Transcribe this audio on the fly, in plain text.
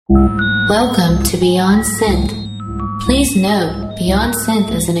Welcome to Beyond Synth. Please note, Beyond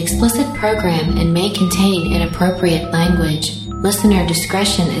Synth is an explicit program and may contain inappropriate language. Listener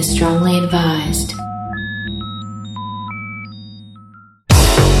discretion is strongly advised.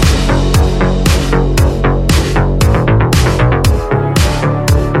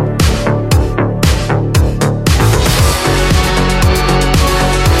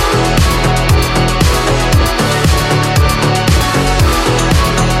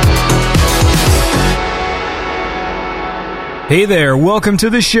 Hey there, welcome to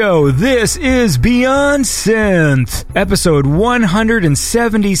the show. This is Beyond Synth, episode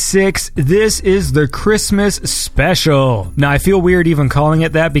 176. This is the Christmas special. Now, I feel weird even calling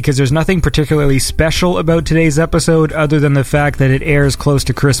it that because there's nothing particularly special about today's episode other than the fact that it airs close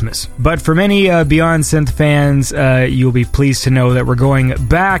to Christmas. But for many Beyond Synth fans, you'll be pleased to know that we're going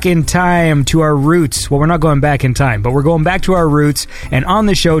back in time to our roots. Well, we're not going back in time, but we're going back to our roots. And on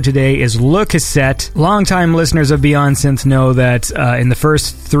the show today is Le Cassette. Longtime listeners of Beyond Synth know that in the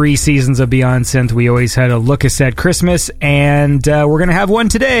first 3 seasons of Beyond Synth, we always had a Le Cassette Christmas, and we're going to have one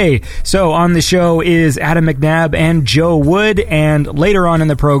today. So on the show is Adam McNabb and Joe Wood, and later on in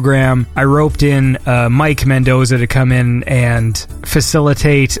the program, I roped in Mike Mendoza to come in and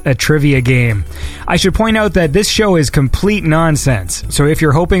facilitate a trivia game. I should point out that this show is complete nonsense, so if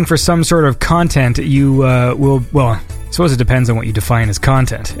you're hoping for some sort of content, you will, well, I suppose it depends on what you define as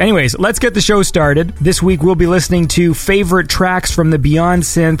content. Anyways, let's get the show started. This week we'll be listening to favorite tracks from the Beyond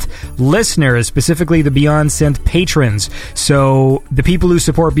Synth listeners, specifically the Beyond Synth patrons. So the people who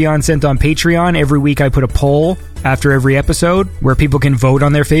support Beyond Synth on Patreon, every week I put a poll after every episode where people can vote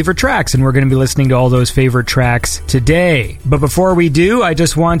on their favorite tracks, and we're going to be listening to all those favorite tracks today. But before we do, I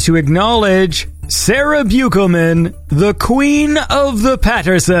just want to acknowledge Sarah Buchelman, the Queen of the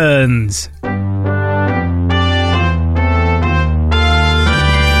Pattersons.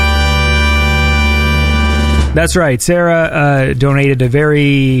 That's right. Sarah donated a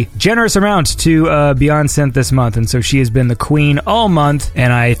very generous amount to Beyond Synth this month, and so she has been the queen all month,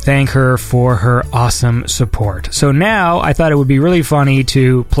 and I thank her for her awesome support. So now I thought it would be really funny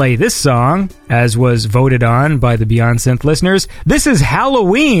to play this song, as was voted on by the Beyond Synth listeners. This is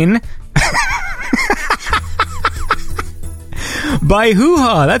Halloween by Hoo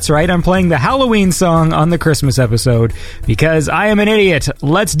Ha. That's right, I'm playing the Halloween song on the Christmas episode because I am an idiot.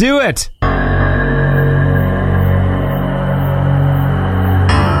 Let's do it!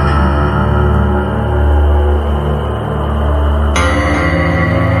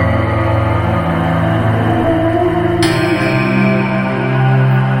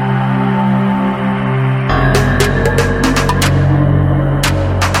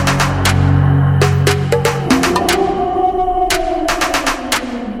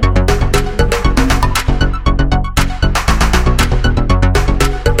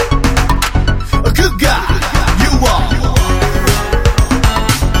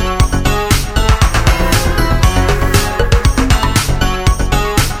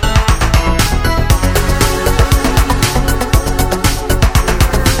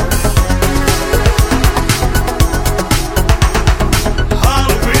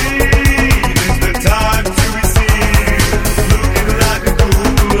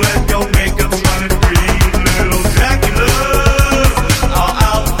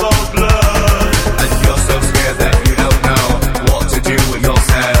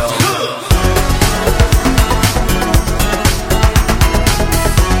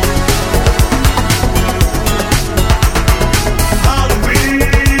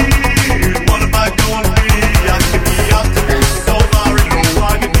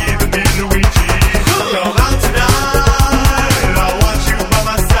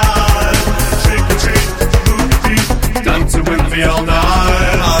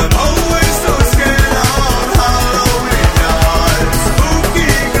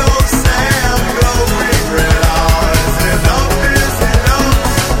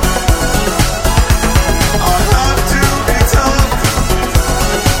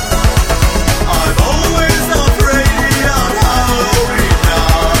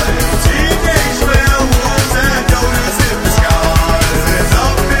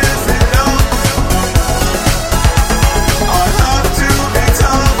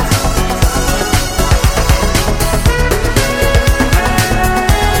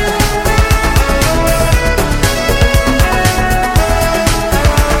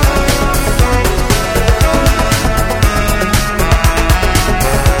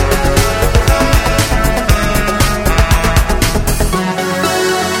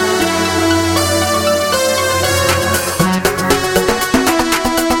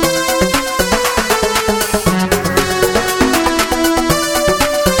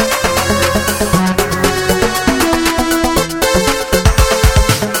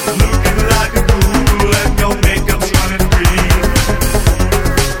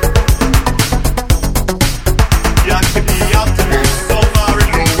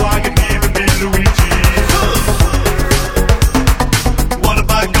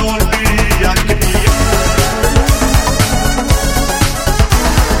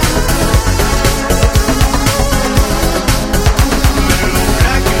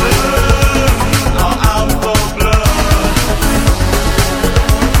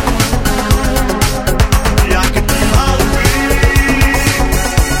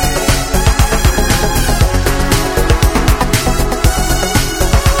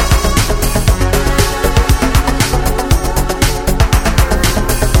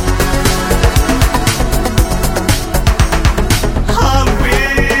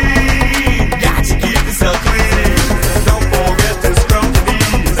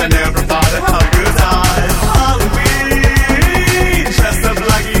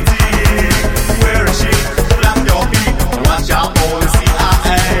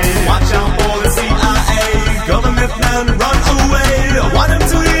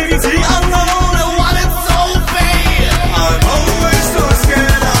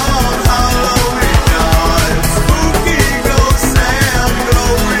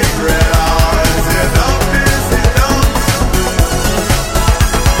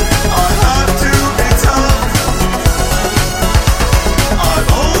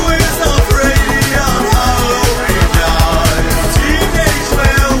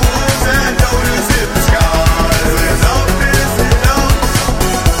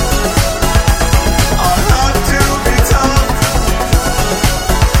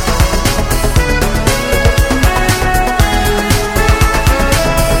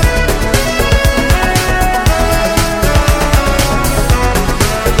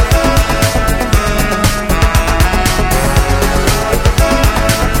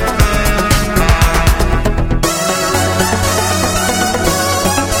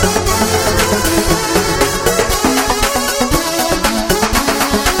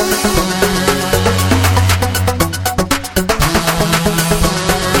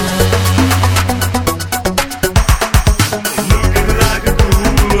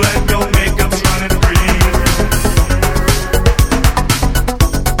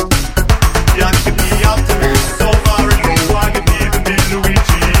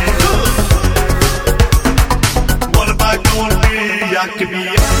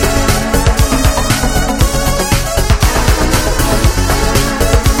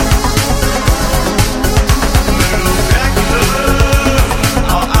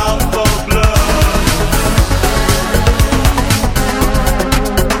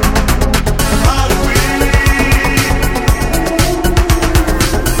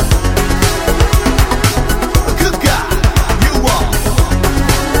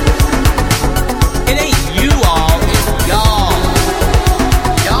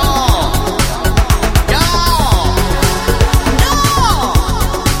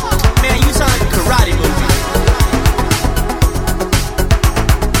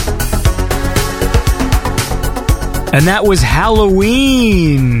 And that was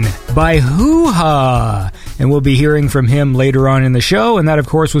Halloween by Hoo Ha. And we'll be hearing from him later on in the show. And that, of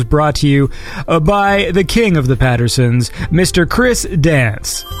course, was brought to you by the king of the Pattersons, Mr. Chris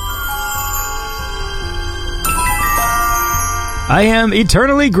Dance. I am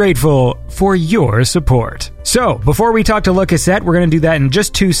eternally grateful for your support. So, before we talk to Le Cassette, we're going to do that in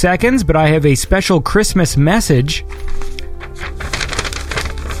just 2 seconds, but I have a special Christmas message.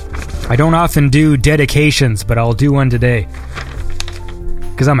 I don't often do dedications, but I'll do one today.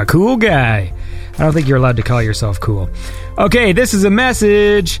 Because I'm a cool guy. I don't think you're allowed to call yourself cool. Okay, this is a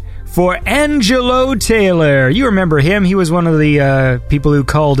message for Angelo Taylor. You remember him. He was one of the people who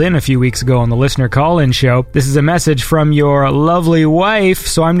called in a few weeks ago on the listener call-in show. This is a message from your lovely wife,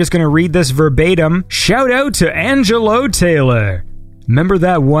 so I'm just going to read this verbatim. Shout out to Angelo Taylor. Remember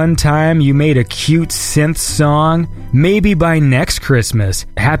that one time you made a cute synth song? Maybe by next Christmas.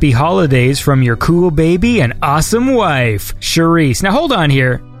 Happy holidays from your cool baby and awesome wife, Charisse. Now hold on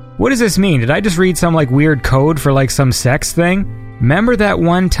here. What does this mean? Did I just read some weird code for some sex thing? Remember that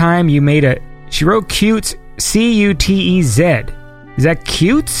one time you made she wrote cutes, C-U-T-E-Z. Is that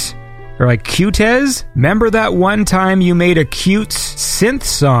cutes? Or cutes? Remember that one time you made a cute synth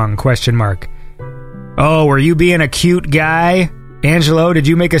song, ? Oh, were you being a cute guy? Angelo, did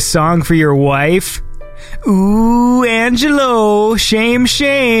you make a song for your wife? Ooh, Angelo, shame,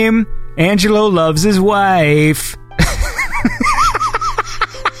 shame. Angelo loves his wife.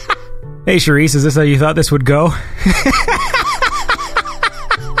 Hey, Charisse, is this how you thought this would go?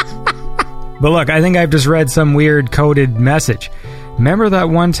 But look, I think I've just read some weird coded message. Remember that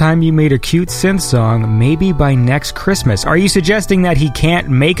one time you made a cute synth song, maybe by next Christmas? Are you suggesting that he can't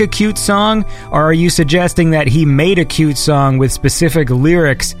make a cute song? Or are you suggesting that he made a cute song with specific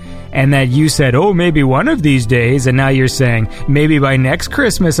lyrics and that you said, oh, maybe one of these days, and now you're saying, maybe by next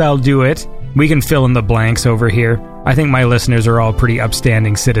Christmas I'll do it? We can fill in the blanks over here. I think my listeners are all pretty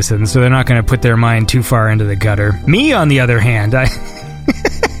upstanding citizens, so they're not going to put their mind too far into the gutter. Me, on the other hand,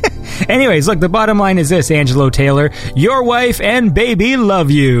 Anyways, look, the bottom line is this, Angelo Taylor. Your wife and baby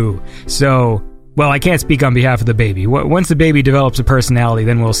love you. So, well, I can't speak on behalf of the baby. Once the baby develops a personality,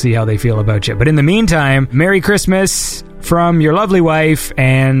 then we'll see how they feel about you. But in the meantime, Merry Christmas from your lovely wife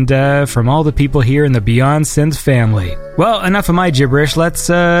and from all the people here in the Beyond Synth family. Well, enough of my gibberish. Let's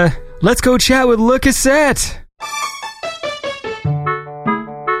go chat with Le Cassette.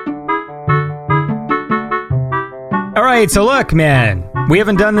 All right, so look, man, we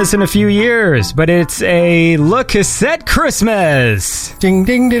haven't done this in a few years, but it's a Le Cassette Christmas. Ding,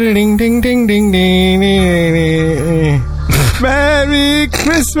 ding, ding, ding, ding, ding, ding, ding. Merry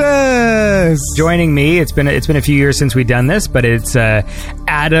Christmas! Joining me, it's been a few years since we've done this, but it's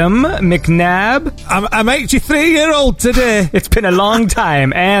Adam McNabb. I'm 83-year-old today. It's been a long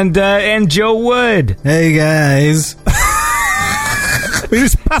time, and Joe Wood. Hey guys. We're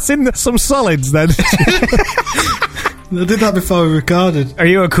just passing some solids then. I did that before we recorded. Are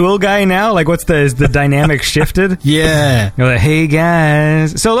you a cool guy now? Is the dynamic shifted? Yeah. You're like, hey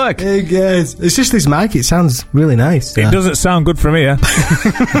guys. So look. Hey guys. It's just this mic, it sounds really nice. It doesn't sound good from here.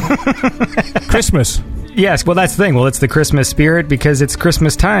 Christmas. Yes, well that's the thing. Well, it's the Christmas spirit because it's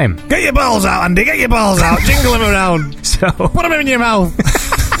Christmas time. Get your balls out, Andy. Get your balls out. Jingle them around. So put them in your mouth.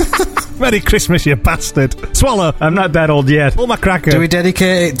 Merry Christmas, you bastard. Swallow. I'm not that old yet. Pull my cracker. Do we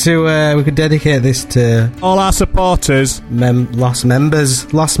dedicate it to, we could dedicate this to... all our supporters. Lost members.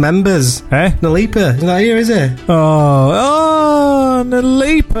 Eh? Nalipa. He's not here, is he? Oh,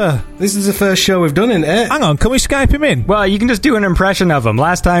 Nalipa. This is the first show we've done, isn't it? Hang on, can we Skype him in? Well, you can just do an impression of him.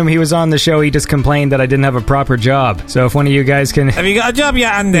 Last time he was on the show, he just complained that I didn't have a proper job. So if one of you guys can... Have you got a job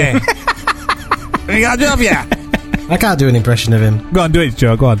yet, Andy? Have you got a job yet? I can't do an impression of him. Go on, do it,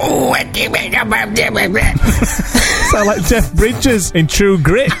 Joe. Go on. Sound like Jeff Bridges in True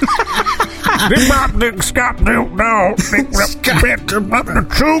Grit. True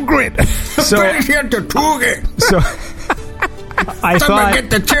Grit.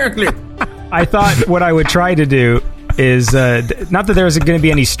 I thought what I would try to do is not that there was going to be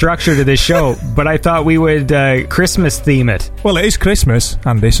any structure to this show, but I thought we would Christmas theme it. Well, it is Christmas,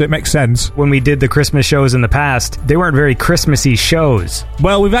 Andy, so it makes sense. When we did the Christmas shows in the past, they weren't very Christmassy shows.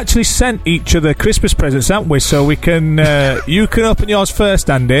 Well, we've actually sent each other Christmas presents, haven't we? So we can you can open yours first,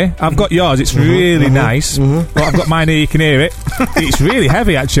 Andy. I've got yours. It's really nice. Well, I've got mine here. You can hear it. It's really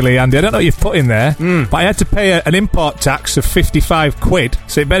heavy, actually, Andy. I don't know what you've put in there, but I had to pay an import tax of 55 quid,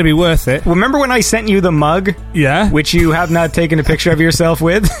 so it better be worth it. Well, remember when I sent you the mug? Yeah. Which you have not taken a picture of yourself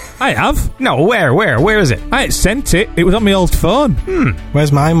with? I have. No, where is it? I sent it. It was on my old phone.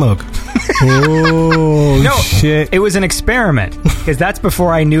 Where's my mug? Oh, No, shit. it was an experiment because that's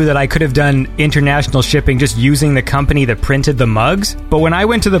before I knew that I could have done international shipping just using the company that printed the mugs. But when I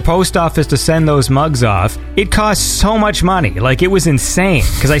went to the post office to send those mugs off, it cost so much money. Like, it was insane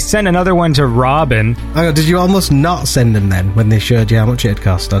because I sent another one to Robin. Oh, did you almost not send them then when they showed you how much it had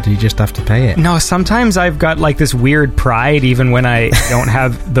cost, or do you just have to pay it? No, sometimes I've got like this weird pride even when I don't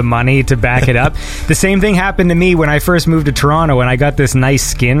have the money to back it up. The same thing happened to me when I first moved to Toronto and I got this nice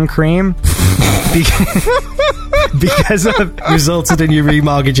skin cream. Because of... Resulted in you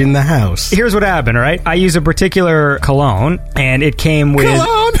remortgaging the house. Here's what happened, all right? I use a particular cologne, and it came with...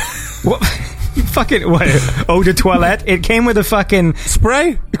 Cologne? What? Fucking... What? Eau de toilette? It came with a fucking...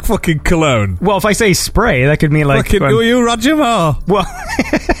 Spray? Fucking cologne. Well, if I say spray, that could mean like... Fucking, who are you, Roger Moore? Well...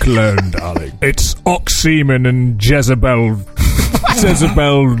 Cologne, darling. It's ox-semen and Jezebel...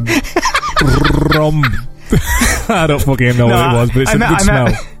 Jezebel... Rom... I don't fucking know what it was, but it's a good smell.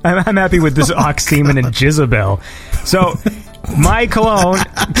 I'm happy with this ox semen and Jezebel. So, my cologne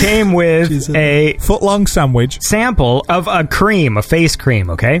came with a foot-long sandwich sample of a cream, a face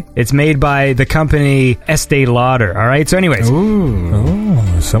cream, okay? It's made by the company Estee Lauder, all right? So anyways.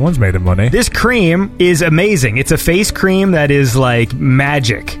 Oh, someone's made of money. This cream is amazing. It's a face cream that is like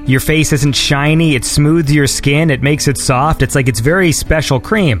magic. Your face isn't shiny. It smooths your skin. It makes it soft. It's like, it's very special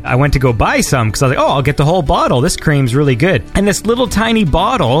cream. I went to go buy some because I was like, oh, I'll get the whole bottle. This cream's really good. And this little tiny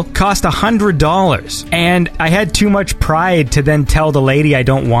bottle cost $100. And I had too much pride to then tell the lady I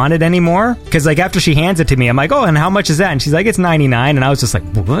don't want it anymore. Because like after she hands it to me, I'm like, oh, and how much is that? And she's like, it's $99. And I was just like,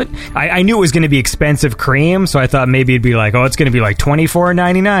 what? I knew it was going to be expensive cream. So I thought maybe it'd be like, oh, it's going to be like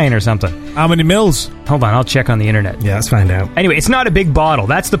 $24.99 or something. How many mils? Hold on, I'll check on the internet. Yeah, let's find out. Anyway, it's not a big bottle.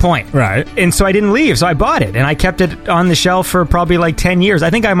 That's the point. Right. And so I didn't leave. So I bought it. And I kept it on the shelf for probably like 10 years. I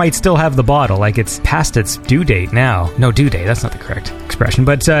think I might still have the bottle. Like, it's past its due date now. No, due date. That's not the correct expression.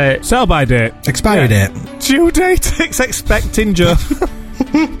 But, sell-by date. Expiry date. Due date. It's expecting, Joe.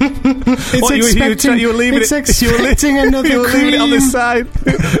 You were leaving it on the side.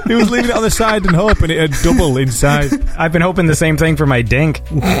 He was leaving it on the side and hoping it'd double inside. I've been hoping the same thing for my dink.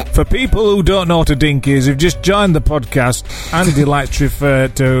 For people who don't know what a dink is, who've just joined the podcast, Andy likes to refer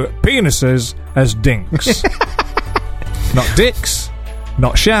to penises as dinks. Not dicks,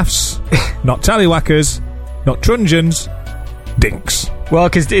 not shafts, not tallywhackers, not truncheons, dinks. Well,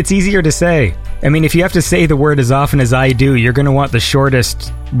 because it's easier to say. I mean, if you have to say the word as often as I do, you're going to want the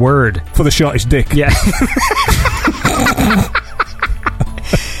shortest word. For the shortest dick. Yeah.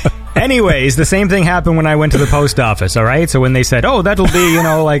 Anyways, the same thing happened when I went to the post office, all right? So when they said, oh, that'll be,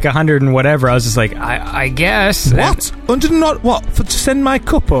 like 100 and whatever, I was just like, I guess. What? 100 and not what? To send my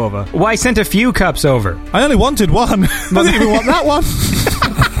cup over? Well, I sent a few cups over. I only wanted one. I didn't even want that one.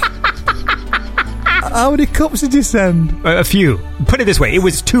 How many cups did you send? A few. Put it this way, it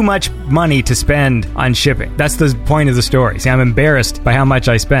was too much money to spend on shipping. That's the point of the story. See, I'm embarrassed by how much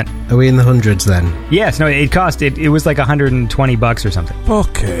I spent. Are we in the hundreds then? Yes, no, it cost, it was like $120 or something.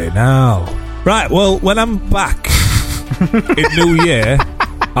 Okay, now. Right, well, when I'm back in New Year,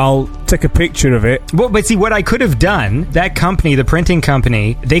 I'll take a picture of it. Well, but see, what I could have done, that company, the printing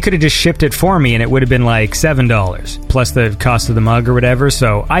company, they could have just shipped it for me and it would have been like $7 plus the cost of the mug or whatever.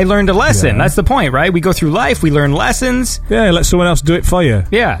 So I learned a lesson. Yeah. That's the point, right? We go through life, we learn lessons. Yeah, let someone else do it for you.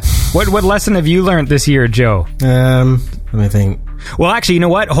 Yeah. What lesson have you learned this year, Joe? Let me think. Well, actually, you know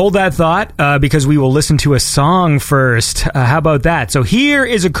what? Hold that thought, because we will listen to a song first. How about that? So here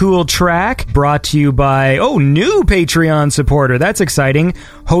is a cool track brought to you by, new Patreon supporter. That's exciting.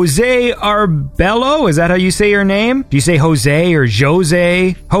 Jose Arbello. Is that how you say your name? Do you say Jose or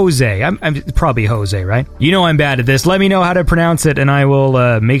Jose? Jose. I'm probably Jose, right? You know I'm bad at this. Let me know how to pronounce it, and I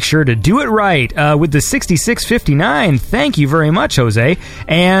will make sure to do it right. With the 6659. Thank you very much, Jose.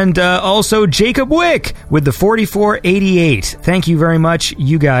 And also Jacob Wick with the 4488. Thank you very much,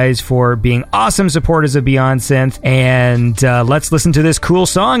 you guys, for being awesome supporters of Beyond Synth. And let's listen to this cool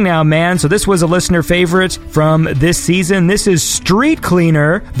song now, man. So this was a listener favorite from this season. This is Street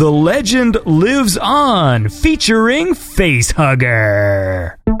Cleaner, The Legend Lives On, featuring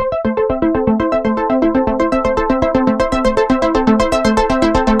Facehugger.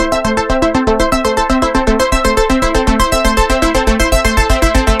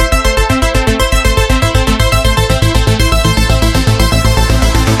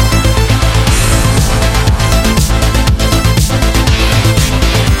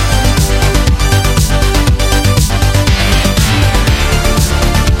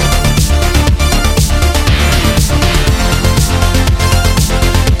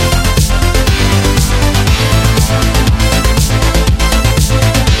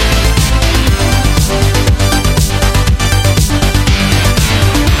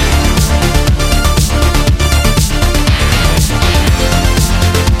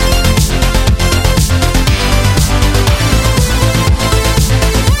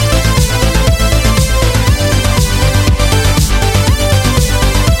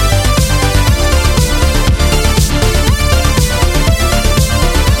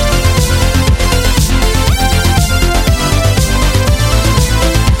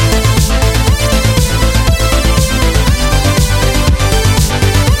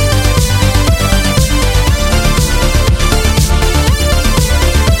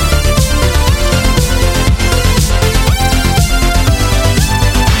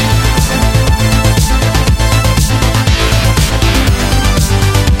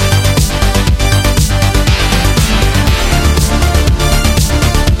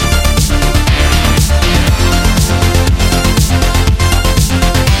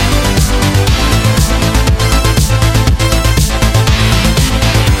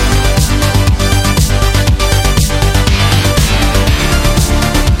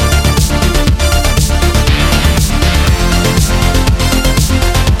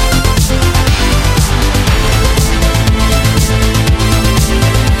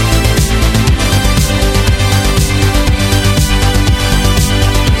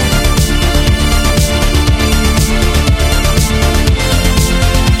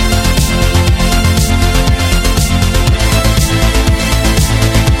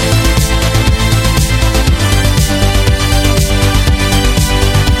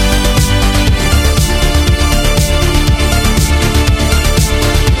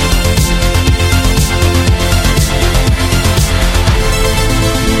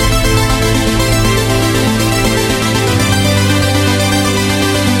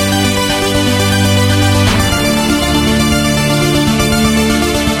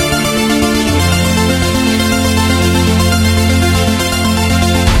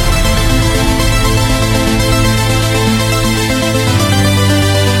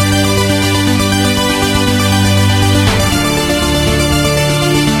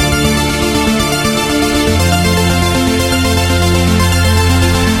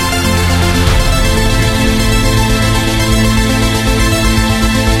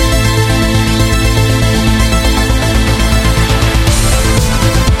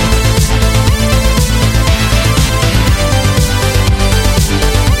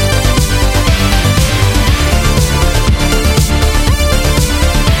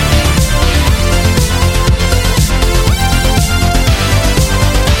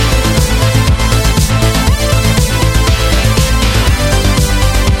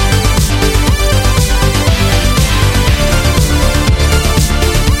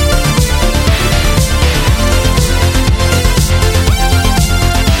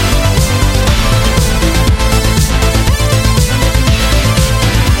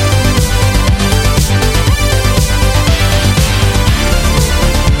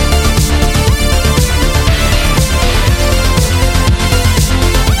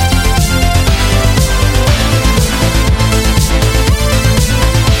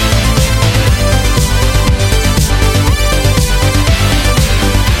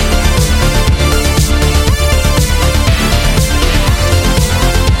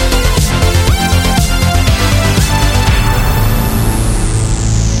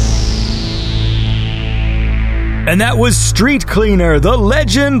 And that was Street Cleaner, The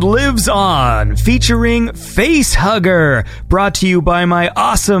Legend Lives On, featuring Facehugger, brought to you by my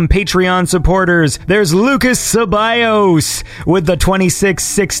awesome Patreon supporters. There's Lucas Ceballos with the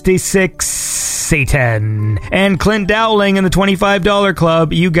 2666 Satan, and Clint Dowling in the $25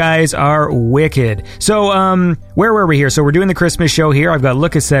 club. You guys are wicked. So, where were we here? So we're doing the Christmas show here. I've got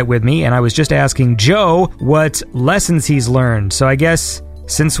Lucasette with me, and I was just asking Joe what lessons he's learned. So I guess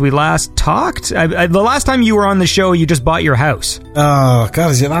since we last talked, the last time you were on the show, you just bought your house. Oh,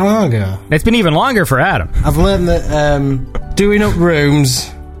 God, is it that long ago? It's been even longer for Adam. I've learned that doing up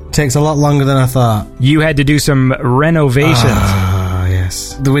rooms takes a lot longer than I thought. You had to do some renovations. Ah,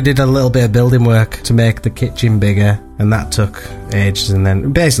 yes. We did a little bit of building work to make the kitchen bigger, and that took ages, and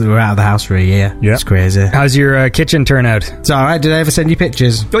then basically we were out of the house for a year. Yeah. It's crazy. How's your kitchen turn out? It's alright. Did I ever send you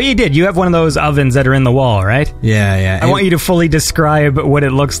pictures? Oh, you did. You have one of those ovens that are in the wall, right? Yeah. I want you to fully describe what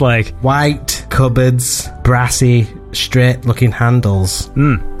it looks like. White cupboards, brassy, straight-looking handles.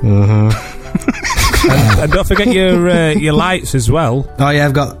 And don't forget your lights as well. Oh, yeah,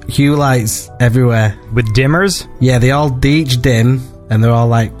 I've got hue lights everywhere. With dimmers? Yeah, they all each dim, and they're all,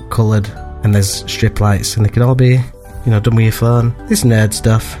 like, coloured, and there's strip lights, and they can all be, done with your phone. This nerd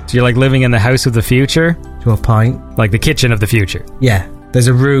stuff. So you're like living in the house of the future? To a point. Like the kitchen of the future? Yeah. There's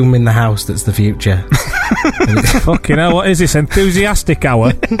a room in the house that's the future. Fucking hell, what is this, enthusiastic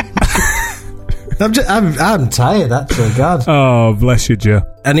hour? I'm tired, actually, God. Oh, bless you, Joe.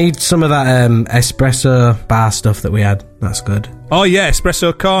 I need some of that espresso bar stuff that we had. That's good. Oh, yeah,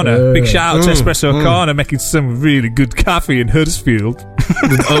 Espresso Corner. Big shout out to Espresso Corner, making some really good coffee in Huddersfield.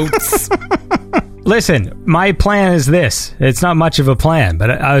 With oats. Listen, my plan is this. It's not much of a plan, but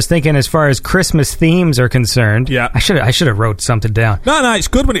I was thinking as far as Christmas themes are concerned. Yeah. I should have wrote something down. No, it's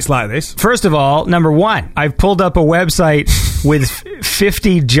good when it's like this. First of all, number one, I've pulled up a website with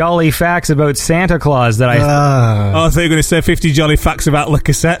 50 jolly facts about Santa Claus that I... Oh, I thought you were going to say 50 jolly facts about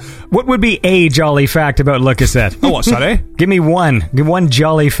Lucasette. What would be a jolly fact about Lucasette? Oh, what, sorry? Give me one. Give one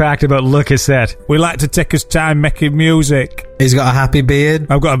jolly fact about Lucasette. We like to take his time making music. He's got a happy beard.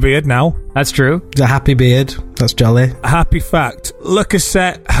 I've got a beard now. That's true. He's a happy beard. That's jolly. A happy fact.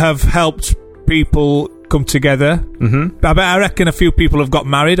 Lucasette have helped people come together. Mm-hmm. I reckon a few people have got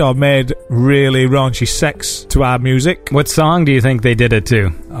married or made really raunchy sex to our music. What song do you think they did it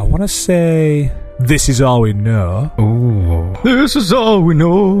to? I want to say... This Is All We Know. Ooh. This is all we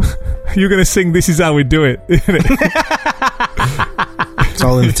know. You're going to sing This Is How We Do It, isn't it? It's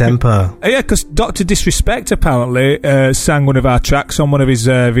all in the tempo. Yeah, because Dr. Disrespect apparently sang one of our tracks on one of his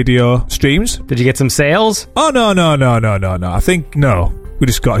video streams. Did you get some sales? Oh, no. I think, no. We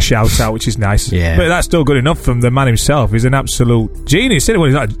just got a shout out, which is nice. Yeah. But that's still good enough from the man himself. He's an absolute genius.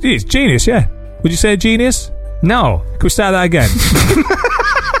 He's genius, yeah. Would you say genius? No. Can we start that again?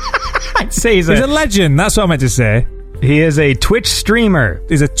 I'd say he's a legend. That's what I meant to say. He is a Twitch streamer.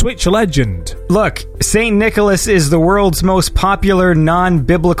 He's a Twitch legend. Look, St. Nicholas is the world's most popular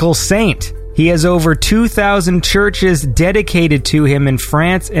non-biblical saint. He has over 2,000 churches dedicated to him in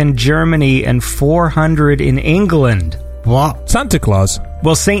France and Germany and 400 in England. What? Santa Claus?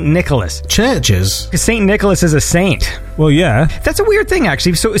 Well, St. Nicholas. Churches? St. Nicholas is a saint. Well, yeah. That's a weird thing,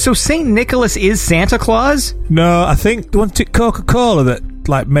 actually. So St. Nicholas is Santa Claus? No, I think, wasn't it Coca-Cola that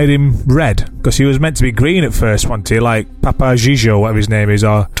made him red? Because he was meant to be green at first, wasn't he? Like Papa Gijo, whatever his name is,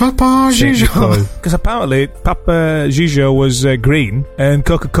 or Papa Gijo. Because apparently Papa Gijo was green, and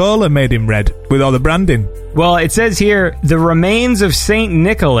Coca-Cola made him red with all the branding. Well, it says here, the remains of St.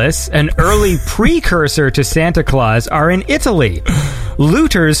 Nicholas, an early precursor to Santa Claus, are in Italy.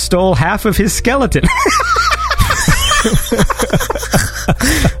 Looters stole half of his skeleton.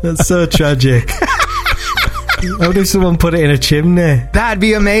 That's so tragic. How if someone put it in a chimney? That'd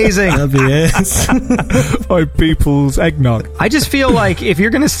be amazing. That'd be it. Or people's eggnog. I just feel like if you're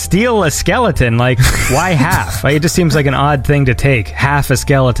going to steal a skeleton, why half? It just seems like an odd thing to take. Half a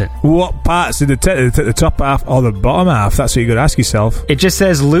skeleton. What parts did they take? The top half or the bottom half? That's what you got to ask yourself. It just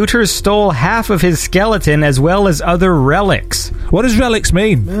says looters stole half of his skeleton as well as other relics. What does relics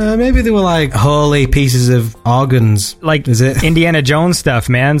mean? Maybe they were holy pieces of organs. Is it Indiana Jones stuff,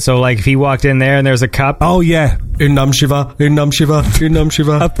 man? So if he walked in there and there's a cup. Oh, yeah. Unam Shiva, Unam Shiva, Unam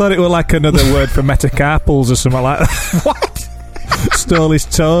Shiva. I thought it was another word for metacarpals or something like that. What? Stole his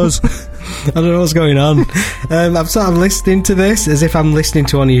toes. I don't know what's going on. I'm sort of listening to this as if I'm listening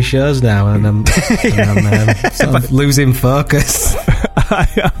to one of your shows now, and I'm sort of losing focus. I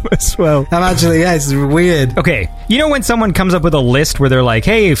am as well. I'm actually, it's weird. Okay, you know when someone comes up with a list where they're like,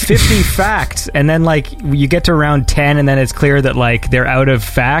 hey, 50 facts, and then you get to round 10 and then it's clear that they're out of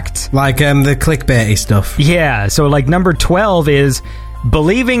facts? The clickbaity stuff. Yeah, so number 12 is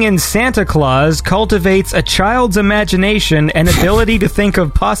Believing in Santa Claus cultivates a child's imagination and ability to think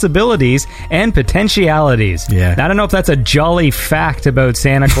of possibilities and potentialities. Yeah. Now, I don't know if that's a jolly fact about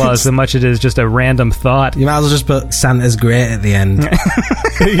Santa Claus so much it is just a random thought. You might as well just put Santa's great at the end.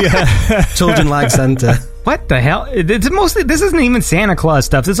 Yeah. Children like Santa. What the hell? It's mostly, this isn't even Santa Claus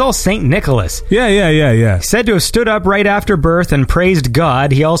stuff. This is all St. Nicholas. Yeah. Said to have stood up right after birth and praised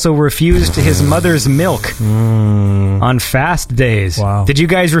God. He also refused his mother's milk on fast days. Wow. Did you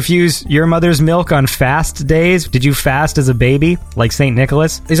guys refuse your mother's milk on fast days? Did you fast as a baby, like St.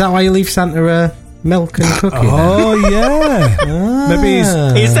 Nicholas? Is that why you leave Santa milk and cookie? Oh, yeah. Maybe he's...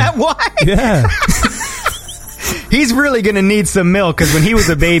 Is that why? Yeah. He's really going to need some milk, because when he was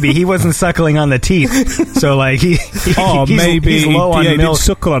a baby, he wasn't suckling on the teeth. So, like, he's low on he milk. did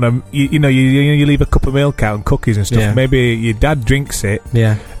suckle on him. You leave a cup of milk out and cookies and stuff. Yeah. Maybe your dad drinks it,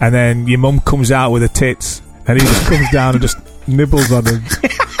 Yeah. and then your mum comes out with her tits, and he just comes down and just nibbles on them.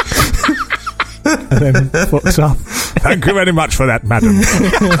 And then fucks off. Thank you very much for that, madam.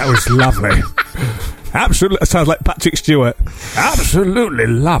 That was lovely. Absolutely, sounds like Patrick Stewart. Absolutely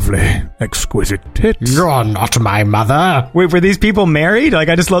lovely, exquisite tits. You're not my mother. Wait, were these people married? Like,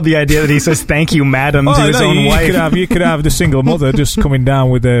 I just love the idea that he says "thank you, madam" to his own wife. You could have the single mother just coming down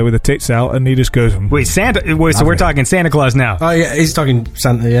with the tits out, and he just goes. Wait, Santa. Wait, so we're talking Santa Claus now. Oh, yeah, he's talking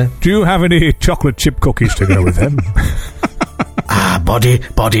Santa, yeah. Do you have any chocolate chip cookies to go with them?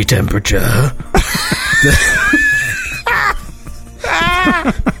 Body temperature.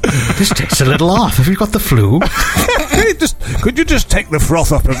 This takes a little off. Have you got the flu? Could you just take the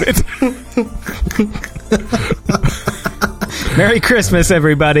froth off of it? Merry Christmas,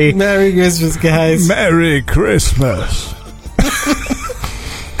 everybody. Merry Christmas, guys. Merry Christmas.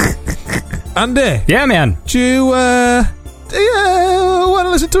 Andy, Yeah, man. do you want to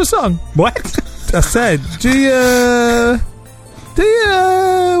listen to a song? What? I said, do you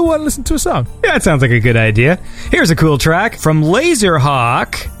want to listen to a song? Yeah, that sounds like a good idea. Here's a cool track from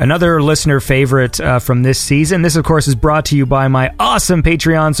Laserhawk, another listener favorite from this season. This, of course, is brought to you by my awesome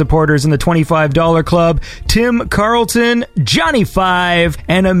Patreon supporters in the $25 Club, Tim Carlton, Johnny Five,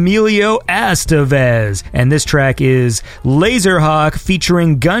 and Emilio Estevez. And this track is Laserhawk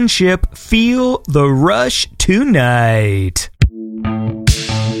featuring Gunship, Feel the Rush Tonight.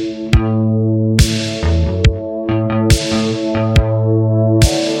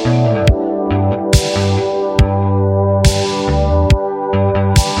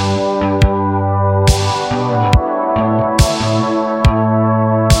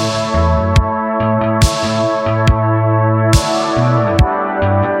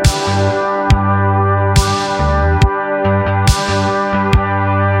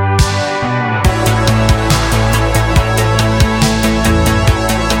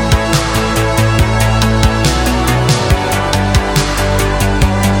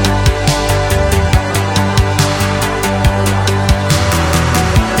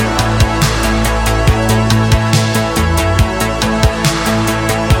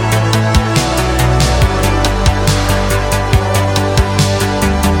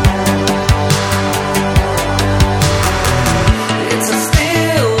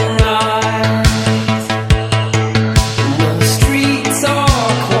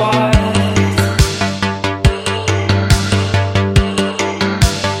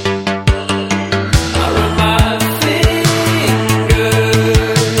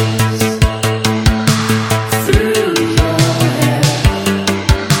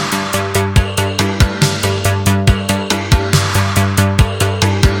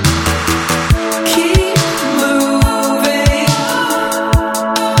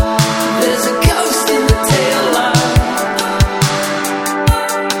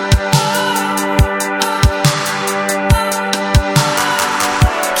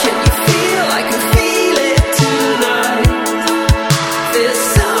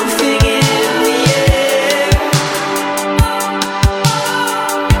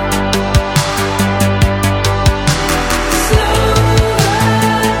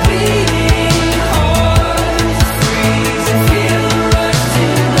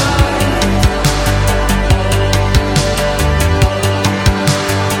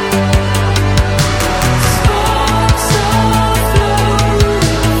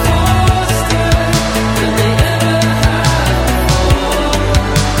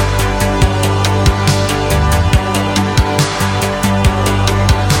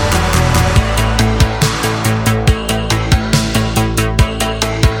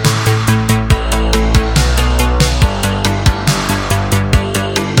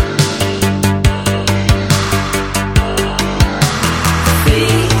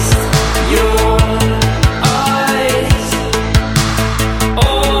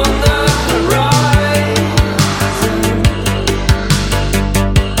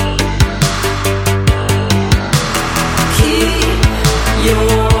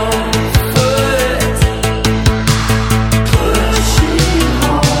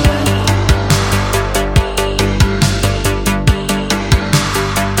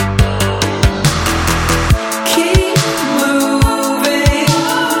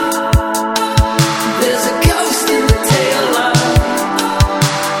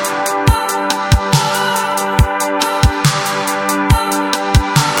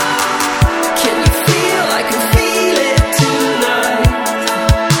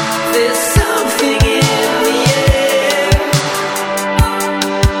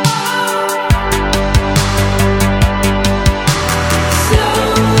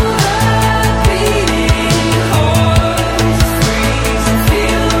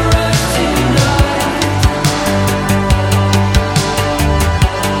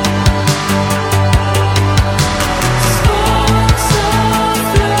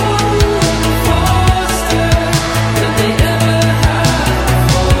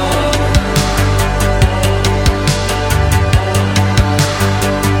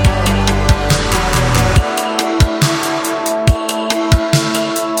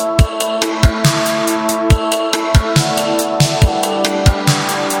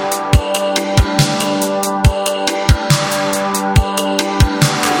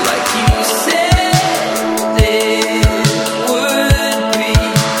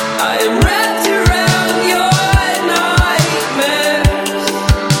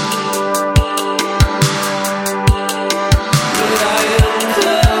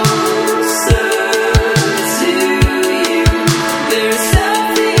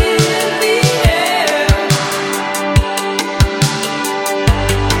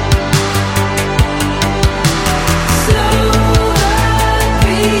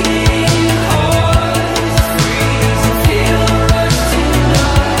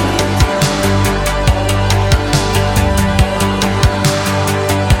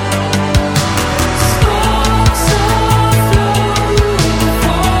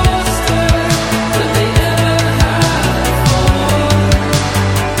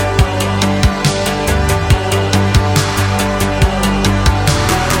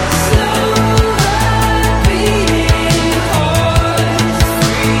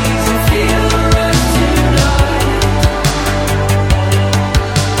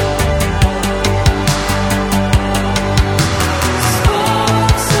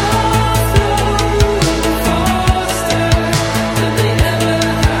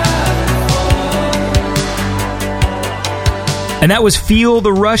 And that was Feel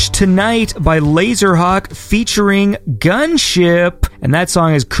the Rush Tonight by Laserhawk featuring Gunship. And that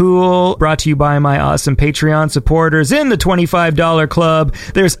song is cool. Brought to you by my awesome Patreon supporters in the $25 club.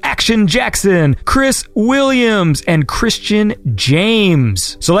 There's Action Jackson, Chris Williams, and Christian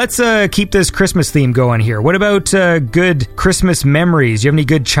James. So let's keep this Christmas theme going here. What about good Christmas memories? Do you have any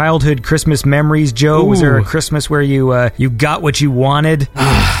good childhood Christmas memories, Joe? Ooh. Was there a Christmas where you got what you wanted?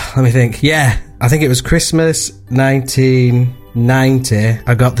 Let me think. Yeah, I think it was Christmas 1990.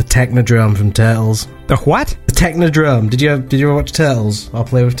 I got the Technodrome from Turtles. The what? The Technodrome. Did you ever watch Turtles or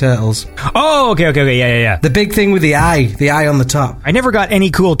play with Turtles? Oh, okay, yeah. The big thing with the eye on the top. I never got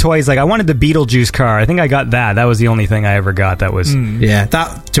any cool toys. Like, I wanted the Beetlejuice car. I think I got that. That was the only thing I ever got. That was... Yeah,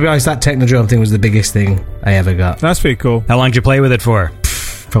 that, to be honest, that Technodrome thing was the biggest thing I ever got. That's pretty cool. How long did you play with it for?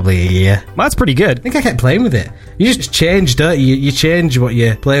 Probably a year. Well, that's pretty good. I think I kept playing with it. You just change, don't you? You change what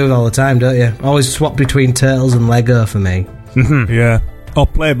you play with all the time, don't you? Always swap between Turtles and Lego for me. Mm-hmm. Yeah. Or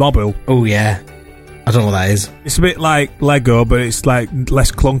Playmobil. Oh, yeah. I don't know what that is. It's a bit like Lego, but it's like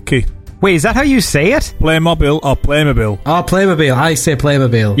less clunky. Wait, is that how you say it? Playmobil or Playmobil? Oh, Playmobil. I say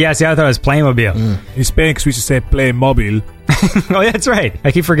Playmobil. Yeah, see, I thought it was Playmobil. In Spain, because we used to say Playmobil. Oh, that's right.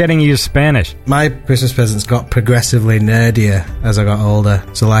 I keep forgetting you use Spanish. My Christmas presents got progressively nerdier as I got older.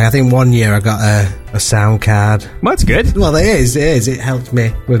 So, like, I think one year I got a sound card. Well, that's good. Well, it is. It helped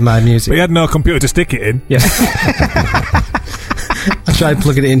me with my music. But you had no computer to stick it in. Yeah. I tried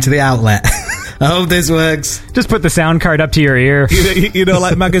plugging it into the outlet. I hope this works. Just put the sound card up to your ear. You know,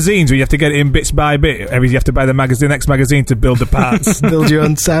 like magazines where you have to get it in bits by bit. You have to buy the next magazine to build the parts. Build your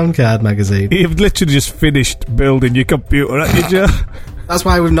own sound card magazine. You've literally just finished building your computer, haven't you, Joe? That's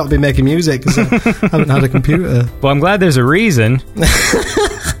why we've not been making music, because I haven't had a computer. Well, I'm glad there's a reason.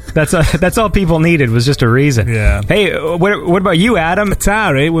 That's all people needed was just a reason. Yeah. Hey, what about you, Adam?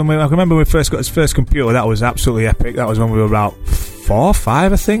 Atari, I remember when we first got his first computer, that was absolutely epic. That was when we were about 4 or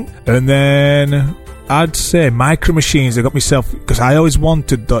 5, I think. And then I'd say Micro Machines. I got myself, because I always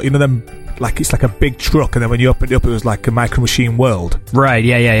wanted, them, like it's like a big truck, and then when you opened it up, it was like a Micro Machine world. Right,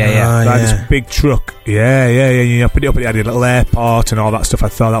 yeah. I had this big truck. Yeah. You opened it up, and it had a little airport and all that stuff. I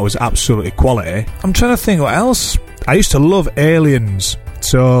thought that was absolutely quality. I'm trying to think what else. I used to love Aliens.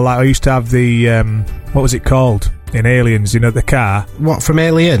 So, like, I used to have the, what was it called in Aliens, the car? What, from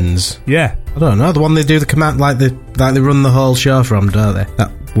Aliens? Yeah. I don't know, the one they do the command, like they run the whole show from, don't they? That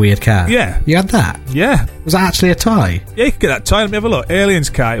weird car. Yeah. You had that? Yeah. Was that actually a toy? Yeah, you could get that toy. Let me have a look. Aliens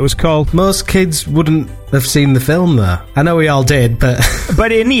car, it was called... Most kids wouldn't have seen the film, though. I know we all did, but...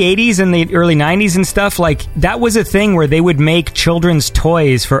 But in the 80s and the early 90s and stuff, like, that was a thing where they would make children's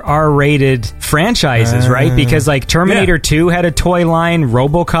toys for R-rated franchises, right? Because, like, Terminator 2 had a toy line,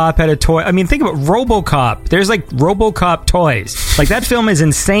 RoboCop had a toy... I mean, think about RoboCop. There's, like, RoboCop toys. Like, that film is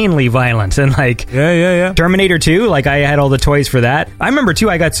insanely violent, and, like... Yeah. Terminator 2, like, I had all the toys for that. I remember, too,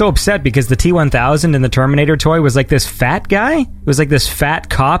 I got so upset because the T-1000 in the Terminator toy was, like, this fat guy. It was, like, this fat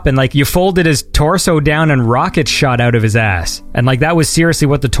cop, and, like, you folded his torso down and rockets shot out of his ass. And, like, that was seriously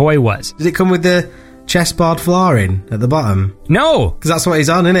what the toy was. Did it come with the chessboard flooring at the bottom? No! Because that's what he's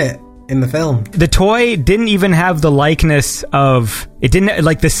on, innit? In the film. The toy didn't even have the likeness of... It didn't...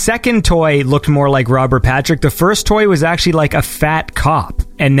 Like, the second toy looked more like Robert Patrick. The first toy was actually like a fat cop.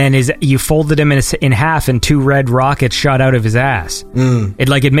 And then you folded him in half and 2 red rockets shot out of his ass.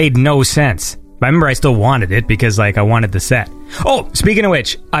 It made no sense. I remember I still wanted it because, like, I wanted the set. Oh, speaking of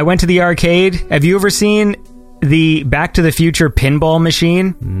which, I went to the arcade. Have you ever seen the Back to the Future pinball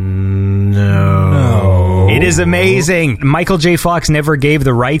machine? No. It is amazing. Michael J. Fox never gave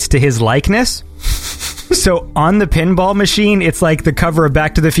the rights to his likeness. So on the pinball machine, it's like the cover of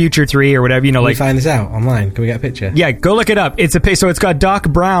Back to the Future 3 or whatever, Can we find this out online? Can we get a picture? Yeah, go look it up. So it's got Doc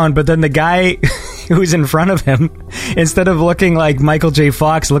Brown, but then the guy who's in front of him, instead of looking like Michael J.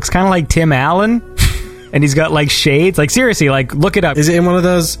 Fox, looks kind of like Tim Allen. And he's got, like, shades. Like, seriously, like, look it up. Is it in one of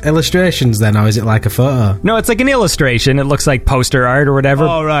those illustrations, then, or is it like a photo? No, it's like an illustration. It looks like poster art or whatever.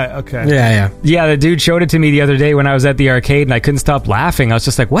 Oh, right, okay. Yeah. Yeah, the dude showed it to me the other day when I was at the arcade, and I couldn't stop laughing. I was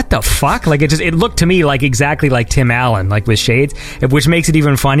just like, what the fuck? Like, it looked to me like exactly like Tim Allen, like with shades, which makes it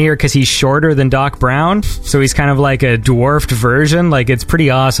even funnier because he's shorter than Doc Brown, so he's kind of like a dwarfed version. Like, it's pretty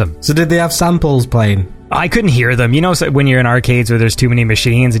awesome. So did they have samples playing? I couldn't hear them. You know, when you're in arcades where there's too many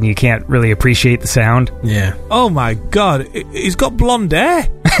machines and you can't really appreciate the sound? Yeah. Oh my god, he's got blonde hair.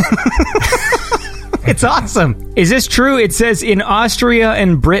 It's awesome. Is this true? It says in Austria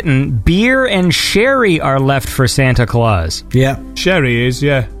and Britain, beer and sherry are left for Santa Claus. Yeah. Sherry is,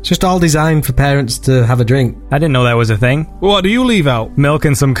 yeah. It's just all designed for parents to have a drink. I didn't know that was a thing. What do you leave out? Milk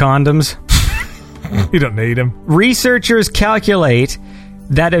and some condoms. You don't need them. Researchers calculate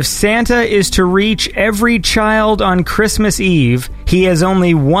that if Santa is to reach every child on Christmas Eve, he has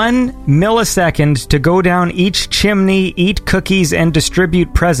only 1 millisecond to go down each chimney, eat cookies, and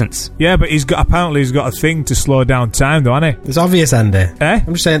distribute presents. Yeah, but apparently he's got a thing to slow down time, though, hasn't he? It's obvious, Andy.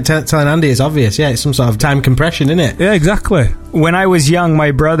 I'm just saying, telling Andy it's obvious. Yeah, it's some sort of time compression, isn't it? Yeah, exactly. When I was young,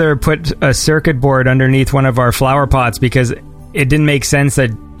 my brother put a circuit board underneath one of our flower pots because it didn't make sense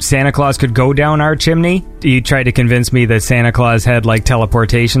that Santa Claus could go down our chimney. He tried to convince me that Santa Claus had like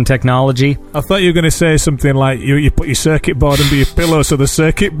teleportation technology. I thought you were going to say something like you put your circuit board under your pillow so the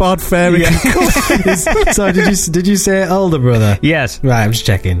circuit board fairy can come. So did you say older brother? Yes. Right, I'm just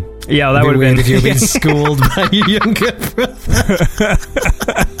checking. Yeah, that would have been if you've been schooled by your younger brother.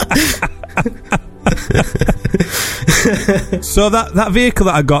 So that vehicle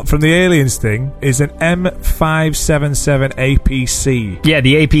that I got from the Aliens thing is an M577 APC. Yeah,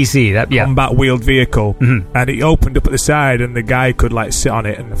 the APC. Combat wheeled vehicle. Mm-hmm. And it opened up at the side and the guy could like sit on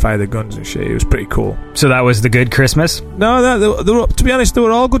it and fire the guns and shit. It was pretty cool. So that was the good Christmas? No, they were, to be honest, they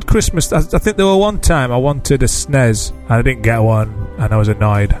were all good Christmas. I think there were one time I wanted a SNES and I didn't get one and I was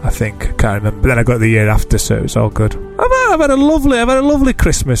annoyed, I think. Can't remember. But then I got it the year after, so it was all good. I've had a lovely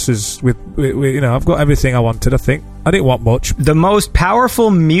Christmas with I've got everything I wanted, I think. I didn't want much. The most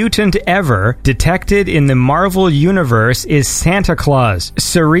powerful mutant ever detected in the Marvel Universe is Santa Claus.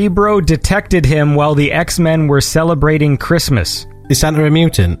 Cerebro detected him while the X-Men were celebrating Christmas. Is Santa a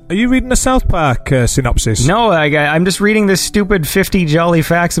mutant? Are you reading a South Park synopsis? No, I'm just reading this stupid 50 jolly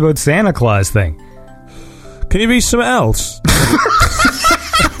facts about Santa Claus thing. Can you read something else?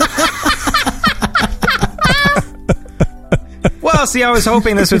 Well, see, I was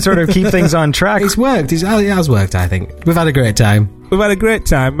hoping this would sort of keep things on track. It's worked. It has worked, I think. We've had a great time. We've had a great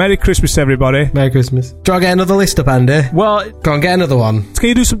time. Merry Christmas, everybody. Merry Christmas. Do I get another list up, Andy? Well, go on, get another one. Can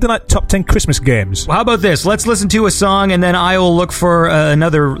you do something like top 10 Christmas games? Well, how about this? Let's listen to a song, and then I will look for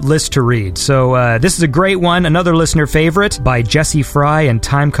another list to read. So this is a great one, another listener favorite by Jesse Fry and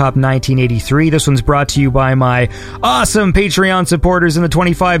Timecop 1983. This one's brought to you by my awesome Patreon supporters in the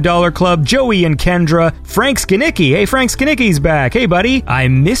 $25 club, Joey and Kendra. Frank Skanicki. Hey, Frank Skanicki's back. Hey, buddy. I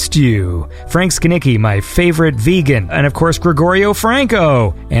missed you. Frank Skanicki, my favorite vegan. And, of course, Gregorio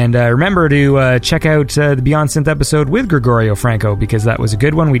Franco. And remember to check out the Beyond Synth episode with Gregorio Franco because that was a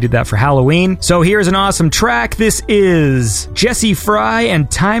good one. We did that for Halloween. So here's an awesome track. This is Jesse Fry and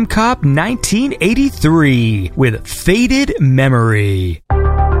Timecop 1983 with Faded Memory. I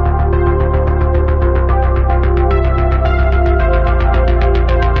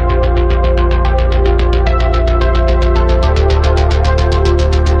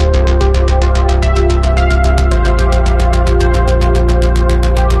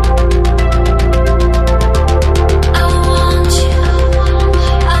want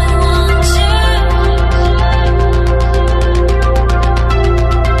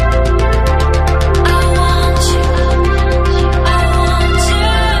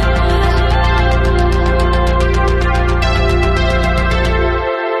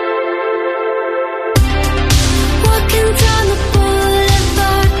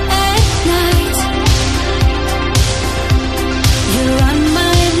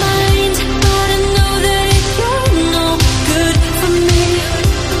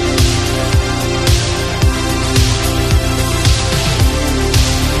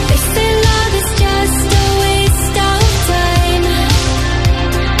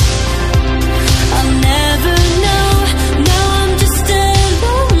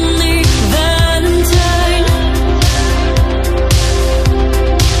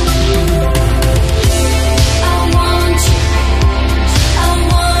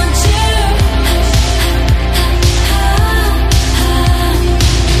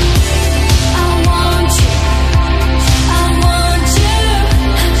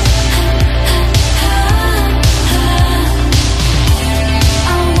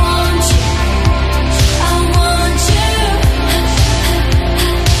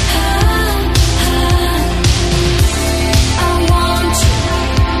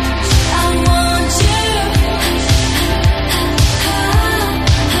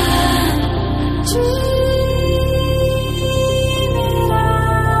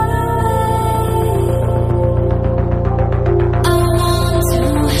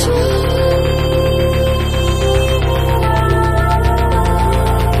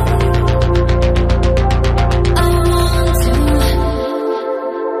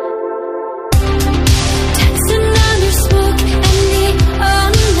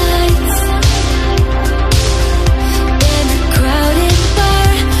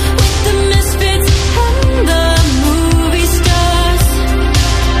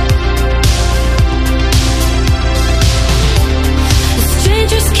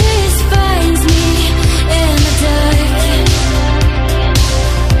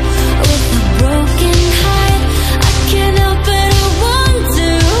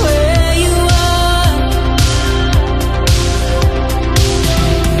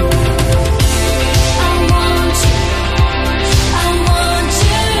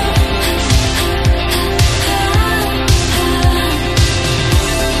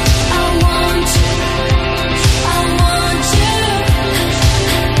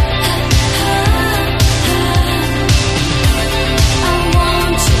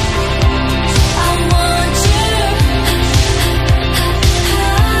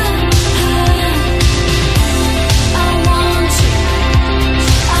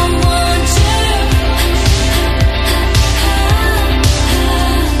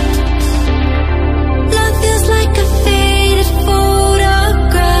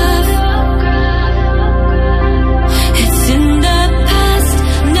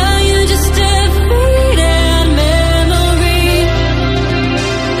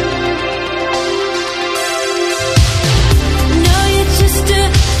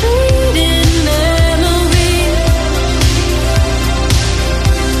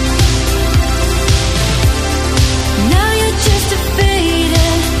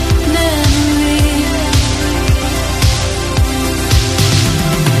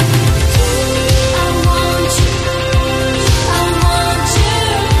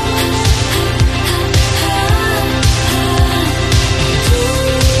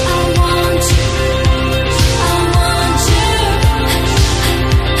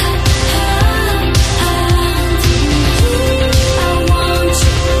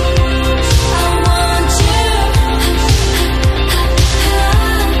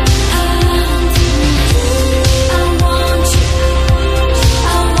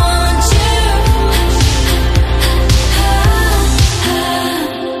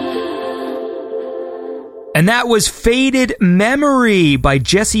And that was Faded Memory by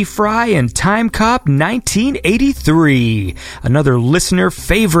Jesse Fry and Time Cop 1983. Another listener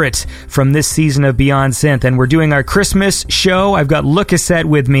favorite from this season of Beyond Synth. And we're doing our Christmas show. I've got Lookasette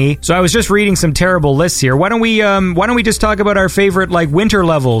with me. So I was just reading some terrible lists here. Why don't we just talk about our favorite like winter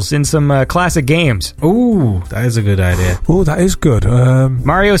levels in some classic games? Ooh, that is a good idea. Oh, that is good.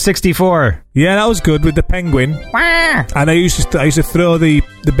 Mario 64. Yeah, that was good with the penguin. And I used to throw the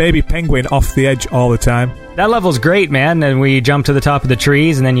baby penguin off the edge all the time. That level's great, man. And we jump to the top of the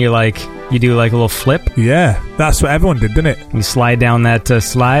trees, and then you do like a little flip. Yeah, that's what everyone did, didn't it? You slide down that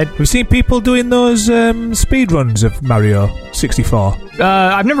slide. Have you seen people doing those speed runs of Mario 64?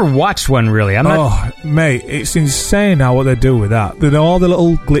 I've never watched one, really. Mate, it's insane what they do with that. They know all the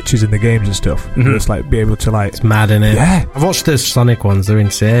little glitches in the games and stuff. Mm-hmm. Just like be able to like... It's mad, innit? Yeah. I've watched the Sonic ones. They're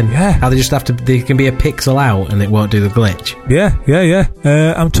insane. Yeah. How they just have to... They can be a pixel out and it won't do the glitch. Yeah.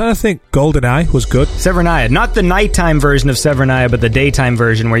 I'm trying to think. GoldenEye was good. Severnaya. Not the nighttime version of Severnaya, but the daytime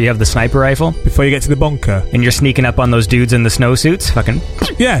version where you have the sniper rifle. Before you get to the bunker. And you're sneaking up on those dudes in the snowsuits. Fucking...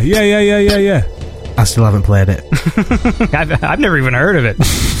 Yeah. I still haven't played it. I've never even heard of it.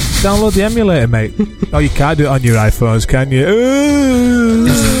 Download the emulator, mate. Oh, you can't do it on your iPhones, can you?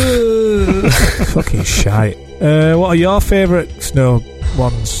 Fucking shite. What are your favourite snow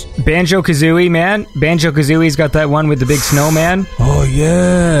ones? Banjo-Kazooie, man. Banjo-Kazooie's got that one with the big snowman. Oh,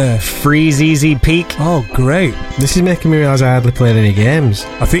 yeah. Freeze Easy Peak. Oh, great. This is making me realise I hardly played any games.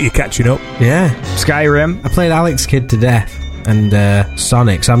 I think you're catching up. Yeah. Skyrim. I played Alex Kidd to death. And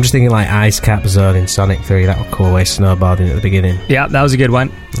Sonic, so I'm just thinking like Ice Cap Zone in Sonic 3. That was cool way snowboarding at the beginning. Yeah, that was a good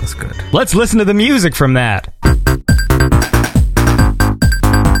one. That's good. Let's listen to the music from that.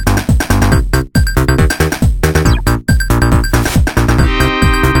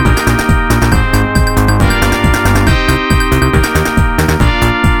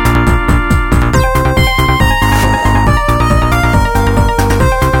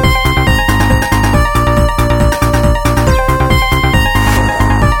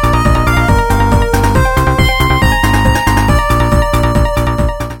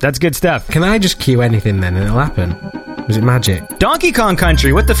 That's good stuff. Can I just cue anything then and it'll happen? Was it magic? Donkey Kong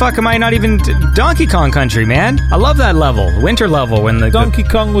Country. What the fuck am I not even... Donkey Kong Country, man. I love that level. Winter level when the... Donkey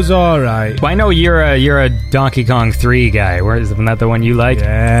Kong was alright. Well, I know you're a Donkey Kong 3 guy. Isn't that the one you like?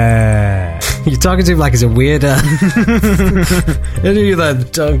 Yeah. You're talking to him like he's a weirdo. You're the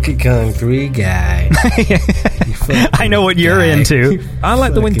Donkey Kong 3 guy. I know what you're into. I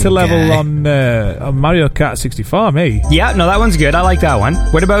like the winter level on Mario Kart 64, me. Yeah, no, that one's good. I like that one.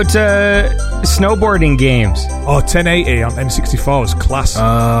 What about snowboarding games? Oh, 1080 on N64 was class.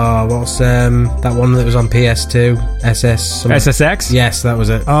 What's that one that was on PS2? SSX? Yes, that was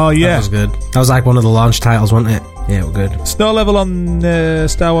it. Oh, yeah. That was good. That was like one of the launch titles, wasn't it? Yeah, it was good. Snow level on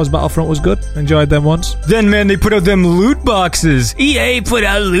Star Wars Battlefront was good. Enjoyed them once. Then, man, they put out them loot boxes. EA put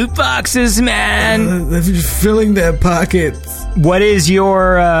out loot boxes, man. They're just filling their pockets. What is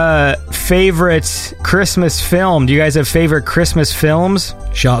your favorite Christmas film? Do you guys have favorite Christmas films?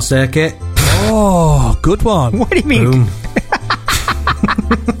 Short Circuit. Oh, good one. What do you mean? Boom.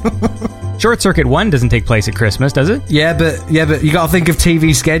 Short Circuit 1 doesn't take place at Christmas, does it? Yeah, but you got to think of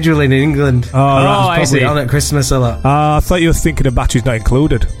TV scheduling in England. Oh, right. I see. On at Christmas a lot. I thought you were thinking of Batteries Not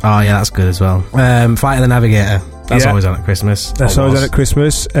Included. Oh, yeah, that's good as well. Fight of the Navigator. That's always on at Christmas. That's always on at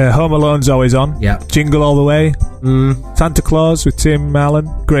Christmas. Home Alone's always on. Yeah. Jingle All the Way. Santa Claus with Tim Allen.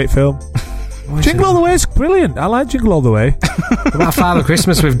 Great film. Jingle All the Way is brilliant. I like Jingle All the Way. What about Father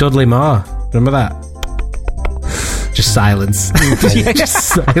Christmas with Dudley Moore? Remember that? Just silence. Just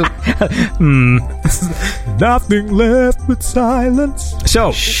silence. Nothing left but silence.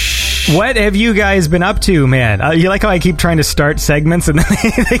 So, what have you guys been up to, man? You like how I keep trying to start segments and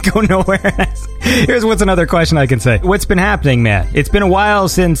then they go nowhere? Here's what's another question I can say. What's been happening, man? It's been a while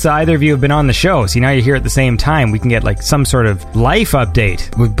since either of you have been on the show. See, now you're here at the same time. We can get like some sort of life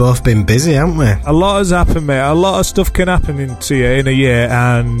update. We've both been busy, haven't we? A lot has happened, mate. A lot of stuff can happen to you in a year.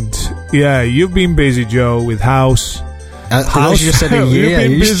 And yeah, you've been busy, Joe, with house. House. You just said a year.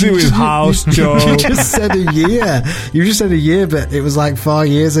 You've been busy with house, Joe. You just said a year. You just said a year, but it was like 4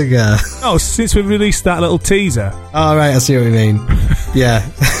 years ago. Oh, since we released that little teaser. Oh, right, I see what you mean. Yeah.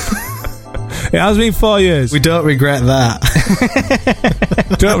 It has been 4 years. We don't regret that.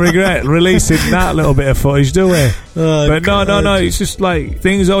 Don't regret releasing that little bit of footage, do we? Oh, but no, it's just like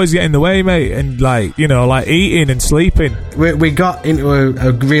things always get in the way, mate. And like, you know, like eating and sleeping. We got into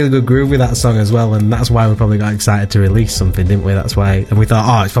a really good groove with that song as well, and that's why we probably got excited to release something, didn't we? That's why. And we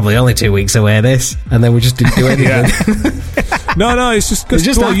thought, it's probably only 2 weeks away, this. And then we just didn't do anything. No, it's just because It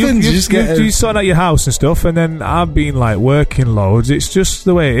just happens, you just get you sort out your house and stuff, and then I've been like working loads. It's just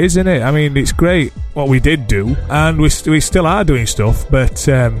the way it is, isn't it? I mean, it's great what we did do, and we still are doing stuff, but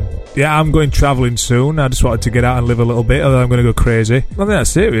yeah, I'm going travelling soon. I just wanted to get out and live a little bit, otherwise I'm going to go crazy. I think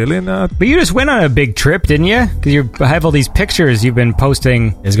that's it, really. But you just went on a big trip, didn't you? Because you have all these pictures you've been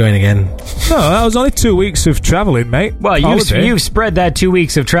posting. He's going again. No, that was only 2 weeks of travelling, mate. Well, you've spread that 2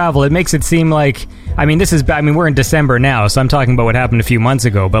 weeks of travel. It makes it seem like, we're in December now, so I'm talking about what happened a few months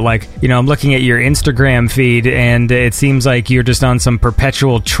ago, but like, I'm looking at your Instagram feed, and it seems like you're just on some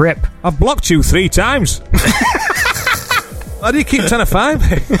perpetual trip. I've blocked you 3 times. Why do you keep trying to find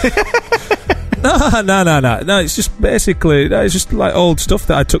me? No. It's just basically, it's just like old stuff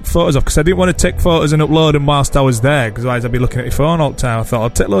that I took photos of because I didn't want to take photos and upload them whilst I was there because otherwise I'd be looking at your phone all the time. I thought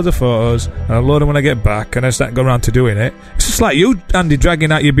I'll take loads of photos and upload them when I get back, and I started going around to doing it. It's just like you, Andy,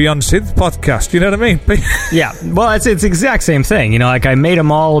 dragging out your Beyond Synth podcast. You know what I mean? Yeah. Well, it's the exact same thing. Like I made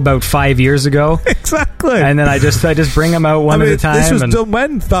them all about 5 years ago. Exactly. And then I just bring them out one at a time. This was done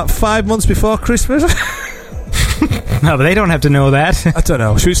when? About 5 months before Christmas. No, but they don't have to know that. I don't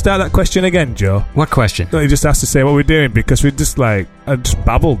know. Should we start that question again, Joe? What question? No, you just asked to say what we're doing because we just I just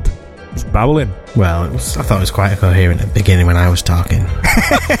babbled. Just babbling. Well, I thought it was quite coherent at the beginning when I was talking.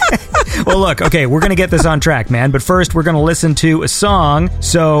 Well, look, okay, we're going to get this on track, man. But first, we're going to listen to a song.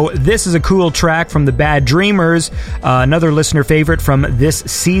 So this is a cool track from the Bad Dreamers, another listener favorite from this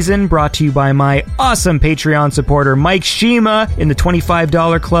season, brought to you by my awesome Patreon supporter, Mike Shima, in the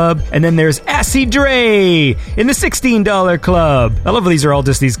 $25 club. And then there's Assy Dre in the $16 club. I love how these are all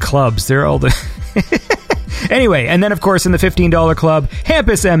just these clubs. They're all the... Anyway, and then of course in the $15 club,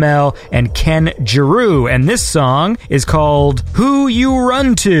 Hampus ML and Ken Giroux. And this song is called Who You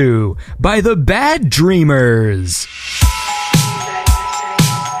Run To by the Bad Dreamers.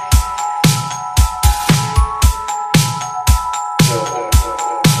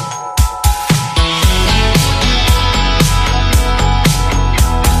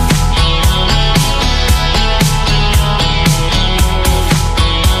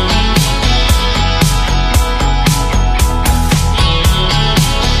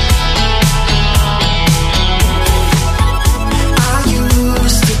 I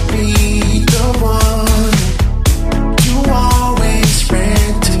used to be the one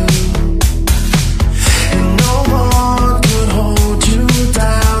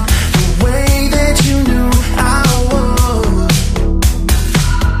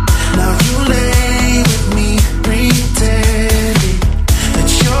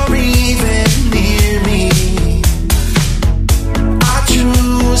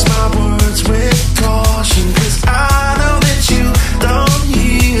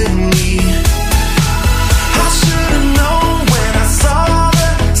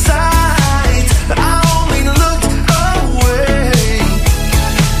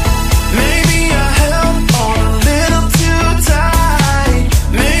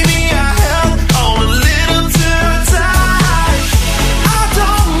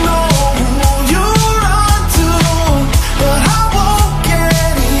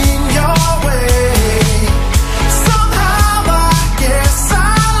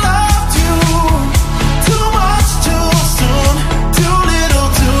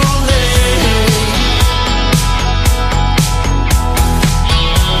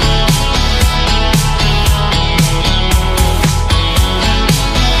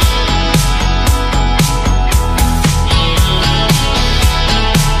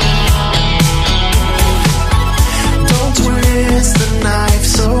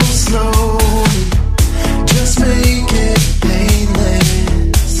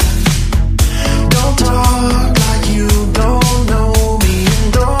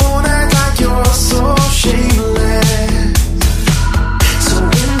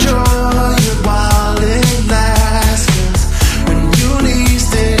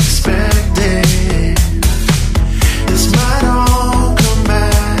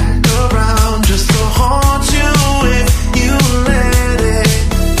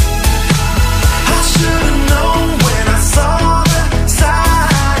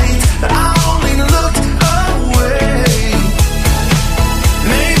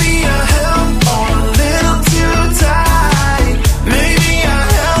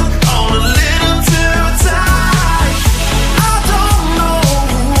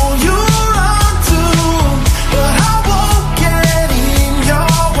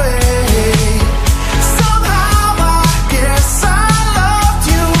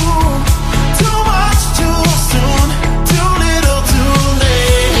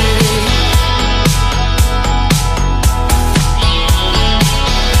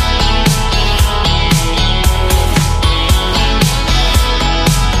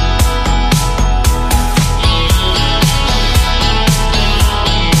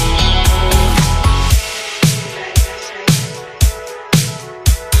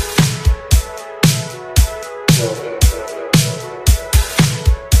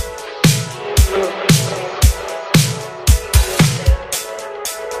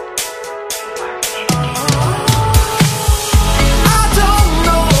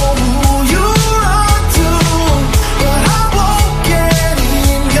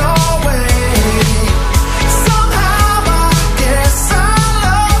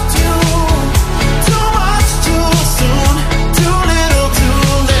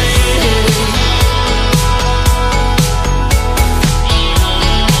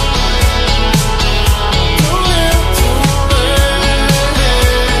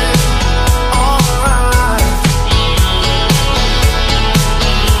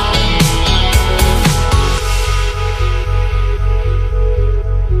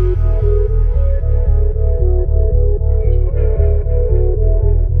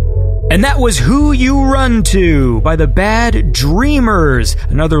And that was Who You Run To by the Bad Dreamers,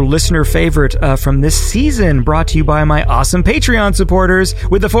 another listener favorite from this season, brought to you by my awesome Patreon supporters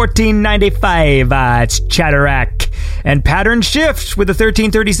with the $14.95. It's Chatterack. And Pattern Shift with the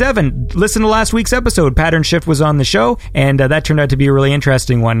 $13.37. Listen to last week's episode. Pattern Shift was on the show, and that turned out to be a really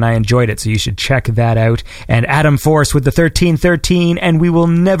interesting one, and I enjoyed it, so you should check that out. And Adam Force with the $13.13, and we will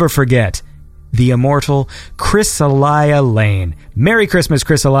never forget the immortal Chrysalia Lane. Merry Christmas,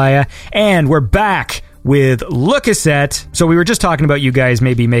 Chrysalia. And we're back with Lookasette. So we were just talking about you guys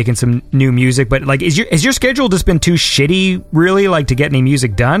maybe making some new music, but like, has your schedule just been too shitty, really, like, to get any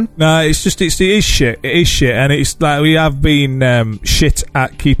music done? No, it is shit. It is shit, and it's like we have been shit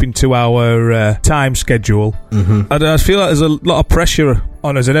at keeping to our time schedule. Mm-hmm. I feel like there's a lot of pressure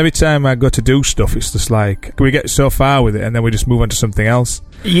on us, and every time I go to do stuff, it's just like, we get so far with it, and then we just move on to something else.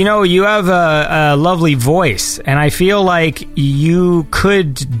 You know, you have a lovely voice, and I feel like you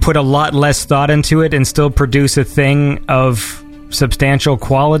could put a lot less thought into it and still produce a thing of substantial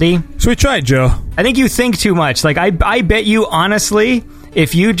quality. So we tried, Joe. I think you think too much. Like, I bet you, honestly,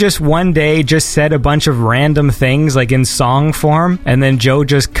 if you just one day just said a bunch of random things, like in song form, and then Joe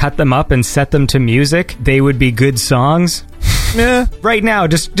just cut them up and set them to music, they would be good songs. Yeah. Right now,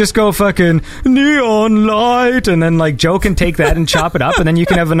 just go fucking neon light, and then like Joe can take that and chop it up, and then you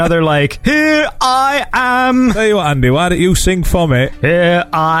can have another like, here I am. Tell you what, Andy, why don't you sing for me? Here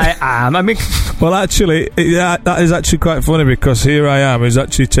I am. I mean, well, actually, yeah, that is actually quite funny, because Here I Am is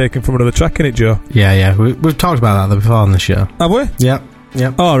actually taken from another track in it, Joe. Yeah. We've talked about that before on the show. Have we? Yep.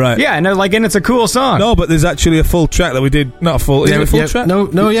 Oh, right. Yeah, and it's a cool song. No, but there's actually a full track that we did. Not a full. Is it a full track?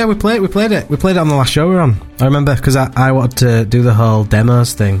 No. Yeah, we played it. We played it on the last show we were on. I remember, because I wanted to do the whole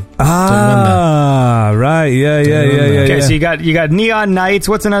demos thing. Right. Yeah. Okay, so you got Neon Nights.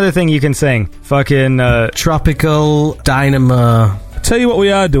 What's another thing you can sing? Fucking Tropical Dynamo. Tell you what we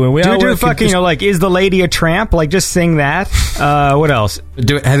are doing. We are do fucking, you know, like, Is the Lady a Tramp? Like, just sing that. What else?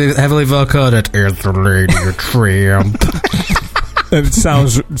 Do it heavily vocoded. Is the Lady a Tramp? It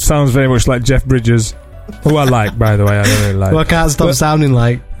sounds very much like Jeff Bridges, who I like, by the way. I don't really like. Well, I can't stop sounding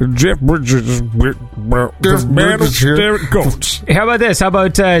like Jeff Bridges. There it goes. How about this? How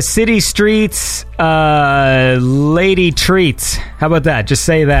about City Streets, Lady Treats? How about that? Just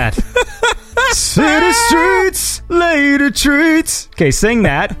say that. City Streets, Lady Treats. Okay, sing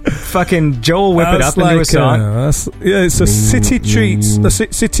that. Fucking Joel whip it up into a song. It's a City Treats.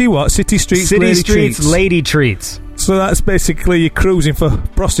 City what? City Streets, City Lady Streets, Treats. Lady Treats. So that's basically you're cruising for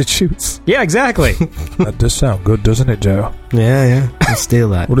prostitutes. Yeah, exactly. That does sound good, doesn't it, Joe? Yeah. Let's steal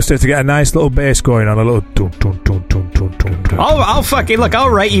that. We'll just have to get a nice little bass going on, a little dun dun dun dun dun dun dun. I'll fucking look.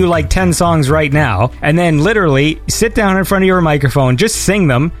 I'll write you like 10 songs right now, and then literally sit down in front of your microphone, just sing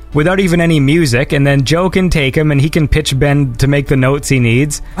them without even any music, and then Joe can take them and he can pitch bend to make the notes he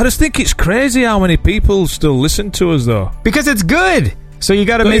needs. I just think it's crazy how many people still listen to us, though. Because it's good. So you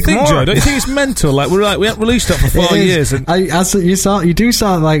got to make more. Joe, don't you think it's mental? Like we haven't released it for 4 years. And you do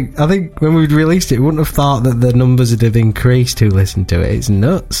sound like, I think when we released it, we wouldn't have thought that the numbers would have increased who listened to it. It's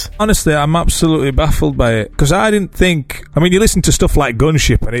nuts. Honestly, I'm absolutely baffled by it, because I didn't think. I mean, you listen to stuff like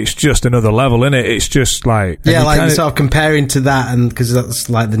Gunship, and it's just another level, isn't it? It's just like you're sort of comparing to that, and because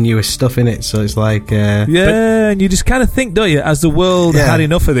that's like the newest stuff in it. So it's like and you just kind of think, don't you? As the world had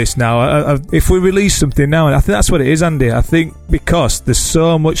enough of this now, if we release something now, and I think that's what it is, Andy. I think because there's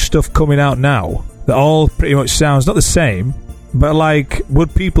so much stuff coming out now that all pretty much sounds not the same, but like,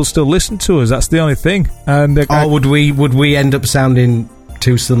 would people still listen to us? That's the only thing. And would we end up sounding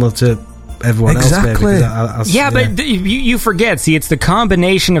too similar to everyone exactly. else? But you forget. See, it's the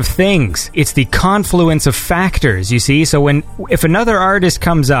combination of things. It's the confluence of factors. You see, so if another artist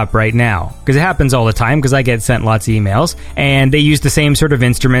comes up right now, because it happens all the time, because I get sent lots of emails, and they use the same sort of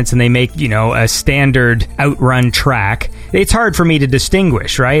instruments, and they make, you know, a standard outrun track. It's hard for me to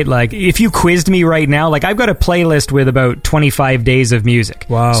distinguish, right? Like, if you quizzed me right now, like, I've got a playlist with about 25 days of music.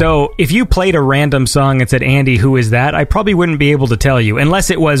 Wow. So if you played a random song and said, Andy, who is that? I probably wouldn't be able to tell you, unless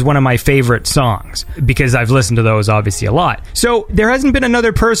it was one of my favorite songs, because I've listened to those obviously a lot. So there hasn't been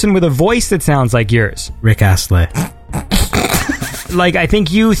another person with a voice that sounds like yours. Rick Astley. Like, I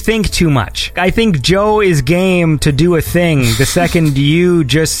think you think too much. I think Joe is game to do a thing the second you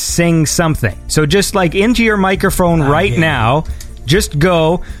just sing something. So just like into your microphone now, just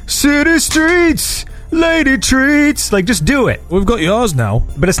go, City Streets, Lady Treats. Like, just do it. We've got yours now,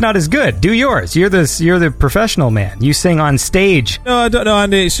 but it's not as good. Do yours. You're the professional man. You sing on stage. No, I don't know,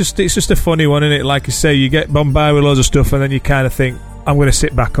 Andy. It's just a funny one, isn't it? Like you say, you get bombarded with loads of stuff, and then you kind of think, I'm going to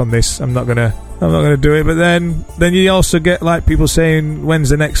sit back on this. I'm not going to do it. But then you also get like people saying, when's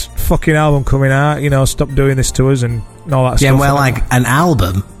the next fucking album coming out? You know, stop doing this to us and all that stuff. Yeah, well, like an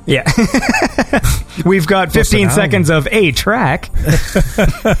album. Yeah. We've got 15 seconds of a track.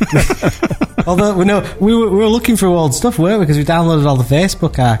 Although we were looking through old stuff, weren't we? Because we downloaded all the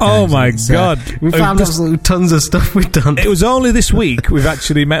Facebook archives. Oh my God. We found absolutely tons of stuff we'd done. It was only this week we've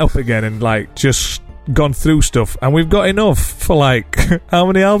actually met up again and like just gone through stuff, and we've got enough for like how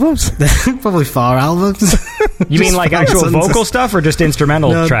many albums? Probably 4 albums. You mean like actual vocal stuff or just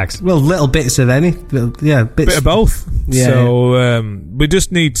instrumental tracks? Well, little bits of any. Yeah, bits. Bit of both. Yeah. So we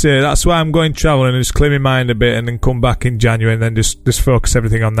just need to. That's why I'm going travelling and just clear my mind a bit, and then come back in January and then just focus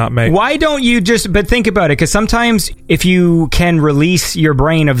everything on that, mate. Why don't you just? But think about it, because sometimes if you can release your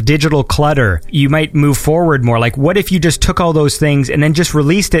brain of digital clutter, you might move forward more. Like, what if you just took all those things and then just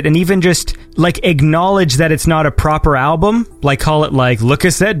released it, and even just like acknowledge that it's not a proper album, like call it like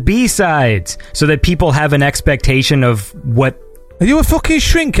Lucas at B-sides, so that people have an expectation of what. Are you a fucking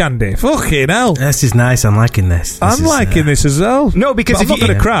shrink, Andy? Fucking hell. This is nice. I'm liking this. I'm liking this as well. No, because I'm not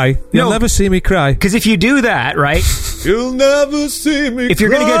going to cry. You'll never see me cry. Because if you do that, right? You'll never see me If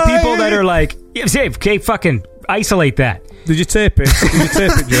you're going to get people that are like, yeah, okay, fucking isolate that. Did you tape it?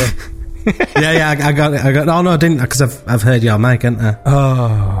 Joe? Yeah, I got it. Oh no, I didn't, because I've heard your mic, haven't I?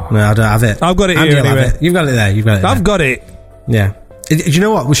 Oh. No, I don't have it. I've got it Andy here anyway. Have it. You've got it there. I've got it. Yeah. Do you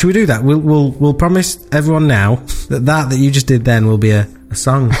know what? Should we do that? We'll promise everyone now that you just did then will be a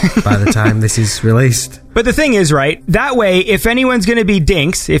song by the time this is released. But the thing is, right, that way, if anyone's going to be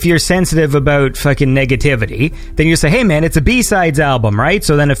dinks, if you're sensitive about fucking negativity, then you say, hey man, it's a B-sides album, right?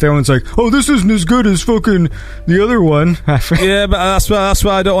 So then if everyone's like, oh, this isn't as good as fucking the other one. Yeah, but that's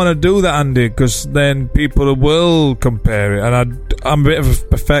why I don't want to do that, Andy, because then people will compare it, and I'm a bit of a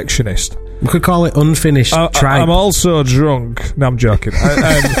perfectionist. We could call it unfinished tripe. I'm also drunk. No, I'm joking.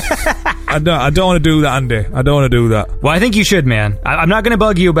 I don't want to do that, Andy. I don't want to do that. Well, I think you should, man. I'm not going to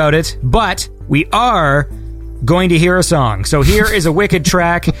bug you about it, but we are going to hear a song. So here is a wicked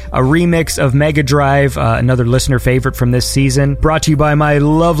track, a remix of Mega Drive, another listener favorite from this season, brought to you by my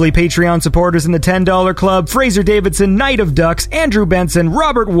lovely Patreon supporters in the $10 Club: Fraser Davidson, Knight of Ducks, Andrew Benson,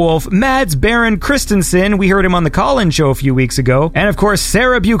 Robert Wolf, Mads Baron Christensen, we heard him on the Call-In show a few weeks ago, and of course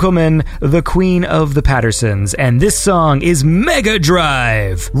Sarah Buchelman, the Queen of the Pattersons. And this song is Mega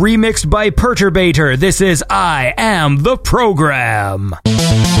Drive, remixed by Perturbator. This is I Am the Program.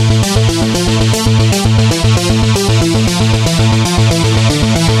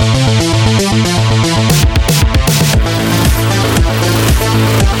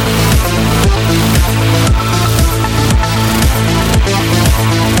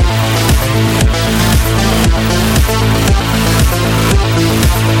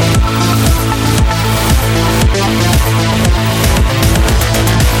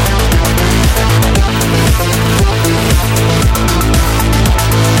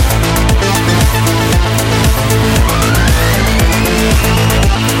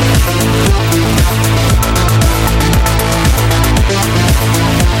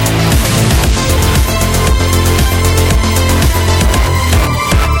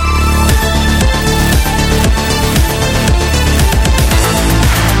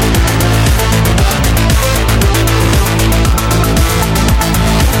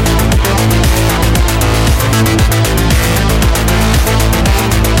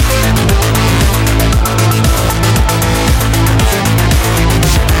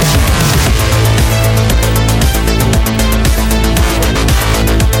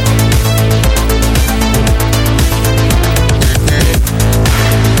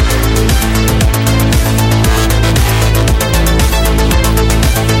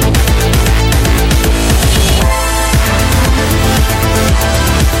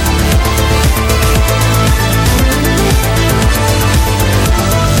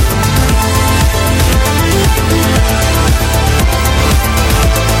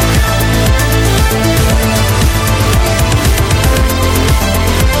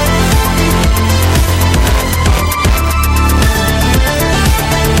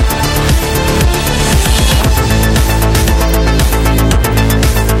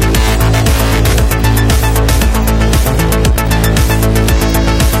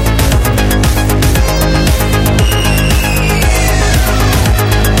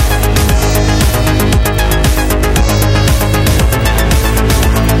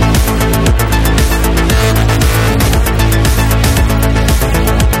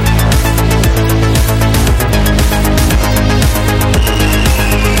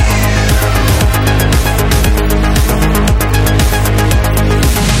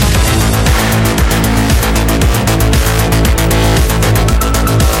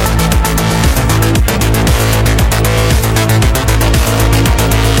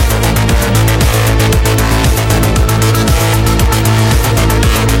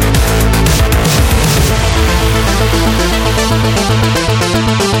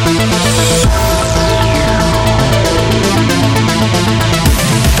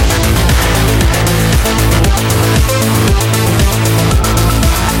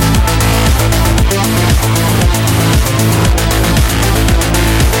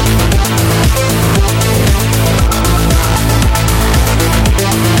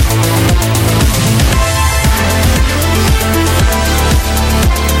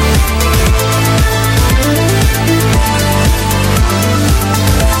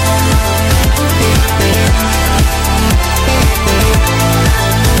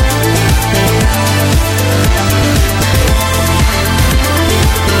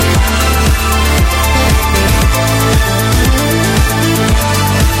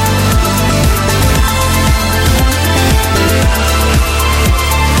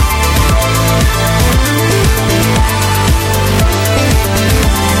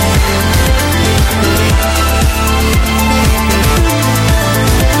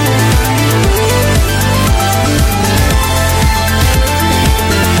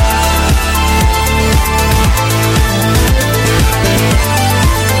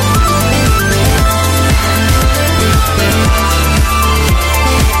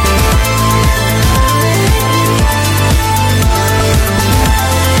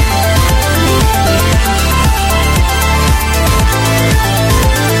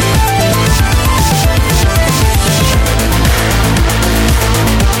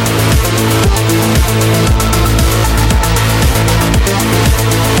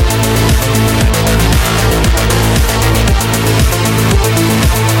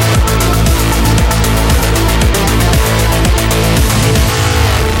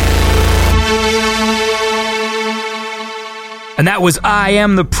 And that was I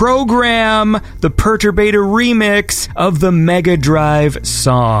Am the Program, the Perturbator remix of the Mega Drive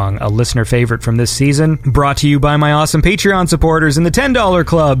song, a listener favorite from this season. Brought to you by my awesome Patreon supporters in the $10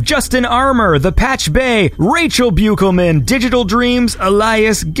 Club, Justin Armour, The Patch Bay, Rachel Buchelman, Digital Dreams,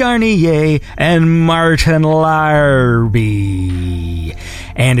 Elias Garnier, and Martin Larby.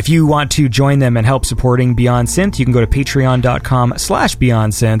 And if you want to join them and help supporting Beyond Synth, you can go to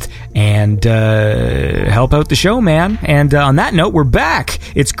patreon.com/BeyondSynth and help out the show, man. And on that note, we're back.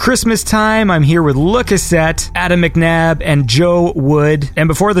 It's Christmas time. I'm here with Lucasette, Adam McNabb, and Joe Wood. And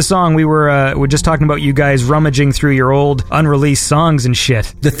before the song, we're just talking about you guys rummaging through your old unreleased songs and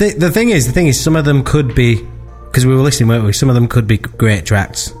shit. The thing is, some of them could be, because we were listening, weren't we? Some of them could be great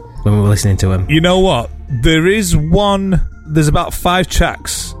tracks when we were listening to them. You know what? There's about 5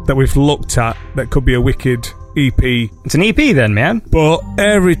 tracks that we've looked at that could be a wicked EP. It's an EP then, man. But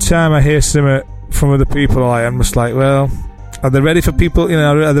every time I hear something from other people, I'm just like, well, are they ready for people?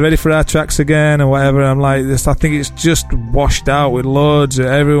 Are they ready for our tracks again or whatever? I'm like, I think it's just washed out with loads.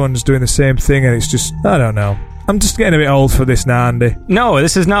 Everyone's doing the same thing, and it's just, I don't know. I'm just getting a bit old for this now, Andy. No,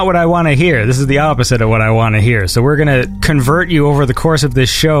 this is not what I want to hear. This is the opposite of what I want to hear. So we're going to convert you over the course of this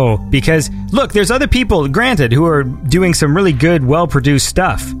show because, look, there's other people, granted, who are doing some really good, well-produced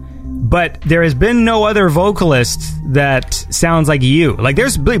stuff. But there has been no other vocalist that sounds like you. Like,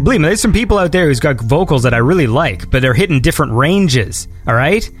 believe me, there's some people out there who's got vocals that I really like, but they're hitting different ranges, all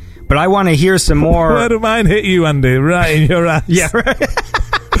right? But I want to hear some more... Where do mine hit you, Andy? Right in your ass. Yeah, right.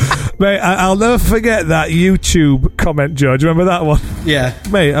 Mate, I'll never forget that YouTube comment, George. Remember that one? Yeah.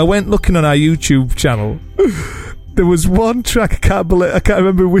 Mate, I went looking on our YouTube channel. There was one track, I can't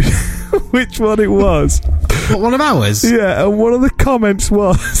remember which one it was. What, one of ours? Yeah, and one of the comments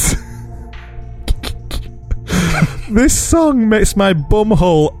was... This song makes my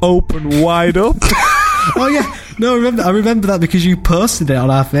bumhole open wide up. Oh, yeah. No, I remember that because you posted it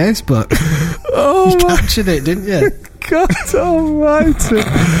on our Facebook. Oh, you captured it, didn't you? God almighty.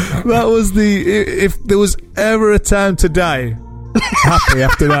 That was if there was ever a time to die happy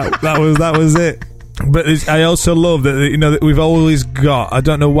after that, that was it. But I also love that, that we've always got, I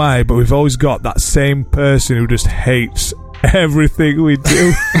don't know why, but we've always got that same person who just hates everything we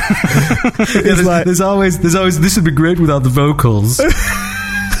do. There's always this would be great without the vocals.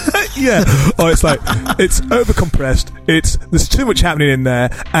 Yeah. Or it's like, it's overcompressed, there's too much happening in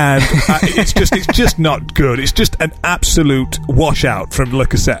there, and it's just not good. It's just an absolute washout from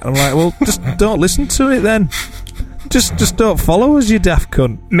Lucasette. I'm like, well, just don't listen to it then. Just don't follow us, you daft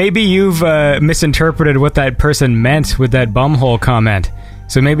cunt. Maybe you've misinterpreted what that person meant with that bumhole comment.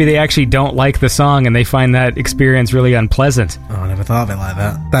 So maybe they actually don't like the song and they find that experience really unpleasant. Oh, I never thought of it like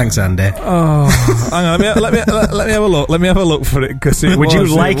that. Thanks, Andy. Oh, hang on, let me have a look. Let me have a look for it. Would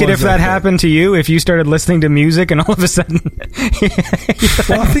you like it if that happened to you? If you started listening to music and all of a sudden...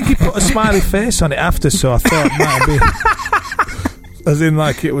 Well, I think he put a smiley face on it after, so I thought it might be... As in,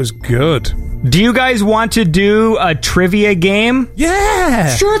 like, it was good. Do you guys want to do a trivia game?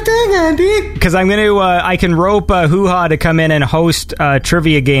 Yeah! Sure thing, Andy! Because I'm going to, I can rope Hoo-Ha to come in and host a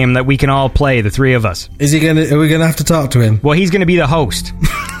trivia game that we can all play, the three of us. Are we going to have to talk to him? Well, he's going to be the host.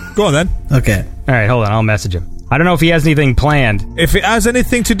 Go on, then. Okay. All right, hold on, I'll message him. I don't know if he has anything planned. If it has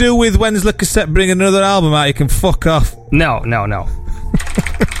anything to do with when's Lucasette bringing another album out, you can fuck off. No.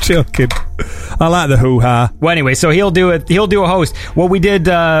 Joking. I like the hoo-ha. Well, anyway, so he'll do it. He'll do a host. Well, we did...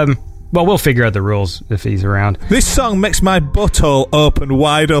 we'll figure out the rules if he's around. This song makes my butthole open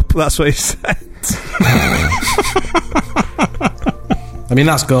wide up. That's what he said. I mean,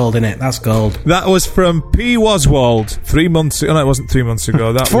 that's gold, isn't it? That's gold. That was from P. Waswald 3 months ago. No, it wasn't 3 months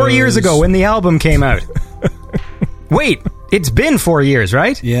ago. That 4 years ago when the album came out. Wait, it's been 4 years,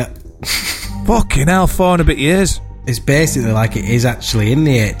 right? Yeah. Fucking hell, 4 and a bit years. It's basically like it is actually in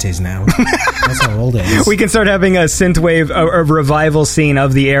the 80s now. That's how old it is. We can start having a synthwave, a revival scene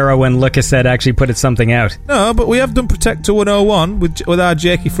of the era when Lucasette actually put something out. No, but we have done Protector 101 with our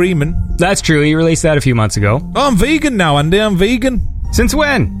Jakey Freeman. That's true, he released that a few months ago. Oh, I'm vegan now, Andy, I'm vegan. Since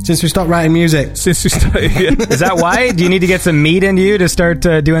when? Since we stopped writing music. Since we started, yeah. Is that why? Do you need to get some meat into you to start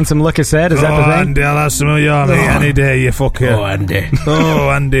doing some Lucasette? Is that the thing? Andy, I'll have some of your meat any day, you fucker. Oh, Andy. Oh,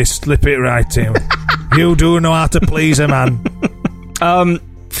 Andy, slip it right in. You do know how to please a man.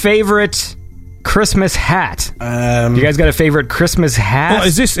 Favorite Christmas hat? You guys got a favorite Christmas hat? Oh,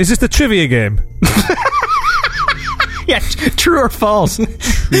 is this the trivia game? Yeah, true or false?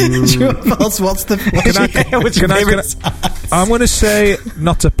 True or false? What's the... What's your favorite? I'm going to say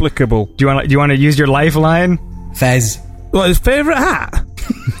not applicable. Do you want to use your lifeline? Fez. What, his favourite hat?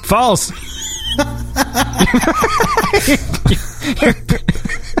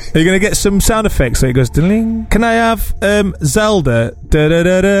 Are you going to get some sound effects so it goes ding? Can I have Zelda?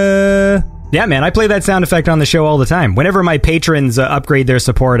 Da-da-da-da. Yeah, man, I play that sound effect on the show all the time. Whenever my patrons upgrade their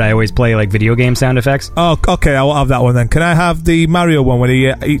support, I always play like video game sound effects. Oh, okay, I'll have that one then. Can I have the Mario one when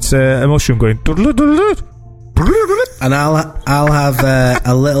he eats a mushroom going? And I'll have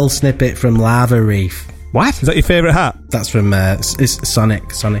a little snippet from Lava Reef. What? Is that your favourite hat? That's from it's Sonic,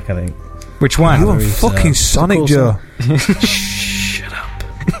 I think. Which one? You want Reef's, fucking Sonic, cool Joe. Shut up.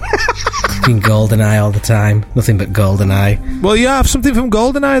 Fucking GoldenEye all the time. Nothing but GoldenEye. Well, you have something from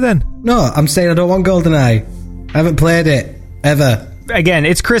GoldenEye then. No, I'm saying I don't want GoldenEye. I haven't played it. Ever. Again,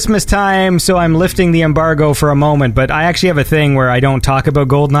 it's Christmas time, so I'm lifting the embargo for a moment, but I actually have a thing where I don't talk about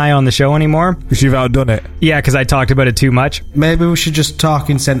GoldenEye on the show anymore. Because you've outdone it. Yeah, because I talked about it too much. Maybe we should just talk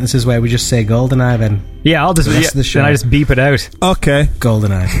in sentences where we just say GoldenEye then. Yeah, I'll just rest of the show. then I just beep it out. Okay.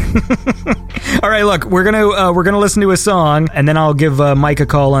 GoldenEye. All right, look, we're gonna listen to a song, and then I'll give Mike a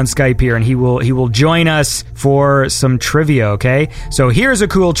call on Skype here, and he will join us for some trivia. Okay, so here's a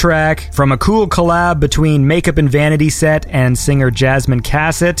cool track from a cool collab between Makeup and Vanity Set and singer Jasmine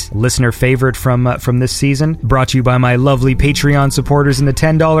Cassett, listener favorite from this season. Brought to you by my lovely Patreon supporters in the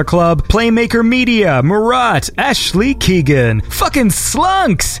 $10 Club: Playmaker Media, Murat, Ashley Keegan, fucking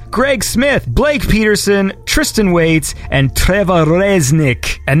Slunks, Greg Smith, Blake Peterson, Tristan Waits, and Trevor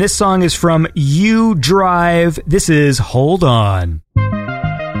Resnick. And this song is from You Drive. This is Hold On.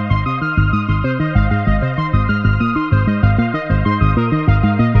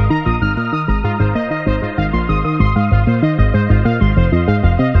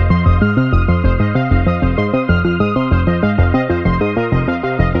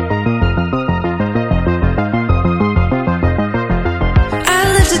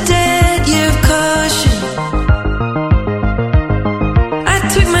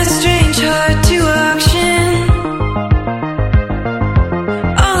 Took my strange heart to auction.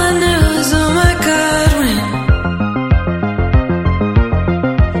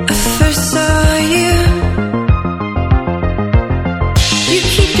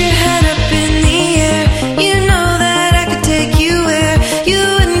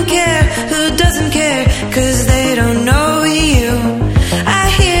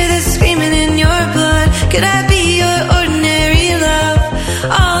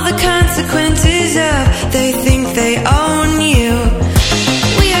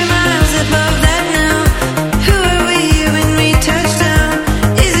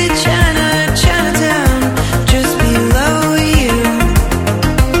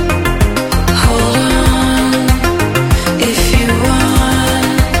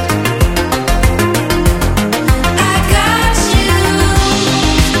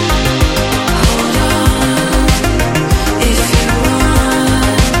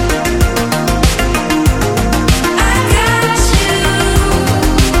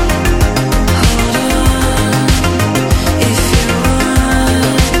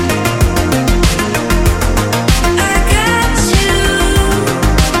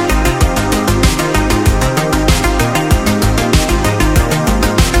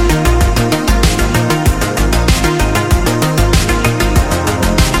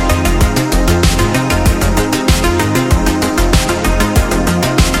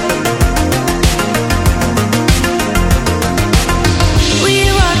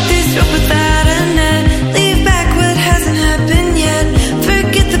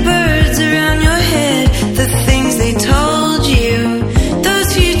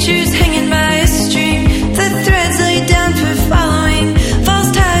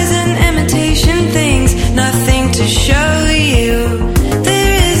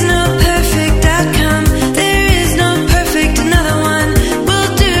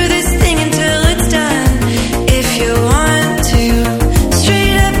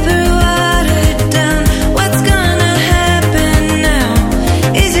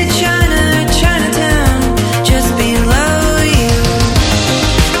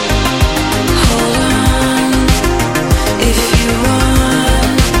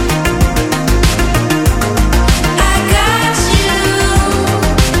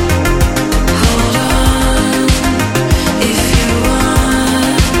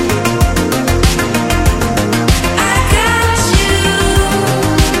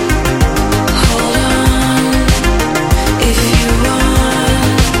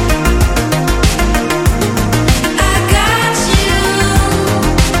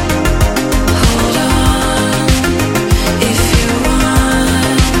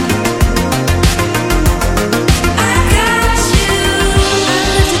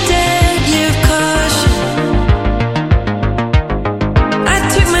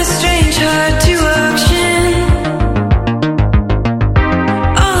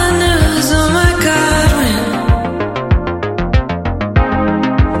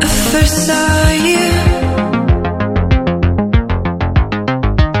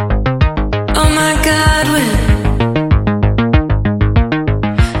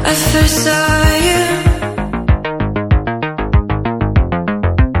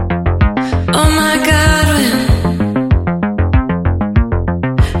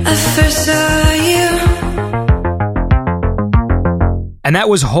 I first saw you. And that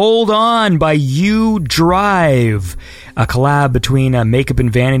was Hold On by You Drive, a collab between Makeup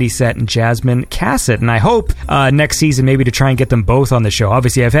and Vanity Set and Jasmine Cassett. And I hope next season maybe to try and get them both on the show.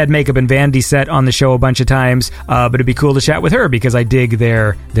 Obviously, I've had Makeup and Vanity Set on the show a bunch of times, but it'd be cool to chat with her because I dig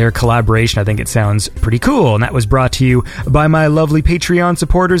their collaboration. I think it sounds pretty cool. And that was brought to you by my lovely Patreon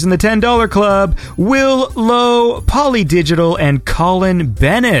supporters in the $10 Club, Will Lowe, Polydigital, and Colin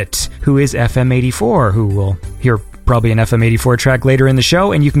Bennett, who is FM84, who will hear probably an FM84 track later in the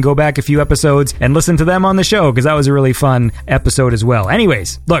show, and you can go back a few episodes and listen to them on the show because that was a really fun episode as well.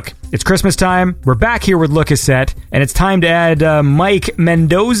 Anyways, look, it's Christmas time. We're back here with Look a Set, and it's time to add Mike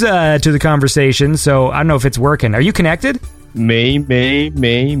Mendoza to the conversation. So I don't know if it's working. Are you connected? Me,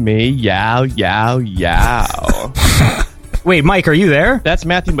 yow, yow, yow. Wait, Mike, are you there? That's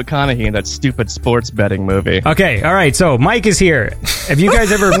Matthew McConaughey in that stupid sports betting movie. Okay, all right. So Mike is here. Have you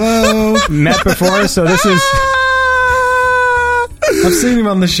guys ever met before? So this is... I've seen him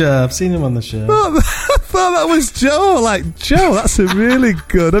on the show. I thought that was Joe. Like, Joe, that's a really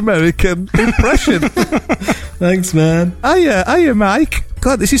good American impression. Thanks, man. Hiya, Mike.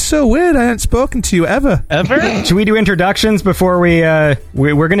 God, this is so weird. I haven't spoken to you ever. Should we do introductions before we're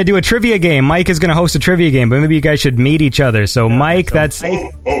going to do a trivia game? Mike is going to host a trivia game, but maybe you guys should meet each other. So, Mike, that's...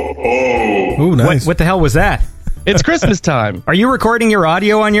 Oh, nice. What the hell was that? It's Christmas time. Are you recording your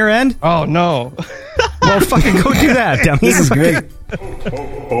audio on your end? Oh, no. Well, fucking go do that, dummy. This is great.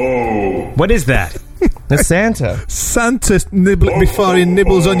 What is that? It's Santa. Santa nibble before he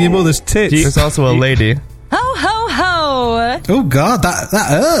nibbles on your mother's tits. There's also a lady. Ho, ho, ho! Oh, God,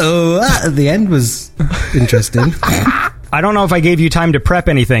 that at the end was interesting. I don't know if I gave you time to prep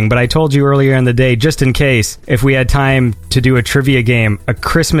anything, but I told you earlier in the day, just in case, if we had time to do a trivia game, a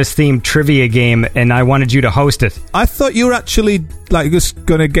Christmas-themed trivia game, and I wanted you to host it. I thought you were actually, just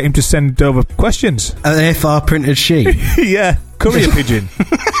going to get him to send over questions. An A4 printed sheet. Yeah, courier pigeon.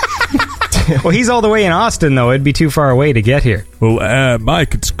 Well, he's all the way in Austin, though. It'd be too far away to get here. Well,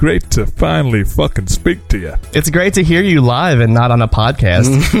 Mike, it's great to finally fucking speak to you. It's great to hear you live and not on a podcast.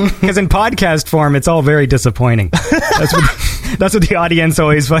 Because in podcast form, it's all very disappointing. That's what the audience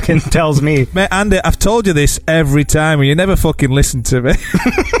always fucking tells me. Mate, Andy, I've told you this every time, and you never fucking listen to me.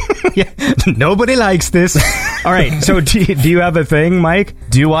 Yeah, nobody likes this. All right, so do you have a thing, Mike?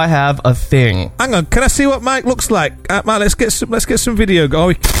 Do I have a thing? Hang on, can I see what Mike looks like? Mike, let's get some video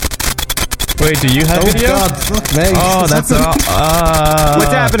going. Wait, do you have video? God, fuck me. Oh, that's...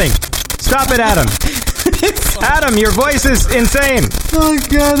 What's happening? Stop it, Adam. Adam, your voice is insane. Oh,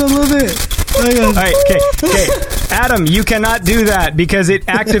 God, I love it. Hang on. All right, okay. Adam, you cannot do that because it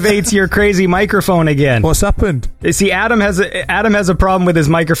activates your crazy microphone again. What's happened? See, Adam has a problem with his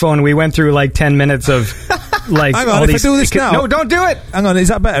microphone. We went through like 10 minutes of like... Hang on, if I do this now... No, don't do it! Hang on, is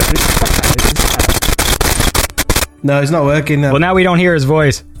that better? No, it's not working. Well, now we don't hear his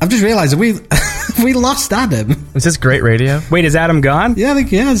voice. I've just realised we lost Adam. Is this great radio? Wait, is Adam gone? Yeah, I think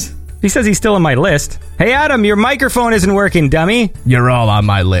he has. He says he's still on my list. Hey, Adam, your microphone isn't working, dummy. You're all on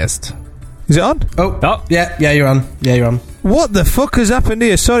my list. Is it on? Oh. Yeah, you're on. Yeah, you're on. What the fuck has happened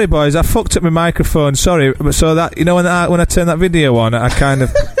here? Sorry, boys, I fucked up my microphone. Sorry, but so that when I turned that video on, I kind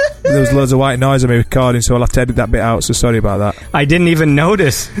of there was loads of white noise on me recording, so I'll have to edit that bit out. So sorry about that. I didn't even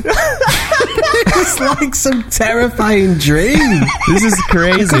notice. It's like some terrifying dream. This is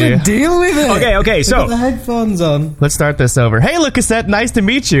crazy. Couldn't deal with it. Okay, so Put the headphones on. Let's start this over. Hey, Look a Set, nice to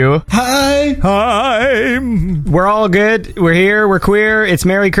meet you. Hi. we're all good. We're here. We're queer. It's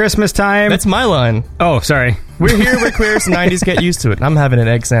Merry Christmas time. That's my line. Oh, sorry. We're here, we're queer, it's 90s, get used to it. I'm having an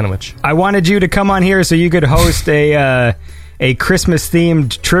egg sandwich. I wanted you to come on here so you could host a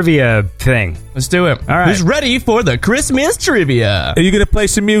Christmas-themed trivia thing. Let's do it. All right. Who's ready for the Christmas trivia? Are you going to play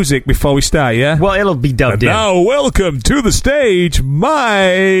some music before we start, yeah? Well, it'll be dubbed in. Now, welcome to the stage,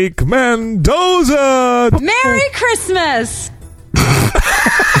 Mike Mendoza! Merry Christmas!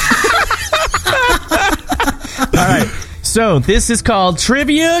 All right. So, this is called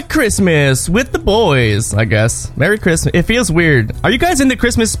Trivia Christmas with the boys, I guess. Merry Christmas. It feels weird. Are you guys in the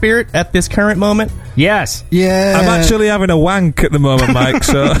Christmas spirit at this current moment? Yes. Yeah. I'm actually having a wank at the moment, Mike,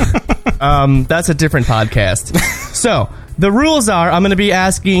 so... That's a different podcast. So, the rules are, I'm going to be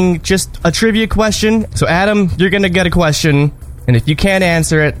asking just a trivia question. So, Adam, you're going to get a question, and if you can't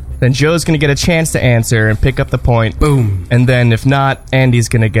answer it, then Joe's going to get a chance to answer and pick up the point. Boom. And then if not, Andy's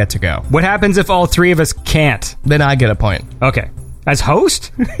going to get to go. What happens if all three of us can't? Then I get a point. Okay. As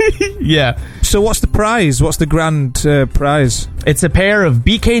host? Yeah. So what's the prize? What's the grand prize? It's a pair of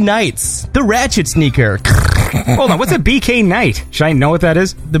BK Knights, the Ratchet sneaker. Hold on, what's a BK Knight? Should I know what that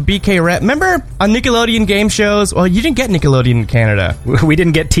is? The BK Rat. Remember on Nickelodeon game shows? Well, you didn't get Nickelodeon in Canada. We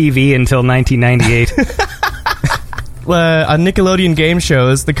didn't get TV until 1998. On Nickelodeon game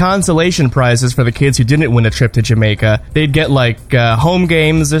shows, the consolation prizes for the kids who didn't win a trip to Jamaica, they'd get like home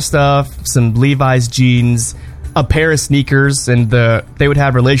games or stuff, some Levi's jeans, a pair of sneakers, and they would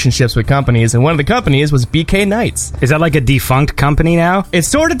have relationships with companies, and one of the companies was BK Knights. Is that like a defunct company now? It's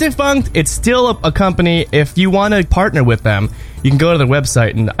sort of defunct. It's still a company. If you want to partner with them, you can go to their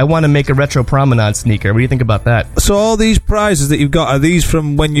website, and I want to make a Retro Promenade sneaker. What do you think about that? So all these prizes that you've got, are these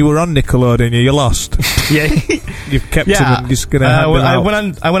from when you were on Nickelodeon? You lost. Yeah. You've kept them and just going to hand them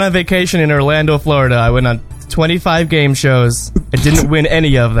out. I went on vacation in Orlando, Florida. I went on 25 game shows. I didn't win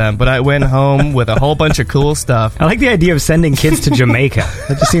any of them, but I went home with a whole bunch of cool stuff. I like the idea of sending kids to Jamaica.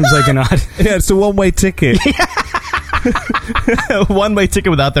 That just seems like an odd... Yeah, it's a one-way ticket. One-way ticket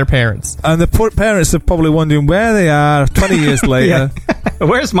without their parents. And the parents are probably wondering where they are 20 years later.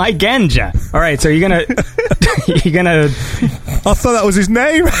 Where's my ganja? All right, so you're gonna... I thought that was his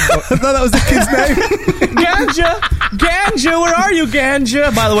name. I thought that was the kid's name. Ganja, where are you,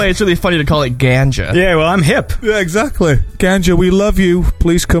 Ganja? By the way, it's really funny to call it Ganja. Yeah, well, I'm hip. Yeah, exactly. Ganja, we love you.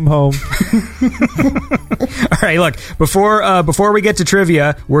 Please come home. All right, look, before we get to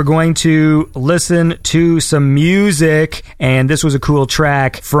trivia, we're going to listen to some music, and this was a cool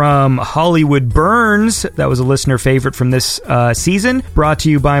track from Hollywood Burns. That was a listener favorite from this season, brought to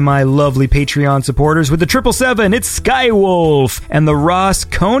you by my lovely Patreon supporters. With the 777, it's Skywolf and the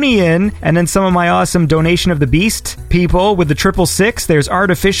Rosconian, and then some of my awesome Donation of the Beast people. With the 666, there's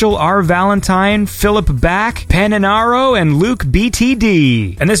Artificial, R. Valentine, Philip Back, Pananaro, and Luke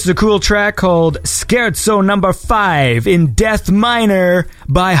BTD. And this is a cool track called Scherzo Number 5 in Death Minor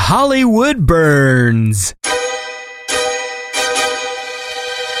by Hollywood Burns.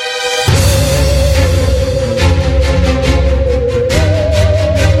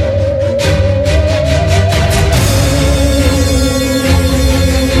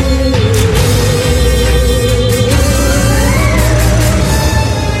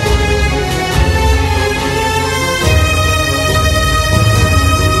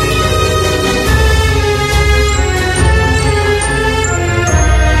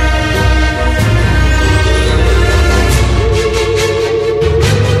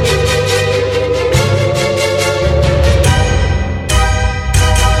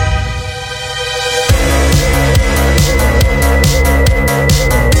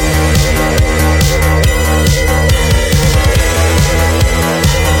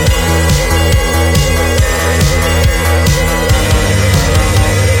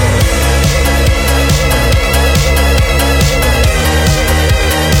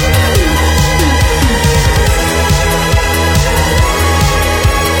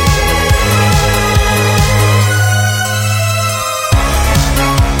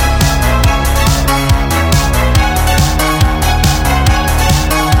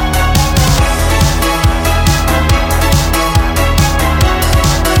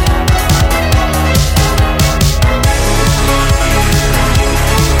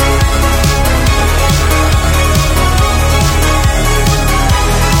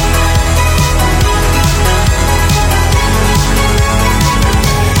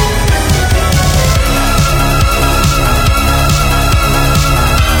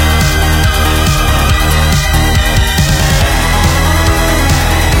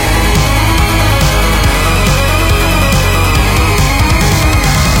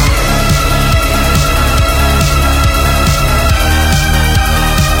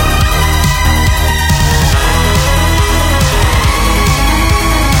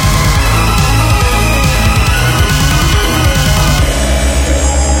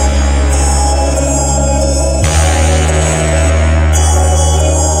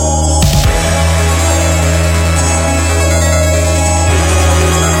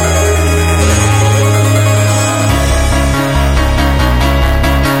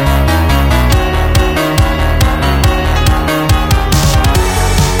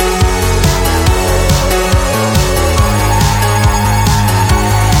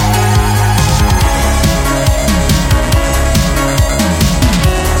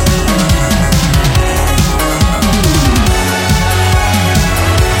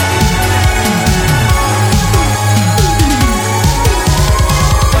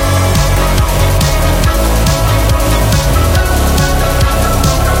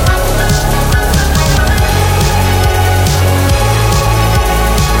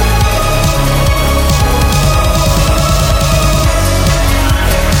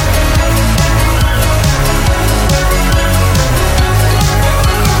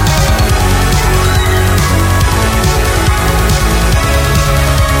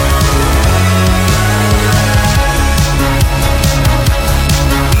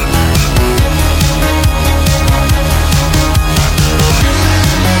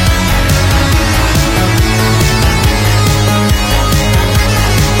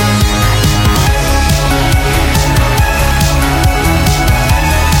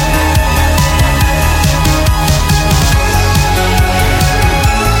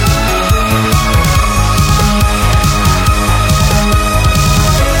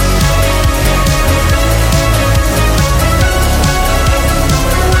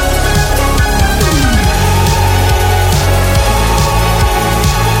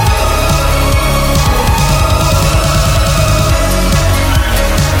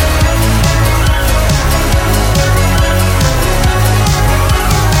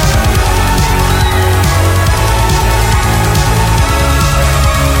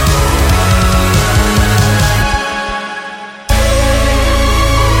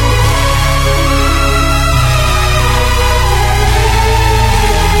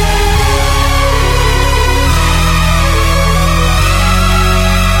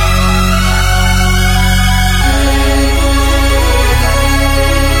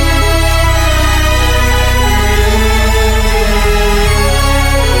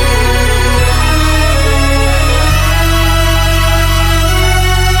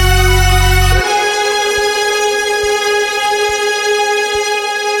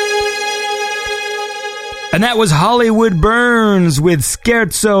 And that was Hollywood Burns with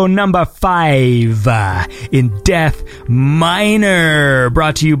Scherzo number 5 in Death Minor.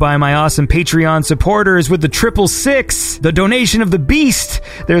 Brought to you by my awesome Patreon supporters with the 666, the Donation of the Beast.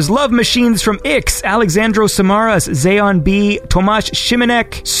 There's Love Machines from Ix, Alexandro Samaras, Zayon B, Tomasz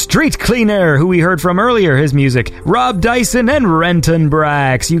Shimanek, Street Cleaner, who we heard from earlier, his music, Rob Dyson, and Renton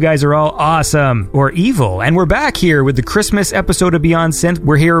Brax. You guys are all awesome. Or evil. And we're back here with the Christmas episode of Beyond Synth.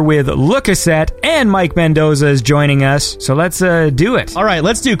 We're here with Lucasette, and Mike Mendoza is joining us. So let's do it. All right,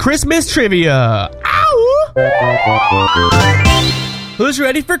 let's do Christmas trivia. Ow! Who's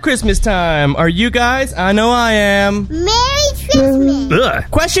ready for Christmas time? Are you guys? I know I am. Merry Christmas! Ugh.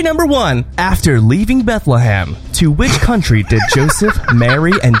 Question number 1. After leaving Bethlehem, to which country did Joseph,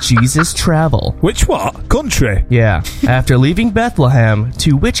 Mary, and Jesus travel? Which what? Country? Yeah. After leaving Bethlehem,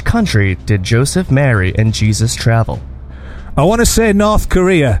 to which country did Joseph, Mary, and Jesus travel? I want to say North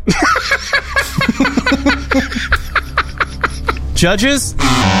Korea. Judges?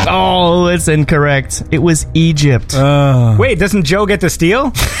 Oh, it's incorrect. It was Egypt. Wait, doesn't Joe get to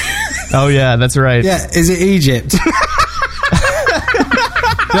steal? Oh, yeah, that's right. Yeah, is it Egypt?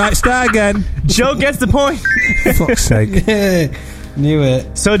 Right, start again. Joe gets the point. For fuck's sake. Knew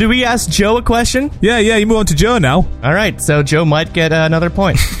it. So do we ask Joe a question? Yeah, you move on to Joe now. All right, so Joe might get another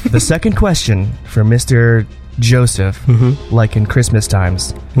point. The second question for Mr. Joseph, like in Christmas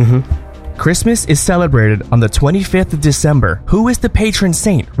times. Christmas is celebrated on the 25th of December. Who is the patron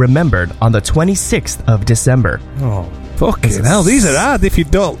saint remembered on the 26th of December? Oh, fucking hell. These are hard if you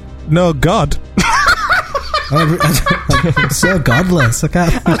don't know God. I'm so godless. I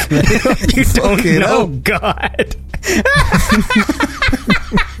can't think of it. You don't Fucking know hell. God.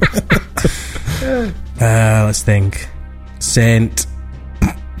 Let's think. Saint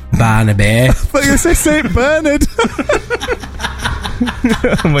Barnaby. I thought you were going to say St. Bernard.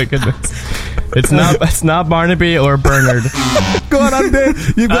 Oh my goodness. It's not Barnaby or Bernard. Go on, Andy.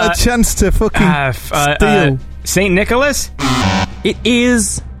 You've got a chance to fucking steal. St. Nicholas? It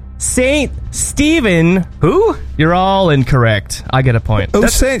is Saint Stephen. Who? You're all incorrect. I get a point. Oh,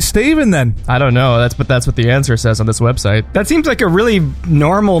 St. Stephen then. I don't know. That's what the answer says on this website. That seems like a really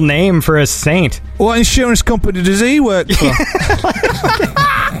normal name for a saint. What insurance company does he work for?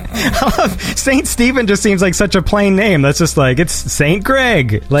 St. Stephen just seems like such a plain name. That's just like, it's St.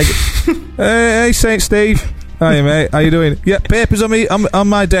 Greg. Like, Hey, St. Steve. Hi, mate. How you doing? Yeah, papers on me on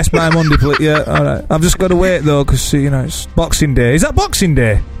my desk by Monday, please. Yeah, all right. I've just got to wait though, because it's Boxing Day. Is that Boxing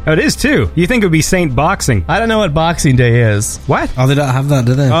Day? oh, it is too. You think it would be Saint Boxing? I don't know what Boxing Day is. What? Oh, they don't have that,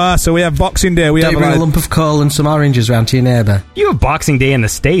 do they? So we have Boxing Day. We Don't have you bring a lump of coal and some oranges round to your neighbour? You have Boxing Day in the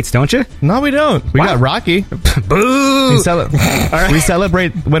States, don't you? No, we don't. We got Rocky. Boo! We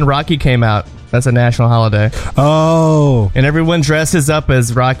celebrate when Rocky came out. That's a national holiday. Oh. And everyone dresses up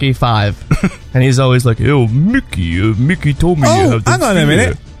as Rocky 5. And he's always like, oh, Mickey told me you have to hang on a steal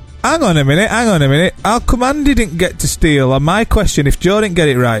minute. it." Hang on a minute. How come Andy didn't get to steal on my question if Joe didn't get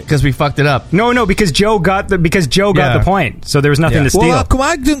it right? Because we fucked it up. No, because Joe got the Yeah. point. So there was nothing Yeah. to steal. Well, how come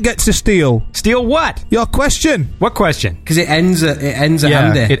I didn't get to steal? Steal what? Your question. What question? Because it ends at Yeah,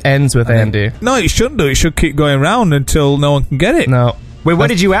 Andy. it ends with Andy. No, it shouldn't do. It should keep going round until no one can get it. No. Wait, what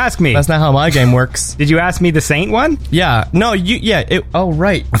did you ask me? That's not how my game works. Did you ask me the saint one? Yeah. No, oh,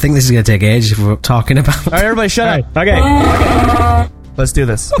 right. I think this is going to take ages if we're talking about. All right, everybody shut up. Okay. Let's do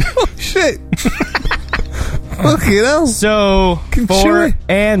this. Oh, shit. Fucking hell. So, Can chew for it.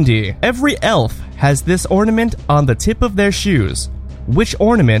 Andy, every elf has this ornament on the tip of their shoes. Which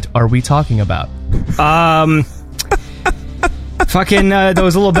ornament are we talking about? Fucking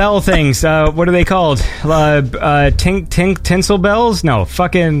those little bell things. What are they called? Tinsel bells? No,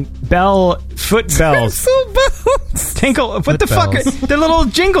 fucking foot bells. Tinkle. What the fuck? bells. They're little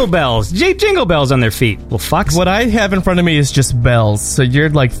jingle bells. Jingle bells on their feet. Well, fucks. What I have in front of me is just bells, so you're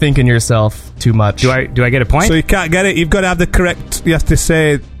like thinking yourself too much. Do I get a point? So you can't get it. You've got to have the correct. You have to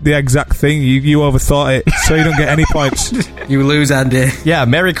say the exact thing. You overthought it, so you don't get any points. You lose, Andy. Yeah,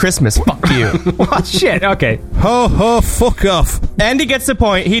 Merry Christmas. Fuck you. Oh, shit. Okay. Ho ho, fuck off. Andy gets the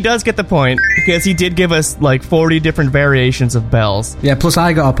point. He does get the point because he did give us like 40 different variations of bells. Yeah, plus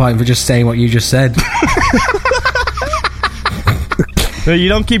I got a point for just saying what you just said. So you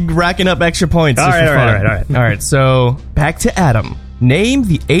don't keep racking up extra points. All just for right, fun. All right, so back to Adam. Name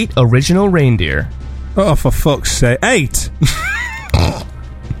the 8 original reindeer. Oh, for fuck's sake. 8.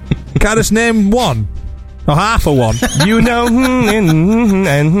 Can't just name 1. Or half of 1. You know, and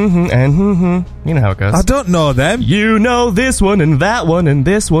you know how it goes. I don't know them. You know this one and that one and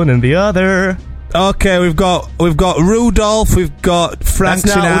this one and the other. Okay, we've got Rudolph, we've got Frank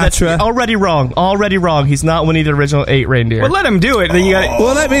That's Sinatra. already wrong. Already wrong. He's not one of the original 8 reindeer. Well, let him do it. Then you got.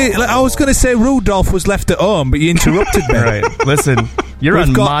 Well, I was going to say Rudolph was left at home, but you interrupted me. Right. Listen, you're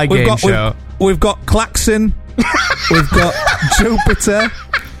on my game show. We've got Klaxon. We've got Jupiter.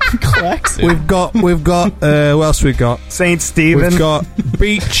 Klaxon. We've got. What else we got? Saint Stephen. We've got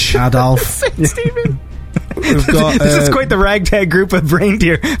Beach. Adolf. Saint Stephen. We've got. This is quite the ragtag group of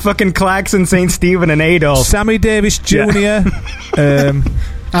reindeer. Fucking Klaxon, Saint Stephen, and Adolf. Sammy Davis Jr.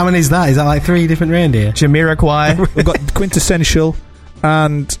 How many is that? Is that like 3 different reindeer? Jamiroquai. We've got Quintessential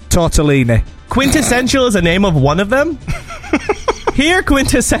and Tortellini. Quintessential is a name of one of them? Here,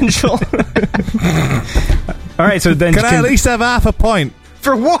 Quintessential. All right, so then Can I at least have half a point?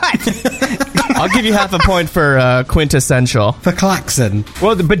 for what? I'll give you half a point for Quintessential. For Klaxon.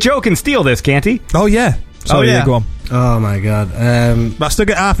 Well, but Joe can steal this, can't he? Oh yeah. Sorry, yeah. go on. Oh my god. But I still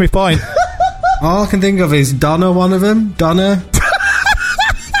get half my point. All I can think of is Donna, one of them. Donna.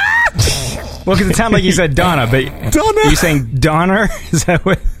 Well, because it sounded like you said Donna, but Donna. Are you saying Donner? Is that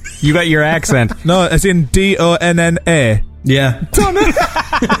what? You got your accent. No, as in Donna. Yeah. Donna.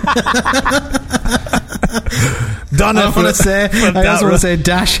 Donna. I want to say. I also want to say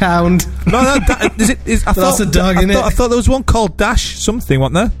Dash Hound. No, I That's a dog, innit? I thought there was one called Dash something,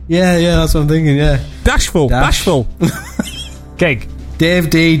 wasn't there? Yeah, that's what I'm thinking. Yeah. Dashful. Dash. Bashful. Okay. Dave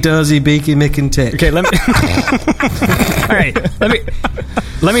D, Dozy, Beaky, Mick, and Tick. Okay, let me. All right,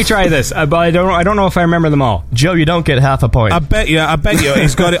 let me try this. But I don't know if I remember them all. Joe, you don't get half a point. I bet you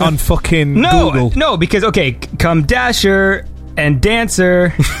he's got it on fucking Google. No, because come Dasher and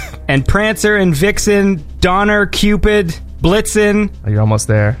Dancer and Prancer and Vixen, Donner, Cupid, Blitzen. Oh, you're almost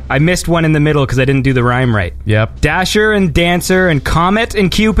there. I missed one in the middle because I didn't do the rhyme right. Yep. Dasher and Dancer and Comet and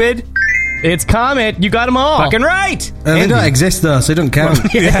Cupid. It's Comet. You got them all. Fucking right. They don't exist though, so they don't count.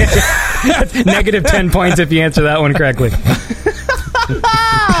 Negative 10 points if you answer that one correctly.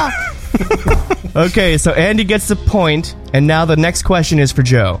 Okay, so Andy gets the point, and now the next question is for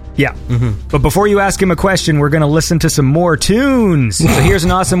Joe. Yeah. Mm-hmm. But before you ask him a question, we're going to listen to some more tunes. So here's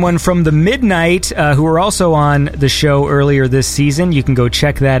an awesome one from The Midnight, who were also on the show earlier this season. You can go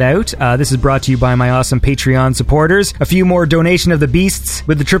check that out. This is brought to you by my awesome Patreon supporters. A few more Donation of the Beasts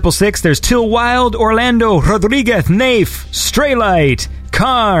with the 666. There's Till Wild, Orlando, Rodriguez, Naif, Straylight,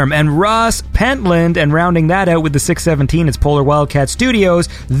 Carm, and Ross Pentland, and rounding that out with the 617, it's Polar Wildcat Studios.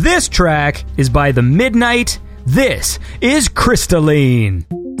 This track is by The Midnight. This is Crystalline.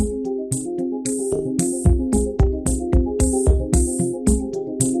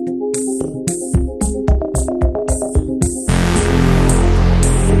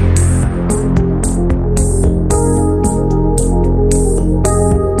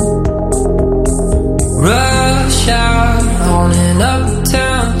 Rush out on an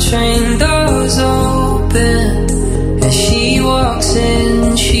uptown train, doors open. As she walks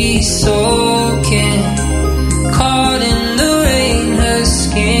in, she's soaking. Caught in the rain, her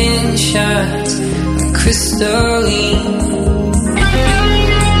skin shines like crystalline.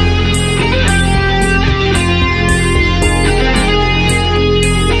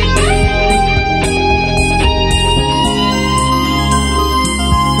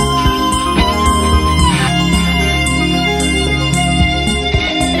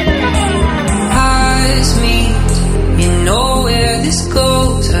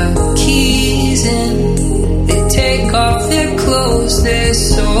 They're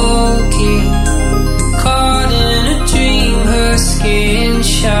soaking, caught in a dream. Her skin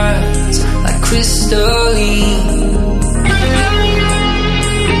shines like crystalline.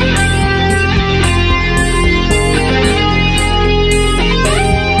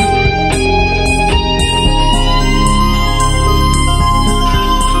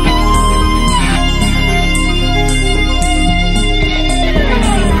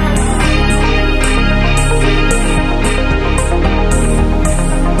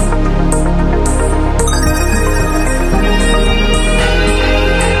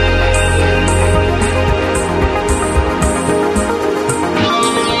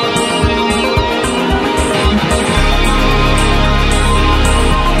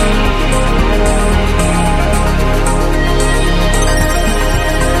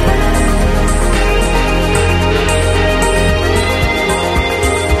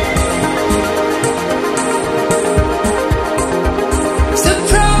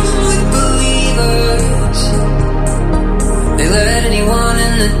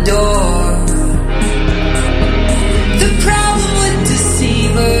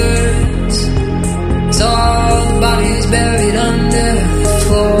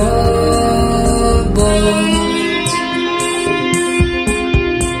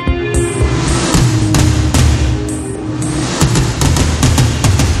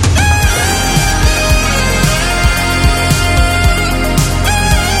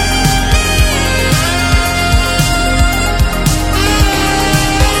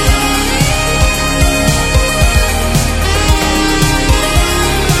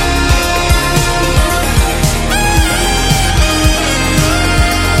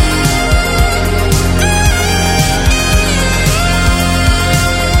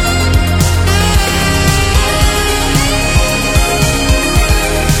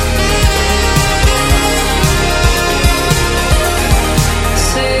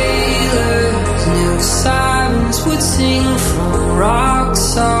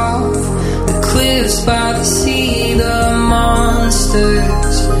 Shores by the sea, the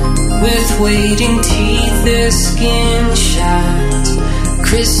monsters with waiting teeth, their skin shines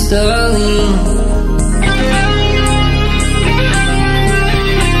crystalline.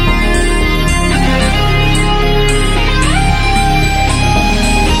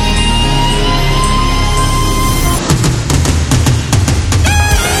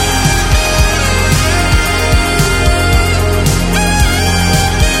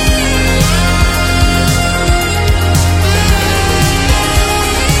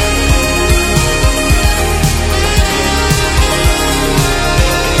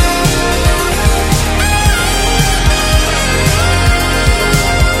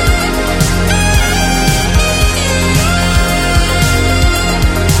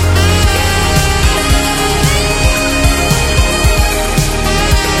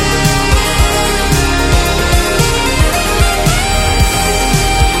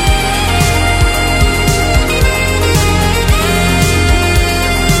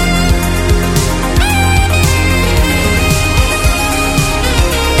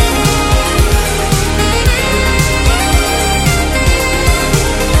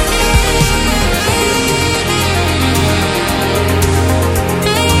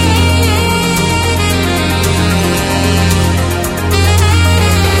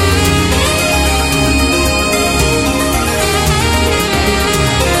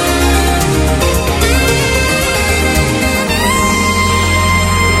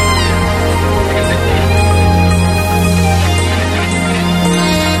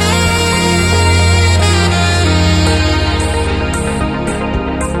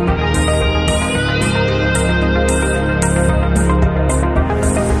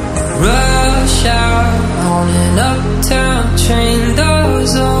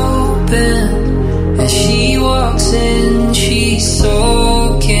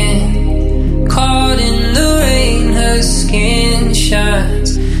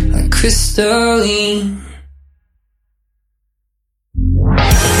 Crystalline.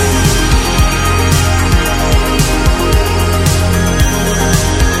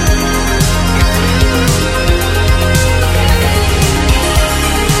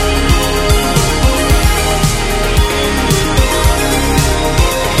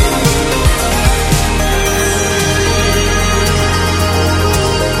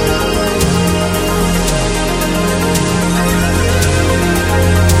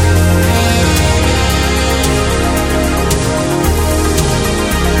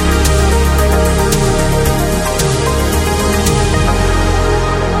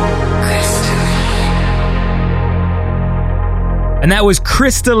 And that was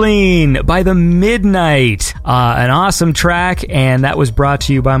Crystalline by The Midnight. An awesome track, and that was brought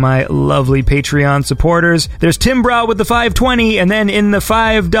to you by my lovely Patreon supporters. There's Tim Brow with the $5.20, and then in the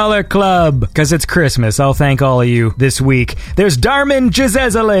 $5 club, because it's Christmas. I'll thank all of you this week. There's Darman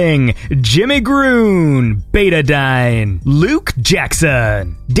Gizezeling, Jimmy Groon, Betadine, Luke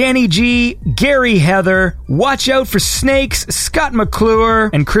Jackson, Danny G, Gary Heather, Watch Out for Snakes, Scott McClure,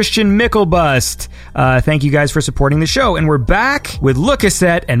 and Christian Mickelbust. Thank you guys for supporting the show, and we're back with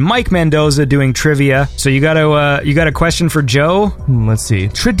Lookasette and Mike Mendoza doing trivia. So you got a question for Joe? Let's see.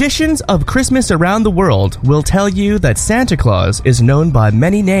 Traditions of Christmas around the world will tell you that Santa Claus is known by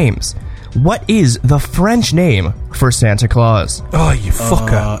many names. What is the French name for Santa Claus? Oh, you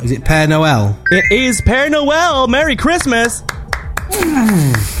fucker. Is it Père Noël? It is Père Noël. Merry Christmas.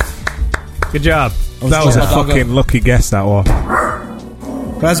 Good job. That was a fucking lucky guess, that was.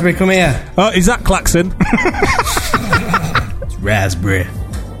 Raspberry, come here. Oh, is that Klaxon? It's Raspberry.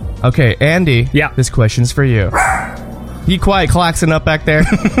 Okay, Andy. Yeah. This question's for you. You quiet, Klaxon up back there.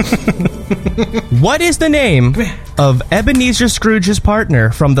 What is the name of Ebenezer Scrooge's partner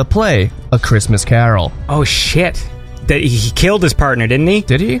from the play A Christmas Carol? Oh, shit. He killed his partner, didn't he?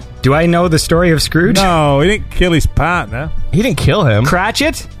 Did he? Do I know the story of Scrooge? No, he didn't kill his partner. He didn't kill him.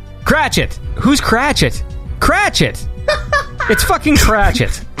 Cratchit? Cratchit. Who's Cratchit? Cratchit. It's fucking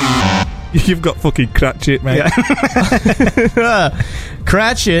Cratchit. You've got fucking Cratchit, mate. Yeah.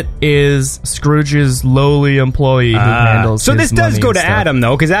 Cratchit is Scrooge's lowly employee who handles So his this does money go and to stuff. Adam,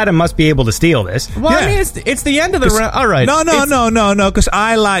 though, because Adam must be able to steal this. Well, I mean, it's the end of the round. All right. No, because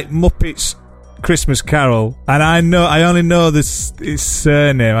I like Muppets Christmas Carol, and I only know his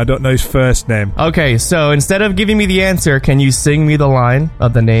surname. I don't know his first name. Okay, so instead of giving me the answer, can you sing me the line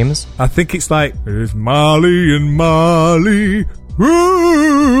of the names? I think it's like, it's Marley and Marley.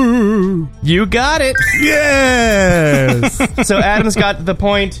 Ooh. You got it. Yes. So Adam's got the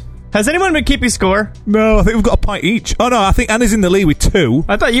point. Has anyone been keeping score? No, I think we've got a point each. Oh no, I think Anna's in the lead with 2.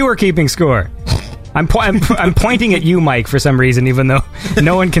 I thought you were keeping score. I'm pointing at you, Mike, for some reason, even though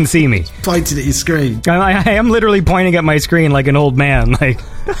no one can see me. Pointed at your screen. I am literally pointing at my screen like an old man. Like,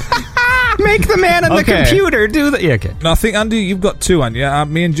 make the man on the computer do the... Yeah, okay. No, I think, Andy, you've got 2, haven't you?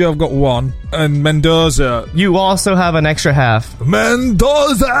 Me and Joe have got 1. And Mendoza... You also have an extra half.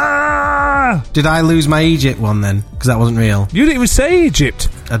 Mendoza! Did I lose my Egypt one then? Because that wasn't real. You didn't even say Egypt.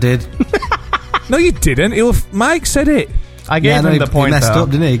 I did. No, you didn't. Mike said it. I gave him the point, he messed though. up,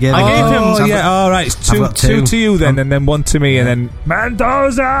 didn't he? I gave him... Oh, yeah, all right. It's two to you then, and then 1 to me, and then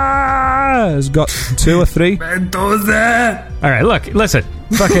Mendoza has got 2 or 3. Mendoza! All right, look, listen.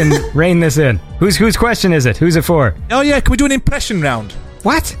 Fucking rein this in. Whose question is it? Who's it for? Oh, yeah, can we do an impression round?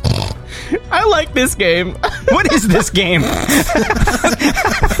 What? I like this game. What is this game?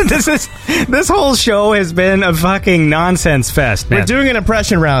 This whole show has been a fucking nonsense fest, man. We're doing an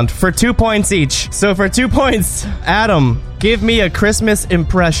impression round for 2 points each. So for 2 points, Adam, give me a Christmas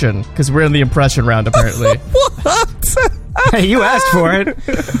impression. Because we're in the impression round, apparently. What? Hey, you asked for it.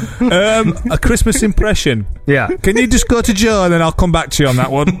 A Christmas impression. Yeah. Can you just go to Joe and then I'll come back to you on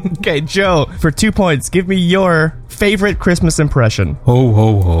that one? Okay, Joe, for 2 points, give me your favorite Christmas impression. Ho,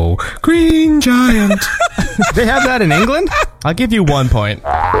 ho, ho. Green giant. They have that in England? I'll give you 1 point.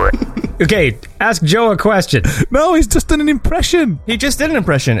 Okay, ask Joe a question. No, he's just done an impression. He just did an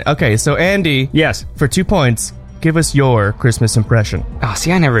impression. Okay, so Andy, Yes. for 2 points, give us your Christmas impression. Oh,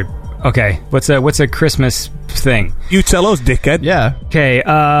 see, I never... Okay, what's a Christmas thing? You tell us, dickhead. Yeah. Okay,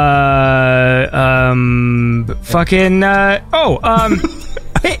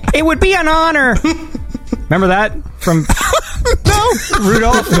 it would be an honor. Remember that from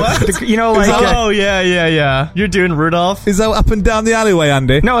Rudolph? What? You know, like yeah. You're doing Rudolph? Is that up and down the alleyway,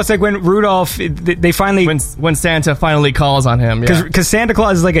 Andy? no, it's like when Rudolph they finally When Santa finally calls on him, yeah. because Santa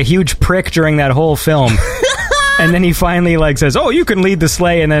Claus is like a huge prick during that whole film. And then he finally like says, "Oh, you can lead the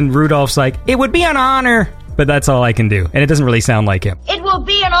sleigh," and then Rudolph's like, "It would be an honor." But that's all I can do, and it doesn't really sound like him. It will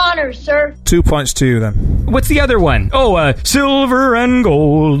be an honor, sir. 2 points to you then. What's the other one? Oh, silver and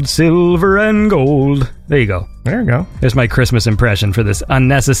gold, silver and gold. There you go. There you go. There's my Christmas impression for this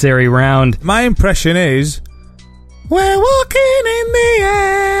unnecessary round. My impression is... We're walking in the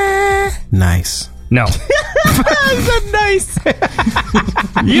air. Nice. No. That's nice.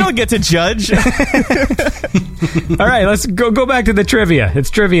 You don't get to judge. All right, let's go back to the trivia. It's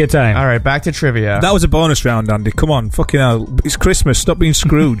trivia time. All right, back to trivia. That was a bonus round, Andy. Come on, fucking hell. It's Christmas. Stop being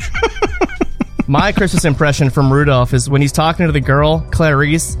Scrooge. My Christmas impression from Rudolph is when he's talking to the girl,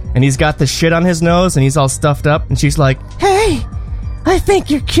 Clarice, and he's got the shit on his nose and he's all stuffed up, and she's like, "Hey, I think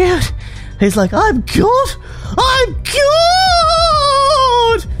you're cute." He's like, "I'm good. I'm good."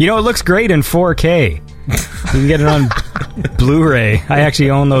 You know, it looks great in 4K. You can get it on Blu-ray. I actually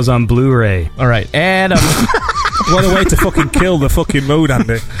own those on Blu-ray. All right, Adam. What a way to fucking kill the fucking mood,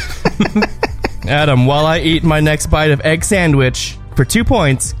 Andy. Adam, while I eat my next bite of egg sandwich, for 2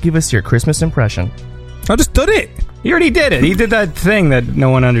 points, give us your Christmas impression. I just did it. He already did it. He did that thing that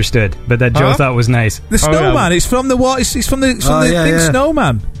no one understood, but that Joe thought was nice. The snowman. It's from the what? It's from the thing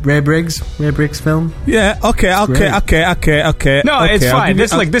Snowman. Ray Briggs film. Yeah. Okay. No, it's fine.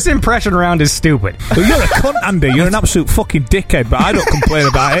 This impression round is stupid. Well, you're a cunt, Andy. You're an absolute fucking dickhead, but I don't complain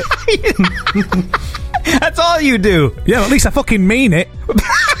about it. That's all you do. Yeah, well, at least I fucking mean it.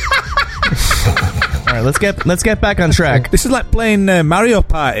 All right, let's get back on track. This is like playing Mario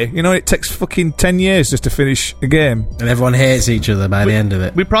Party. You know, it takes fucking 10 years just to finish a game. And everyone hates each other by the end of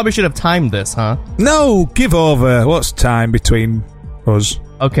it. We probably should have timed this, huh? No, give over. What's time between us?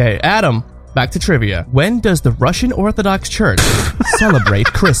 Okay, Adam, back to trivia. When does the Russian Orthodox Church celebrate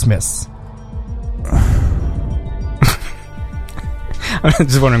Christmas? I'm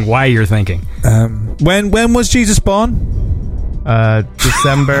just wondering why you're thinking. When was Jesus born?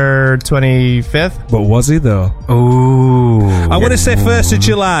 December 25th. But was he though? Ooh. I want to say 1st of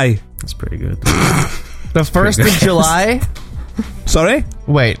July. That's pretty good. The 1st of July? Sorry?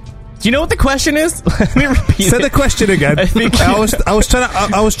 Wait. Do you know what the question is? Let me repeat Say it. the question again. I don't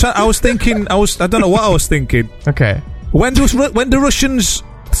know what I was thinking. Okay. When do Russians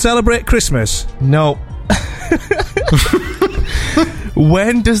celebrate Christmas? No.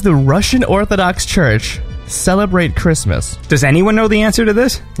 When does the Russian Orthodox Church celebrate Christmas? Does anyone know the answer to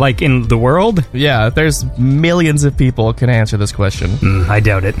this? Like in the world? Yeah, there's millions of people can answer this question. I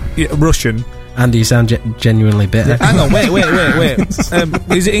doubt it. Yeah, Russian. Andy, you sound genuinely bitter. Hang on, wait.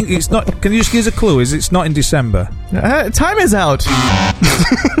 Is it? It's not. Can you just give us a clue? It's not in December. Time is out.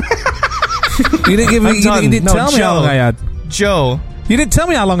 You didn't give me. You didn't tell me how long I had. Joe. You didn't tell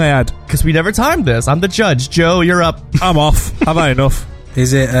me how long I had. Because we never timed this. I'm the judge. Joe, you're up. I'm off. Have I enough?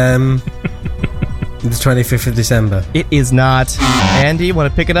 Is it The 25th of December. It is not. Andy, want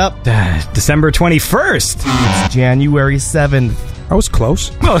to pick it up? December 21st. It's January 7th. I was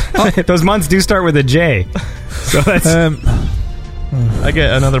close. Well, those months do start with a J. So that's... I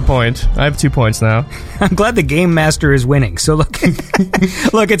get another point. I have 2 points now. I'm glad the game master is winning. So look,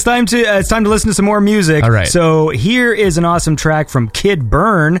 it's time to listen to some more music. All right. So here is an awesome track from Kid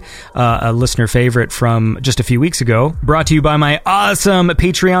Burn, a listener favorite from just a few weeks ago. Brought to you by my awesome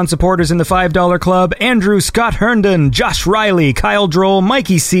Patreon supporters in the $5 Club: Andrew Scott Herndon, Josh Riley, Kyle Droll,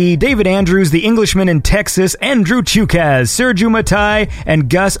 Mikey C, David Andrews, the Englishman in Texas, Andrew Chukaz, Sergio Matai, and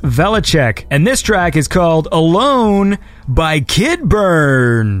Gus Velicek. And this track is called "Alone" by Kid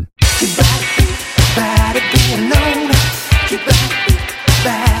Burn.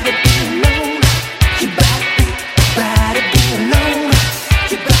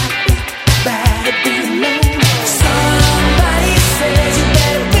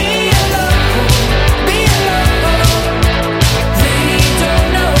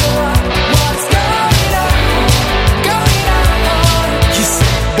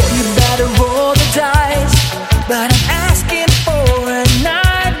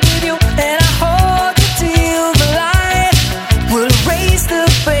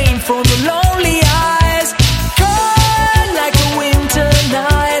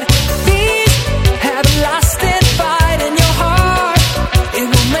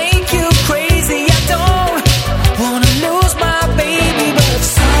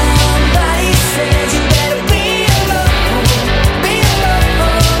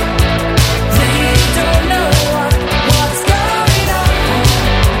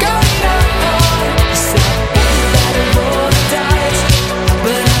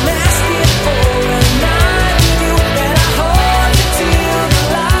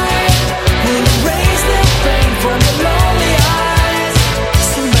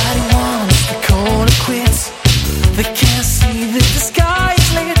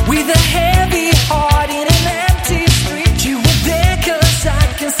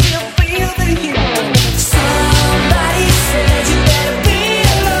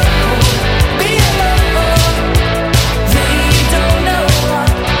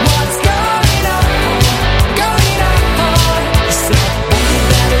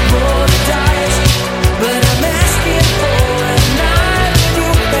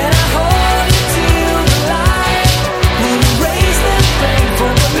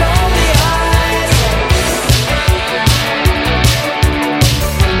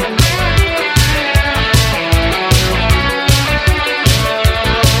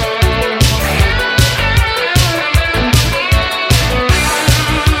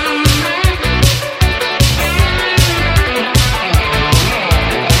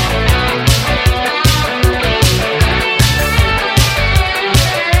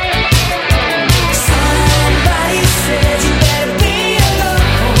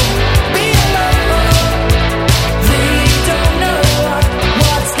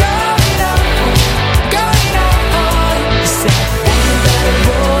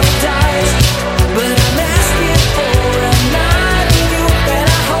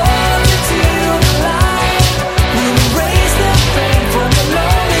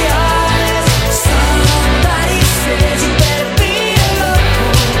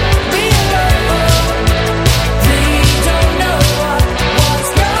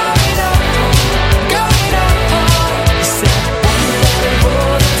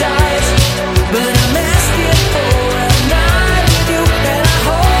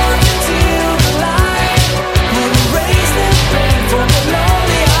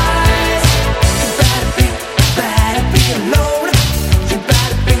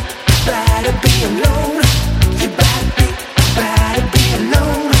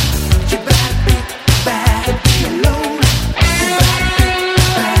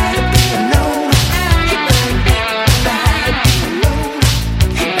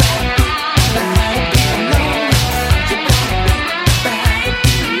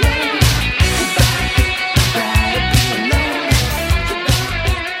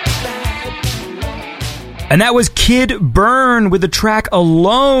 And that was Kid Burn with the track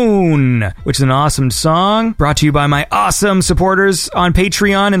Alone, which is an awesome song. Brought to you by my awesome supporters on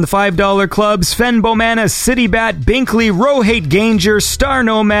Patreon in the $5 Club: Sven Bomana, City Bat, Binkley, Rohate Ganger, Star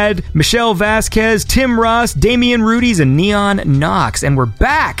Nomad, Michelle Vasquez, Tim Ross, Damian Rudies, and Neon Knox. And we're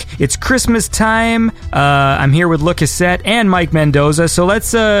back. It's Christmas time. I'm here with Look Cassette and Mike Mendoza. So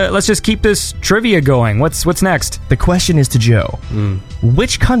let's just keep this trivia going. What's next? The question is to Joe.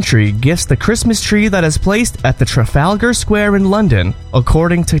 Which country gifts the Christmas tree that is placed at the Trafalgar Square in London,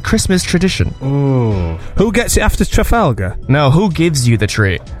 according to Christmas tradition? Who gets it after Trafalgar? No, who gives you the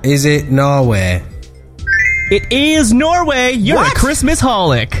tree? Is it Norway? It is Norway. You're a Christmas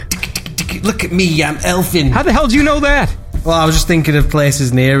holic. Look at me, I'm elfin. How the hell do you know that? Well, I was just thinking of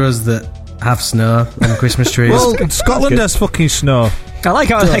places near us that have snow and Christmas trees. Well, Scotland has fucking snow. I like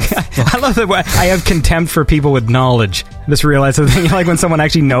how I love that I have contempt for people with knowledge. I just realized the thing, like when someone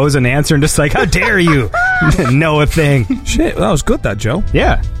actually knows an answer and just like, how dare you know a thing? Shit, that was good, that, Joe.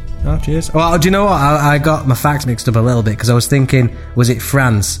 Yeah. Oh, cheers. Well, do you know what? I got my facts mixed up a little bit because I was thinking, was it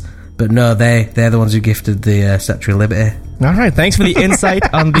France? But no, they're the ones who gifted the Statue of Liberty. All right, thanks for the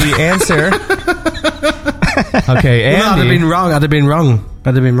insight on the answer. Okay, Andy. Well, no, I'd have been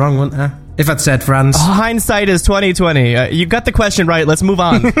wrong, wouldn't I? If I'd said France. Hindsight is 2020. You got the question right. Let's move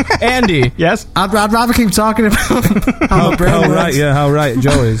on. Andy. Yes? I'd rather keep talking about how right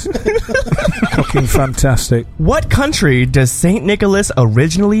Joe is. Fucking fantastic. What country does St. Nicholas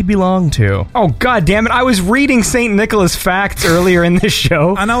originally belong to? Oh, god damn it. I was reading St. Nicholas facts earlier in this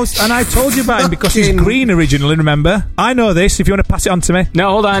show. And I told you about him because he's green originally, remember? I know this, if you want to pass it on to me. No,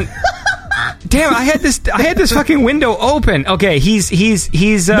 hold on. Damn, I had this fucking window open. Okay, he's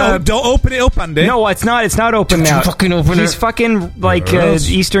No, don't open it up, Andy. No, it's not open now. Fucking open He's it. fucking like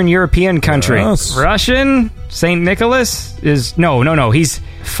Eastern European country. Yes. Russian? St. Nicholas is no. He's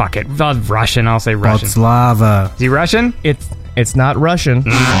fuck it. Russian. I'll say Russian. Bratislava. Is he Russian? It's not Russian.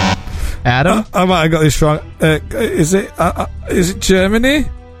 Adam? I might have got this wrong. Is it Germany?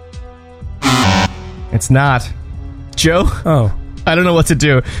 It's not. Joe? Oh. I don't know what to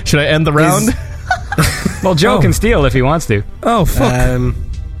do. Should I end the round? Well, Joe can steal if he wants to. Oh, fuck.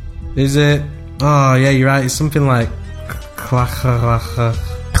 Is it? Oh, yeah, you're right. It's something like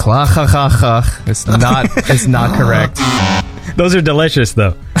It's not correct. Those are delicious,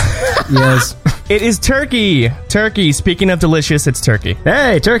 though. Yes. It is turkey. Turkey. Speaking of delicious, it's turkey.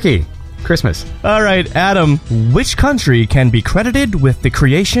 Hey, turkey. Christmas. All right, Adam. Which country can be credited with the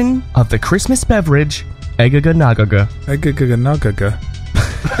creation of the Christmas beverage Egaga Nagaga? Egaga Nagaga.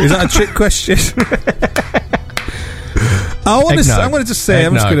 Is that a trick question? I'm going to just say,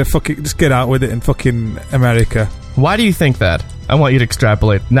 I'm just going to fucking just get out with it in fucking America. Why do you think that? I want you to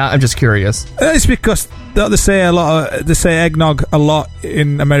extrapolate. I'm just curious. It's because they say eggnog a lot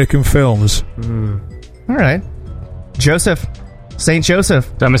in American films. All right, Joseph, Saint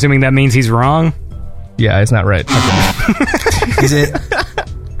Joseph. So I'm assuming that means he's wrong. Yeah, it's not right. Okay.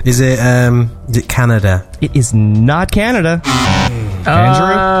 Is it Canada? It is not Canada.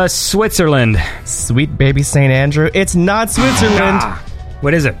 Andrew? Switzerland. Sweet baby St. Andrew. It's not Switzerland.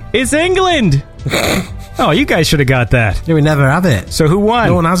 What is it? It's England. Oh, you guys should have got that. Yeah, we never have it. So who won?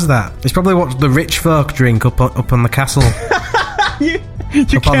 No one has that. It's probably what the rich folk drink up on the castle. You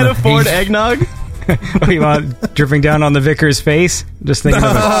can't afford eggnog? You want dripping down on the vicar's face? Just thinking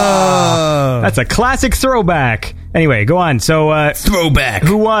of it. That's a classic throwback. Anyway, go on. So, throwback.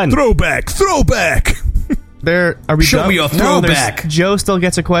 Who won? Throwback. Are we Show done? me your throwback. No, Joe still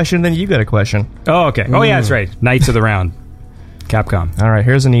gets a question, then you get a question. Oh, okay. Oh, yeah, that's right. Knights of the Round. Capcom. All right,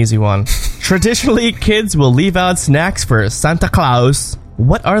 here's an easy one. Traditionally, kids will leave out snacks for Santa Claus.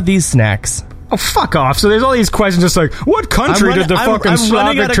 What are these snacks? Oh, fuck off. So there's all these questions just like, what country did the fucking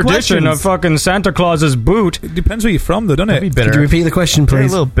Slavic tradition of fucking Santa Claus's boot? It depends where you're from, though, doesn't it? Be bitter. Could you repeat the question, You're a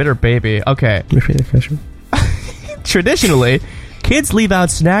please? little bitter baby. Okay. Repeat the question. Traditionally, kids leave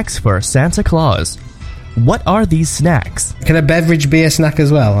out snacks for Santa Claus. What are these snacks? Can a beverage be a snack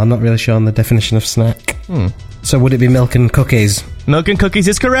as well? I'm not really sure on the definition of snack. So would it be milk and cookies? Milk and cookies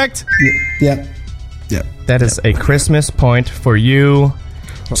is correct. Yep. That is a Christmas point for you.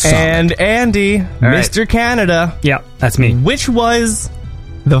 And Andy, Mr. Canada. Yeah, that's me. Which was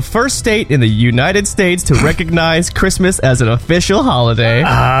the first state in the United States to recognize Christmas as an official holiday?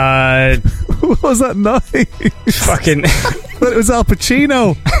 What was that noise? Fucking... But it was Al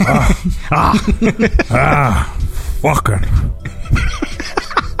Pacino. Fucking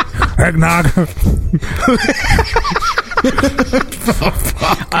eggnog.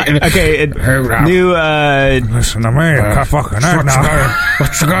 Okay, new, Listen to me, fucking eggnog.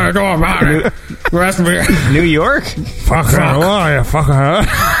 What you gonna do about it? New York? Fucking why you fucking...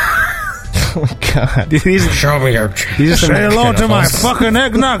 God. Show me your... These are some, Say hello to my fucking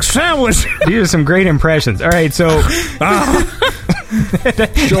eggnog sandwich. these are some great impressions. All right, so...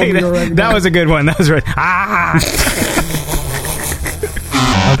 that was a good one. That was right.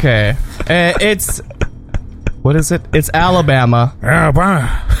 Okay. It's... What is it? It's Alabama.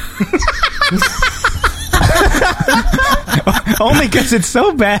 Alabama. Only because it's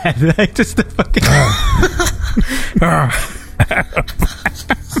so bad. Like, just the fucking...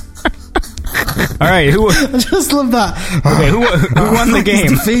 All right, I just love that. who won the game?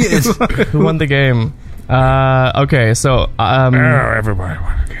 Defeated. Who won the game? Okay, so everybody.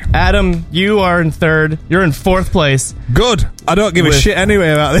 Adam, you are in third. You're in fourth place. Good. I don't give a shit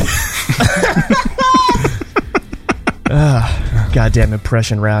anyway about this. Goddamn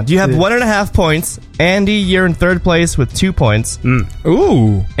impression round. You have 1.5 points. Andy, you're in third place with 2 points.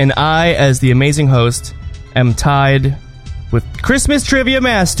 Ooh. And I, as the amazing host, am tied with Christmas Trivia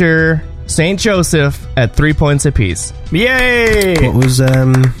Master St. Joseph at 3 points apiece. Yay!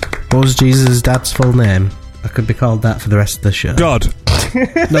 What was Jesus' dad's full name? I could be called that for the rest of the show. God.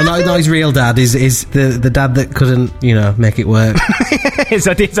 No, not his real dad. Is the dad that couldn't, make it work. Is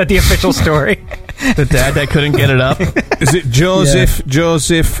that the official story? The dad that couldn't get it up? Is it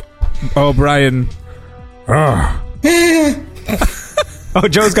Joseph O'Brien? Yeah. Oh,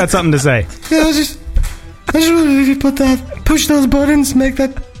 Joe's got something to say. Yeah, I just wondered if you push those buttons, make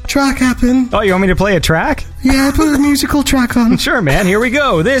that track happen. Oh, you want me to play a track? Yeah, I put a musical track on. Sure, man. Here we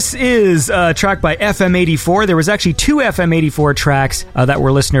go. This is a track by FM84. There was actually 2 FM84 tracks that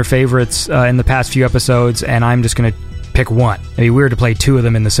were listener favorites in the past few episodes, and I'm just going to pick one. It'd be weird to play 2 of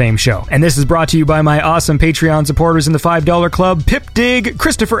them in the same show. And this is brought to you by my awesome Patreon supporters in the $5 Club: Pip Dig,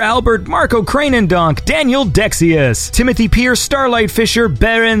 Christopher Albert, Marco Cranendonk, Daniel Dexius, Timothy Pierce, Starlight Fisher,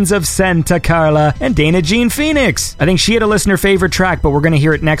 Barons of Santa Carla, and Dana Jean Phoenix. I think she had a listener favorite track, but we're going to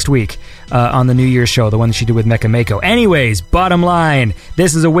hear it next week on the New Year's show, the one that she did with Mecha Mako. Anyways, bottom line,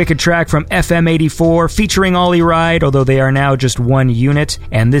 this is a wicked track from FM84 featuring Ollie Ride, although they are now just one unit,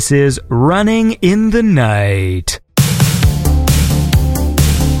 and this is Running in the Night.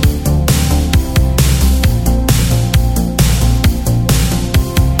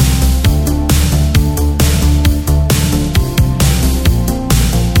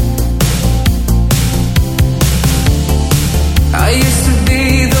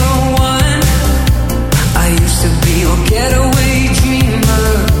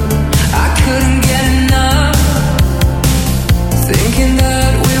 Thinking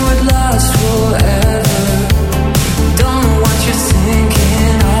that we would last forever.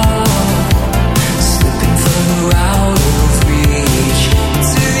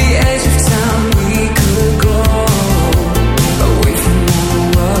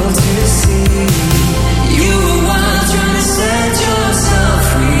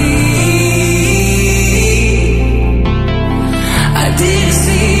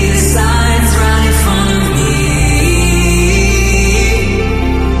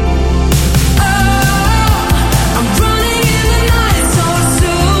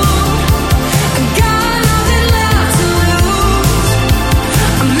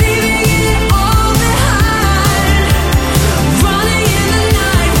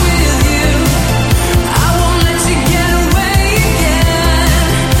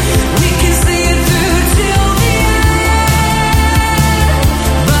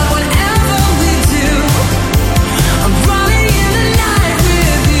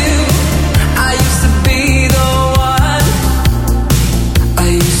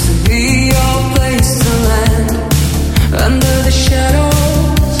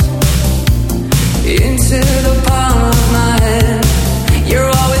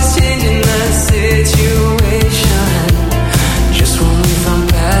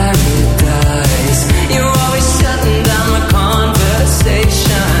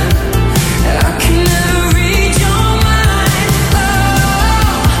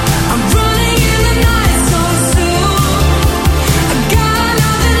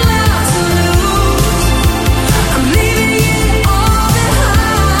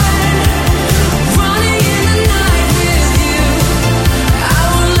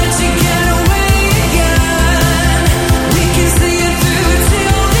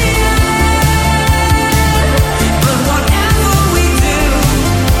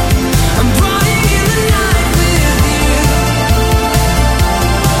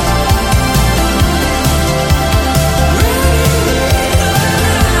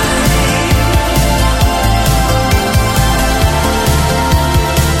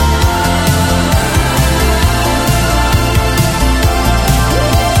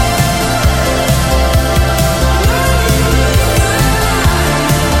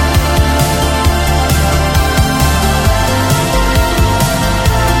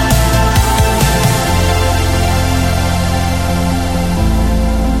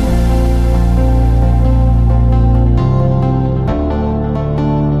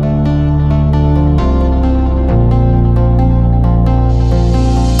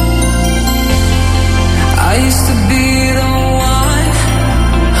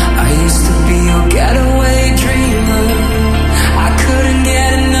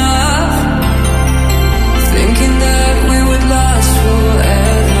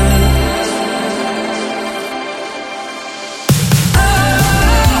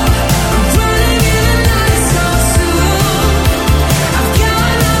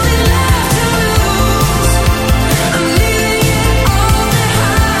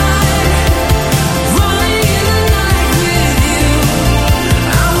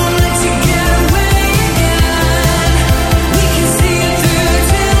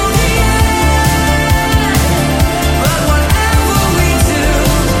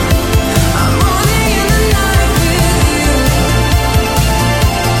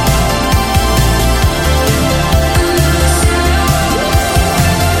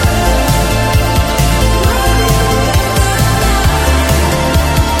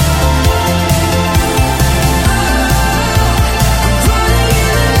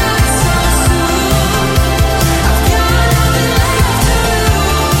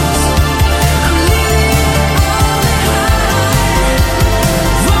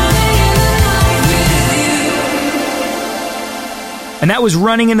 And that was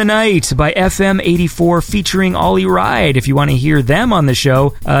Running in the Night by FM 84 featuring Ollie Ride. If you want to hear them on the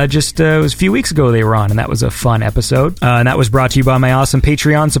show, it was a few weeks ago they were on, and that was a fun episode. And that was brought to you by my awesome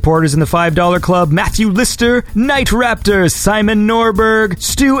Patreon supporters in the $5 Club: Matthew Lister, Night Raptor, Simon Norberg,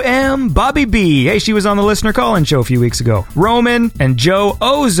 Stu M, Bobby B. Hey, she was on the Listener Call-In Show a few weeks ago. Roman and Joe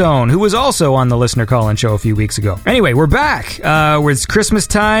Ozone, who was also on the Listener Call-In Show a few weeks ago. Anyway, we're back. It's Christmas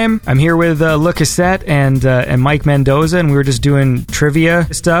time. I'm here with Le Cassette and Mike Mendoza, and we were just doing trivia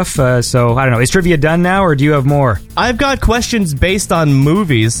stuff. So I don't know. Is trivia done now, or do you have more? I've got questions based on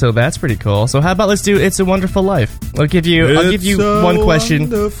movies, so that's pretty cool. So how about let's do It's a Wonderful Life? I'll give you one question.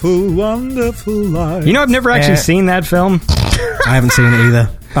 Wonderful, wonderful life. You know, I've never actually seen that film. I haven't seen it either.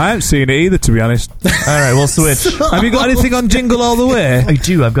 I haven't seen it either, to be honest. All right, we'll switch. Have you got anything on Jingle All the Way? I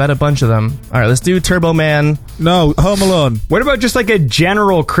do. I've got a bunch of them. All right, let's do Turbo Man. No, Home Alone. What about just like a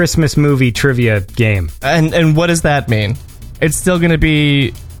general Christmas movie trivia game? And what does that mean? It's still going to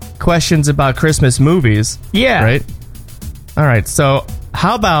be questions about Christmas movies. Yeah. Right? All right, so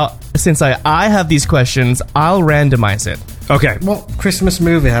how about, since I have these questions, I'll randomize it. Okay. What Christmas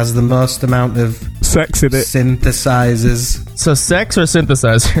movie has the most amount of sex in it? Synthesizers. So sex or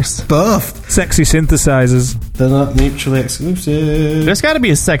synthesizers? Both. Sexy synthesizers. They're not mutually exclusive. There's got to be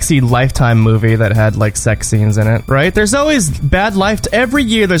a sexy Lifetime movie that had like sex scenes in it, right? There's always bad every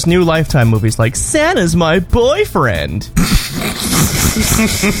year there's new Lifetime movies like Santa's my boyfriend.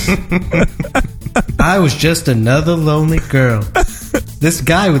 I was just another lonely girl. This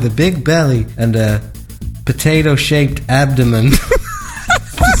guy with a big belly and a potato-shaped abdomen.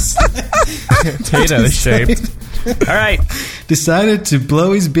 Potato-shaped. All right. Decided to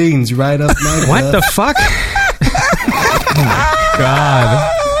blow his beans right up my What butt. the fuck? Oh,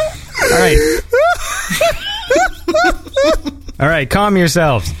 God. All right. All right, calm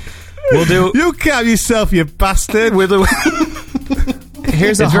yourselves. We'll do... You calm yourself, you bastard.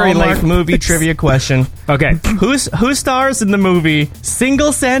 Here's a Hallmark movie trivia question. Okay. Who stars in the movie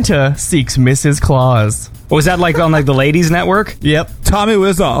Single Santa Seeks Mrs. Claus? Was that like on like the Ladies Network? Yep. Tommy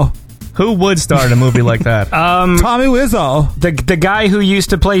Wiseau. Who would star in a movie like that? Tommy Wiseau. The guy who used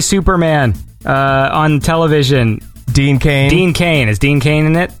to play Superman on television. Dean Cain. Dean Cain. Is Dean Cain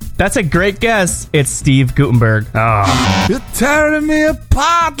in it? That's a great guess. It's Steve Guttenberg. Oh. You're tearing me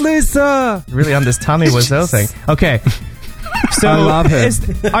apart, Lisa. Really on this Tommy Wiseau thing. Okay. So I love him.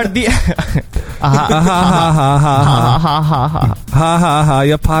 Are the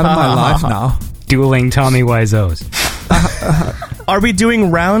You're part of my life now. Dueling Tommy Wiseau's. Are we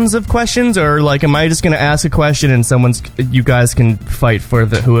doing rounds of questions, or like am I just going to ask a question and you guys can fight for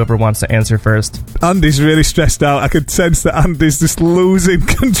whoever wants to answer first? Andy's really stressed out. I can sense that Andy's just losing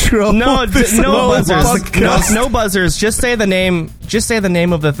control. No buzzers. No buzzers. Just say the name. Just say the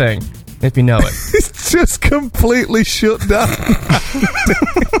name of the thing if you know it. It's just completely shut down.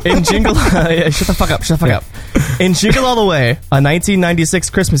 In Jingle, shut the fuck up. In Jingle All the Way, a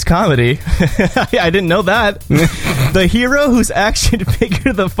 1996 Christmas comedy, I didn't know that. The hero whose action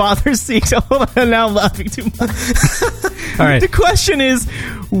figure the father seeks. Hold on, now I'm laughing too much. All right. The question is,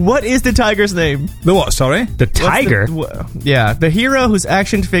 what is the tiger's name? The what? Sorry, the tiger. The hero whose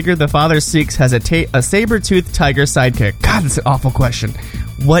action figure the father seeks has a saber-toothed tiger sidekick. God, that's an awful question.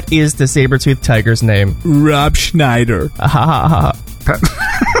 What is the saber-toothed tiger's name? Rob Schneider.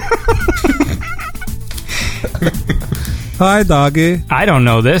 Hi, doggy. I don't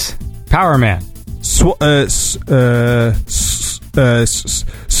know this. Power Man. Smooth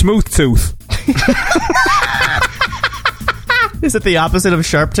Tooth. Is it the opposite of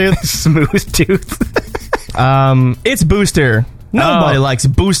Sharp Tooth? Smooth Tooth. It's Booster. Nobody likes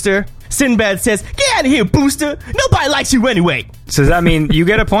Booster. Sinbad says, "Get out of here, Booster. Nobody likes you anyway." So does that mean you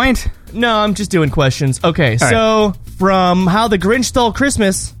get a point? No, I'm just doing questions. Okay, so from How the Grinch Stole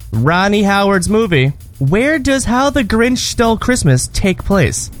Christmas, Ronnie Howard's movie, where does How the Grinch Stole Christmas take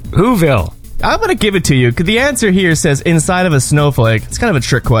place? Whoville. I'm going to give it to you, because the answer here says inside of a snowflake. It's kind of a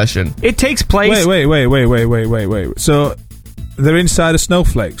trick question. It takes place... Wait. So, they're inside a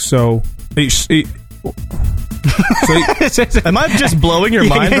snowflake, so... Am I just blowing your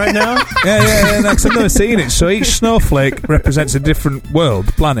mind right now? Yeah, no, 'cause I've never seen it. So each snowflake represents a different world,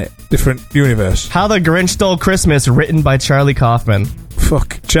 planet, different universe. How the Grinch Stole Christmas, written by Charlie Kaufman.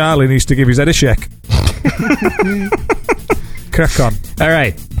 Fuck, Charlie needs to give his head a shake. Crack on. All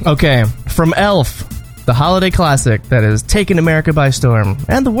right. Okay, from Elf, the holiday classic that has taken America by storm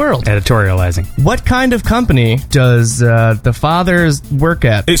and the world. Editorializing. What kind of company does the father's work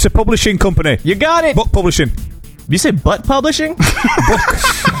at? It's a publishing company. You got it. Book publishing. You say butt publishing?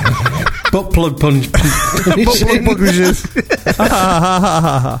 Butt plug punch. Publishers.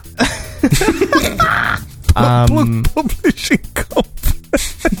 Plug publishing company.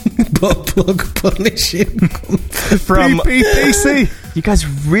 Butt plug punishing. From PPPC. You guys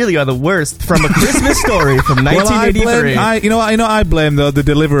really are the worst. From A Christmas Story from 1983. I blame though the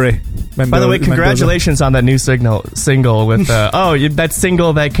delivery. By the way, congratulations on that new single with that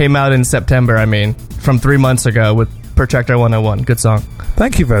single that came out in September. I mean, from 3 months ago with Protector 101. Good song.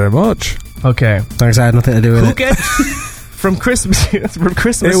 Thank you very much. Okay, thanks. I had nothing to do with Who it. gets from Christmas It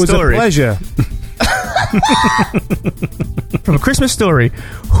was Story? a pleasure. From A Christmas Story,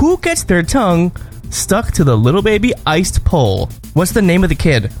 who gets their tongue stuck to the little baby iced pole? What's the name of the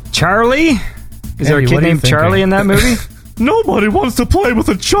kid? Charlie? Is there a Andy, kid what are you named Charlie thinking? in that movie? Nobody wants to play with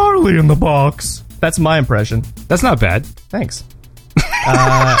a Charlie in the box. That's my impression. That's not bad. Thanks.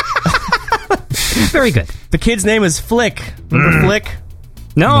 Very good. The kid's name is Flick. Remember Flick?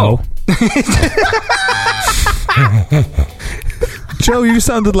 No. Joe, you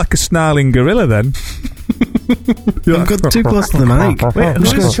sounded like a snarling gorilla then. I've got too close to the mic. Wait,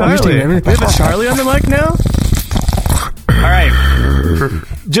 who's I'm just Charlie? doing We everything. have a Charlie on the mic now? All right.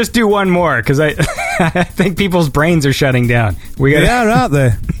 Just do one more, because I think people's brains are shutting down. We They got are, aren't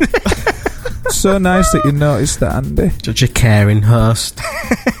they? So nice that you noticed that, Andy. Such a caring host.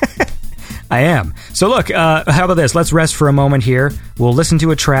 I am. So look, how about this? Let's rest for a moment here. We'll listen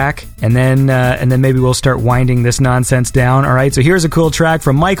to a track, and then maybe we'll start winding this nonsense down. All right. So here's a cool track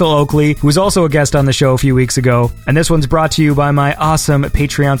from Michael Oakley, who was also a guest on the show a few weeks ago, and this one's brought to you by my awesome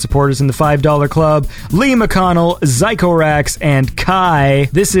Patreon supporters in the $5 Club: Lee McConnell, Zykorax, and Kai.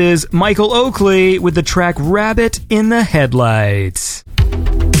 This is Michael Oakley with the track "Rabbit in the Headlights."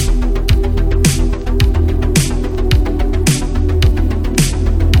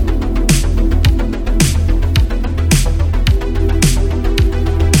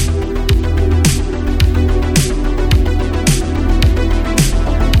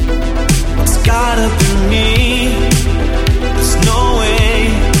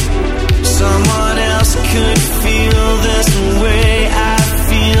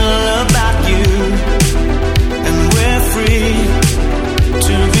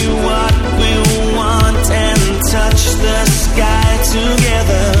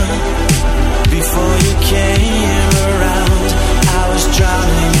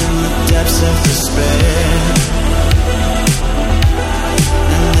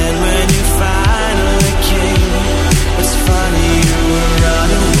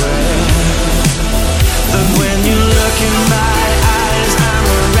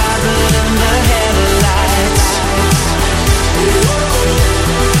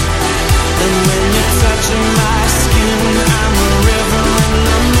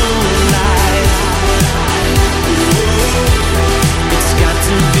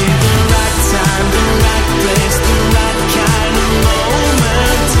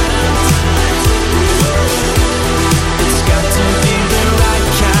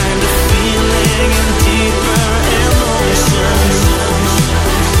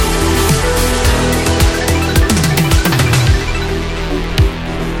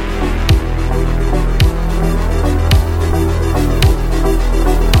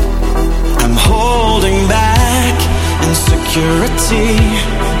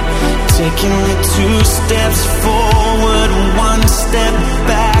 Taking me 2 steps forward, 1 step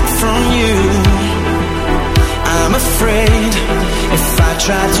back from you. I'm afraid if I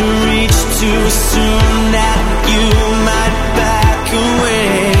try to reach too soon that you might back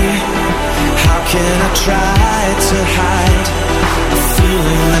away. How can I try to hide a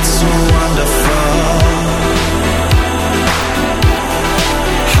feeling that's so wonderful?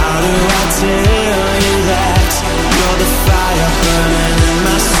 How do I tell you that you're the fire burning in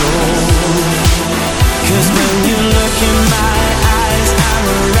my soul? 'Cause when you look in my eyes, I'm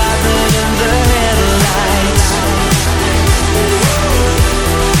a rabbit in the headlights.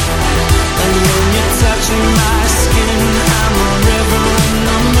 And when you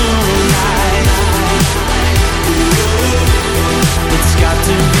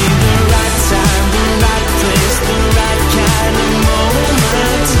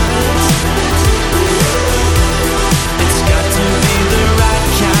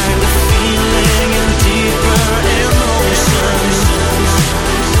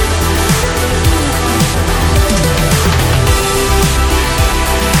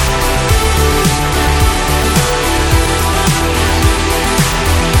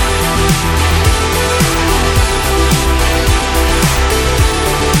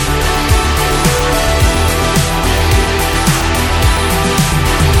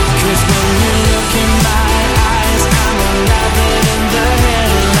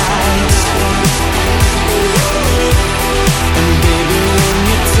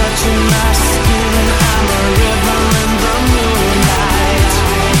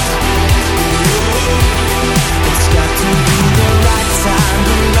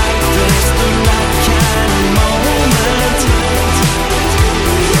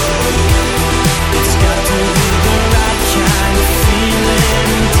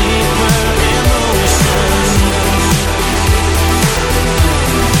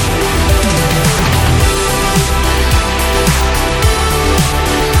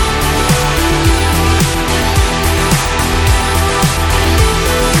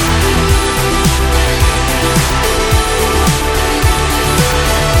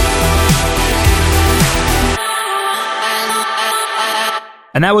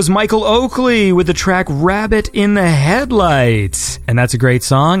And that was Michael Oakley with the track Rabbit in the Headlights. And that's a great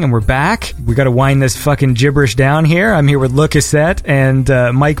song, and we're back. We gotta wind this fucking gibberish down here. I'm here with Luc Cassette and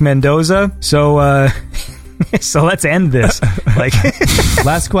Mike Mendoza. So, so let's end this.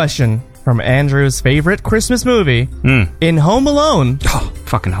 Last question from Andrew's favorite Christmas movie. In Home Alone. Oh,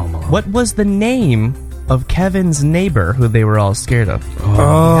 fucking Home Alone. What was the name of Kevin's neighbor who they were all scared of? Oh.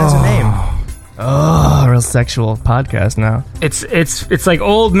 He has a name. Oh, real sexual podcast now. It's like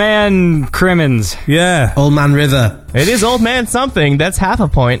Old Man Crimmins. Yeah. Old Man River. It is Old Man something. That's half a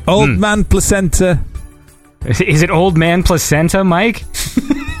point. Old Man Placenta. Is it Old Man Placenta, Mike?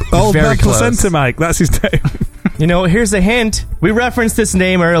 Old Very Man close. Placenta, Mike. That's his name. You know, here's a hint. We referenced this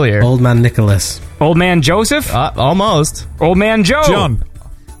name earlier. Old Man Nicholas. Old Man Joseph? Almost. Old Man Joe? John.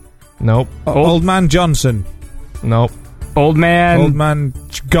 Nope. Old Man Johnson. Nope. Old Man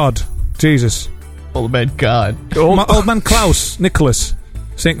God. Jesus. Old Man God. Old Man Klaus. Nicholas.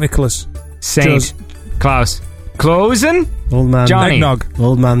 St. Nicholas. Saint Klaus. Closen? Old Man Johnny. Eggnog.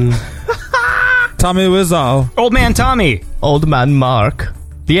 Old Man Tommy Wiseau. Old Man Tommy. Old Man Mark.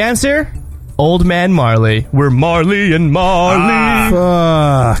 The answer? Old Man Marley. We're Marley and Marley.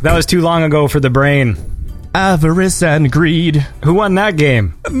 Fuck. That was too long ago for the brain. Avarice and greed. Who won that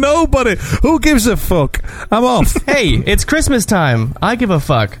game? Nobody. Who gives a fuck? I'm off. Hey, it's Christmas time. I give a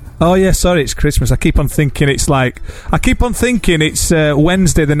fuck. Oh, yeah, sorry, it's Christmas. I keep on thinking it's Wednesday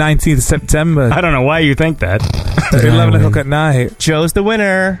the 19th of September. I don't know why you think that. At 11 o'clock at night. Joe's the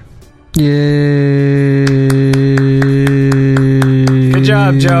winner. Good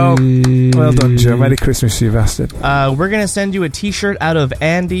job, Joe. Well done, Joe. Merry Christmas, you bastard. We're going to send you a t-shirt out of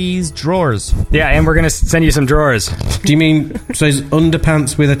Andy's drawers. Yeah, and we're going to send you some drawers. Do you mean so it's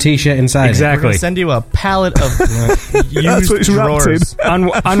underpants with a t-shirt inside? We're Exactly. going to send you a pallet of That's what used it's wrapped drawers.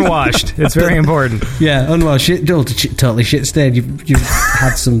 Unwashed. It's very important. Yeah, unwashed. Totally shit stained. You've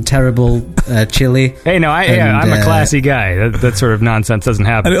had some terrible chili. Hey, no, I'm a classy guy. That sort of nonsense doesn't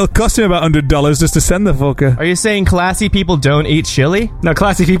happen. And it'll cost him about $100 just to send the fucker. Are you saying classy people don't eat chili? No,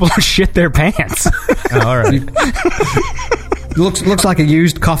 classy people shit their pants. Oh, all right. Looks like a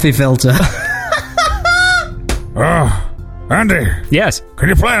used coffee filter. Andy, Yes. can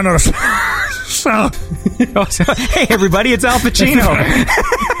you play another song? Oh, hey, everybody, it's Al Pacino.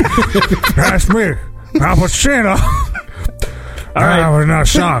 That's me, Al Pacino. All right. Another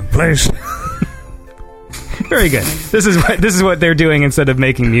song, please. Very good. This is what they're doing instead of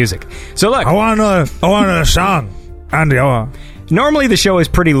making music. So look, I want another song, Andy. normally the show is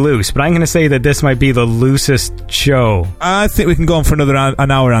pretty loose, but I'm going to say that this might be the loosest show. I think we can go on for another an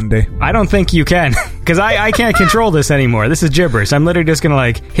hour, Andy. I don't think you can, because I can't control this anymore. This is gibberish. I'm literally just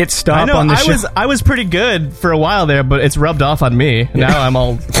going to hit stop I know, on the show. I was pretty good for a while there, but it's rubbed off on me. Now I'm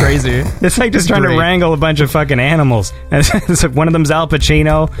all crazy. It's like just trying to Great. wrangle a bunch of fucking animals. And it's like one of them's Al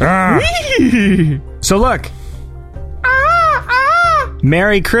Pacino. So look.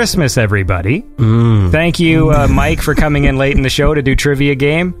 Merry Christmas, everybody. Thank you, Mike, for coming in late in the show to do Trivia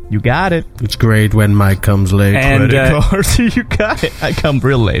Game. You got it. It's great when Mike comes late. And Of course, you got it. I come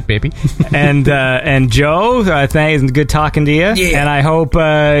real late, baby. and Joe, thanks. Good talking to you. Yeah. And I hope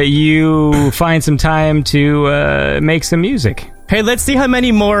you find some time to make some music. Hey, let's see how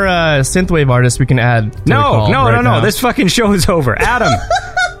many more synthwave artists we can add. To the call right now. This fucking show is over. Adam.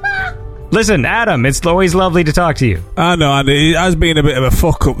 Listen, Adam, it's always lovely to talk to you. I know, Andy. It has been a bit of a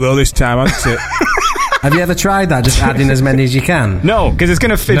fuck up though this time, hasn't it? Have you ever tried that? Just adding as many as you can? No, because it's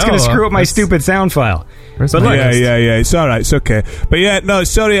gonna screw up my stupid sound file. But look, yeah. It's all right. It's okay. But yeah, no.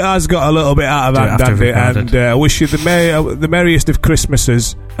 Sorry, it has got a little bit out of hand, Andy. And I wish you the merriest of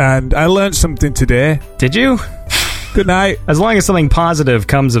Christmases. And I learned something today. Did you? Good night. As long as something positive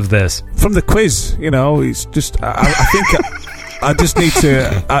comes of this. From the quiz, it's just. I think. I just need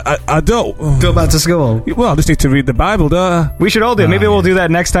to. I don't go back to school. Well, I just need to read the Bible, don't I? We should all do it. Maybe we'll do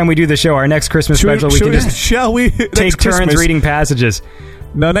that next time we do the show. Our next Christmas special. Shall we take turns reading passages.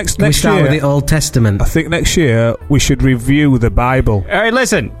 No, next we start year with the Old Testament. I think next year we should review the Bible. All right,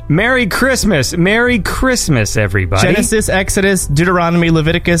 listen. Merry Christmas, everybody. Genesis, Exodus, Deuteronomy,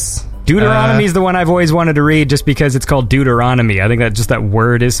 Leviticus. Deuteronomy is the one I've always wanted to read just because it's called Deuteronomy. I think that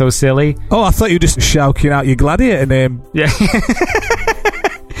word is so silly. Oh, I thought you were just shouting out your gladiator name. Yeah.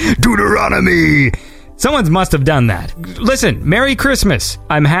 Deuteronomy. Someone must have done that. Listen, Merry Christmas.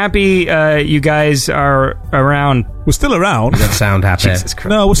 I'm happy you guys are around. We're still around. You don't sound happy. Jesus Christ.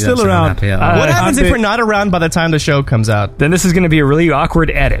 No, we're still around. What happens if we're not around by the time the show comes out? Then this is going to be a really awkward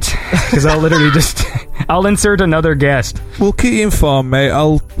edit. Because I'll literally I'll insert another guest. We'll keep you informed, mate.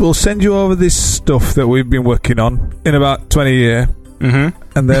 We'll send you over this stuff that we've been working on in about 20 years.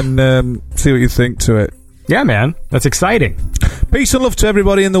 Mm-hmm. And then see what you think to it. Yeah, man. That's exciting. Peace and love to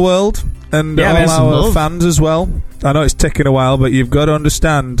everybody in the world and Yeah, man, some all our love. fans as well. I know it's taking a while, but you've got to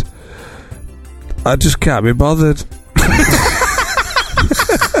understand. I just can't be bothered.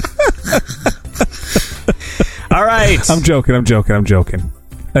 All right. I'm joking.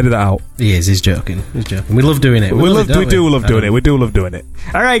 Edit that out. He's joking. We love doing it. We do love doing it.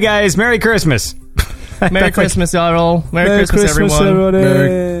 All right, guys. Merry Christmas. Merry Christmas, y'all. Merry Christmas,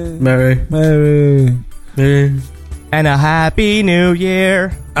 everyone. Merry. And a Happy New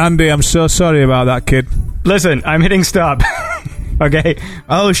Year. Andy, I'm so sorry about that, kid. Listen, I'm hitting stop. Okay.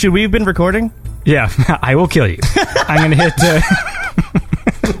 Oh, should we have been recording? Yeah, I will kill you. I'm going to hit...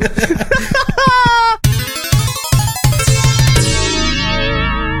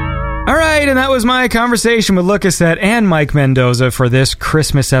 All right, and that was my conversation with Lucasette and Mike Mendoza for this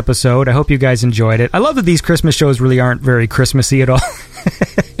Christmas episode. I hope you guys enjoyed it. I love that these Christmas shows really aren't very Christmassy at all.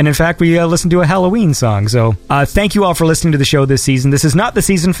 And in fact, we listened to a Halloween song. So thank you all for listening to the show this season. This is not the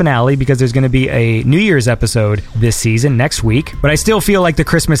season finale because there's going to be a New Year's episode this season, next week. But I still feel like the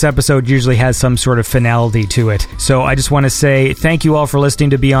Christmas episode usually has some sort of finality to it. So I just want to say thank you all for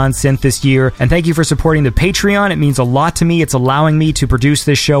listening to Beyond Synth this year. And thank you for supporting the Patreon. It means a lot to me. It's allowing me to produce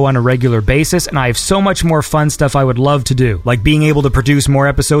this show on a regular basis. And I have so much more fun stuff I would love to do. Like being able to produce more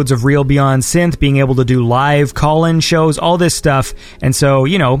episodes of Real Beyond Synth, being able to do live call-in shows, all this stuff. And so,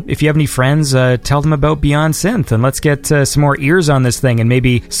 you know, if you have any friends, tell them about Beyond Synth and let's get some more ears on this thing and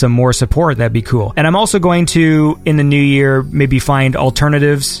maybe some more support. That'd be cool. And I'm also going to, in the new year, maybe find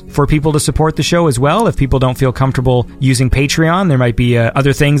alternatives for people to support the show as well. If people don't feel comfortable using Patreon, there might be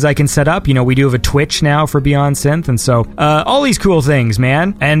other things I can set up. You know, we do have a Twitch now for Beyond Synth. And so all these cool things,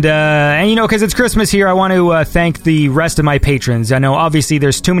 man. And you know, because it's Christmas here, I want to thank the rest of my patrons. I know, obviously,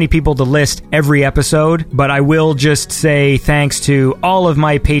 there's too many people to list every episode, but I will just say thanks to all of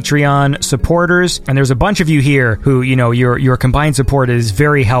my Patreon supporters, and there's a bunch of you here who, you know, your combined support is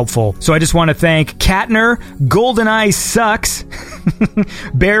very helpful. So I just want to thank Katner, GoldenEye Sucks,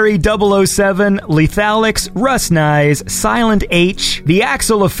 Barry 007, Lethalix, Russ Nyes, Silent H, The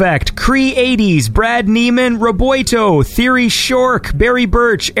Axel Effect, Cree 80s, Brad Neiman, Roboito, Theory Shork, Barry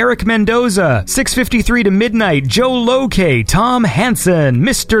Birch, Eric Mendoza, 653 to Midnight, Joe Loke, Tom Hansen,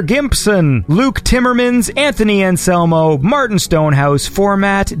 Mr. Gimpson, Luke Timmermans, Anthony Anselmo, Martin Stonehouse,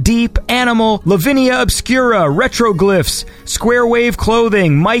 Format, Deep, Animal, Lavinia Obscura, Retroglyphs, Square Wave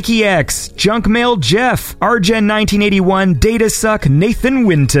Clothing, Mikey X, Junk Mail Jeff, Argen 1981, Data Suck, Nathan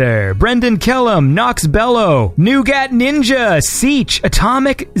Winter, Brendan Kellum, Knox Bello, Nougat Ninja, Seach,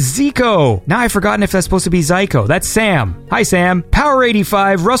 Atomic, Zico. Now I've forgotten if that's supposed to be Zyko. That's Sam. Hi Sam. Power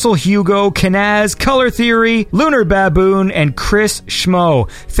 85, Russell Hugo, Kanaz, Color Theory, Lunar Baboon, and Chris Schmo.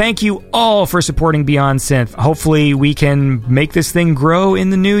 Thank you all for supporting Beyond Synth. Hopefully we can make this thing grow in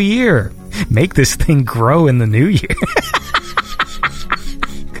the new year. Make this thing grow in the new year.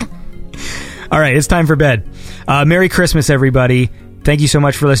 All right, it's time for bed. Merry Christmas, everybody. Thank you so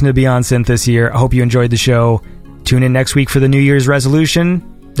much for listening to Beyond Synth this year. I hope you enjoyed the show. Tune in next week for the New Year's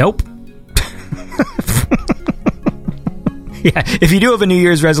resolution. Nope. Yeah, if you do have a New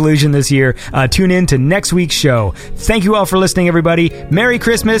Year's resolution this year, tune in to next week's show. Thank you all for listening, everybody. Merry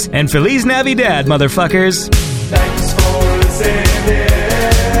Christmas and Feliz Navidad, motherfuckers. Thanks for listening.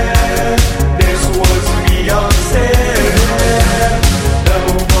 This was Beyond Synth. No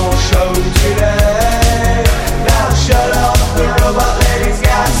more show today. Now shut up, the robot lady's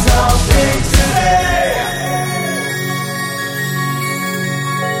got something to say.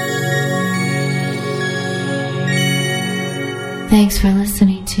 Thanks for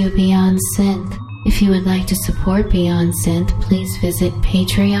listening to Beyond Synth. If you would like to support Beyond Synth, please visit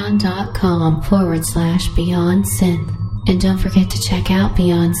patreon.com/Beyond Synth. And don't forget to check out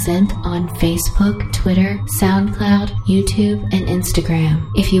Beyond Synth on Facebook, Twitter, SoundCloud, YouTube, and Instagram.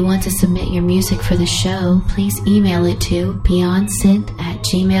 If you want to submit your music for the show, please email it to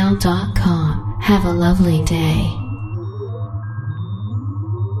beyondsynth@gmail.com. Have a lovely day.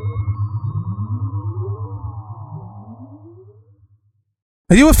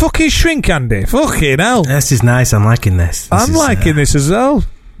 Are you a fucking shrink, Andy? Fucking hell. This is nice. I'm liking this. I'm liking this as well.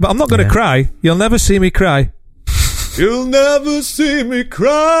 But I'm not going to cry. You'll never see me cry. You'll never see me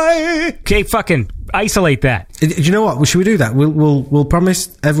cry. Okay, fucking isolate that. Do you know what? Should we do that? We'll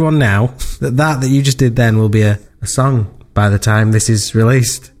promise everyone now that you just did then will be a song by the time this is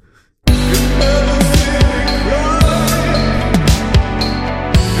released.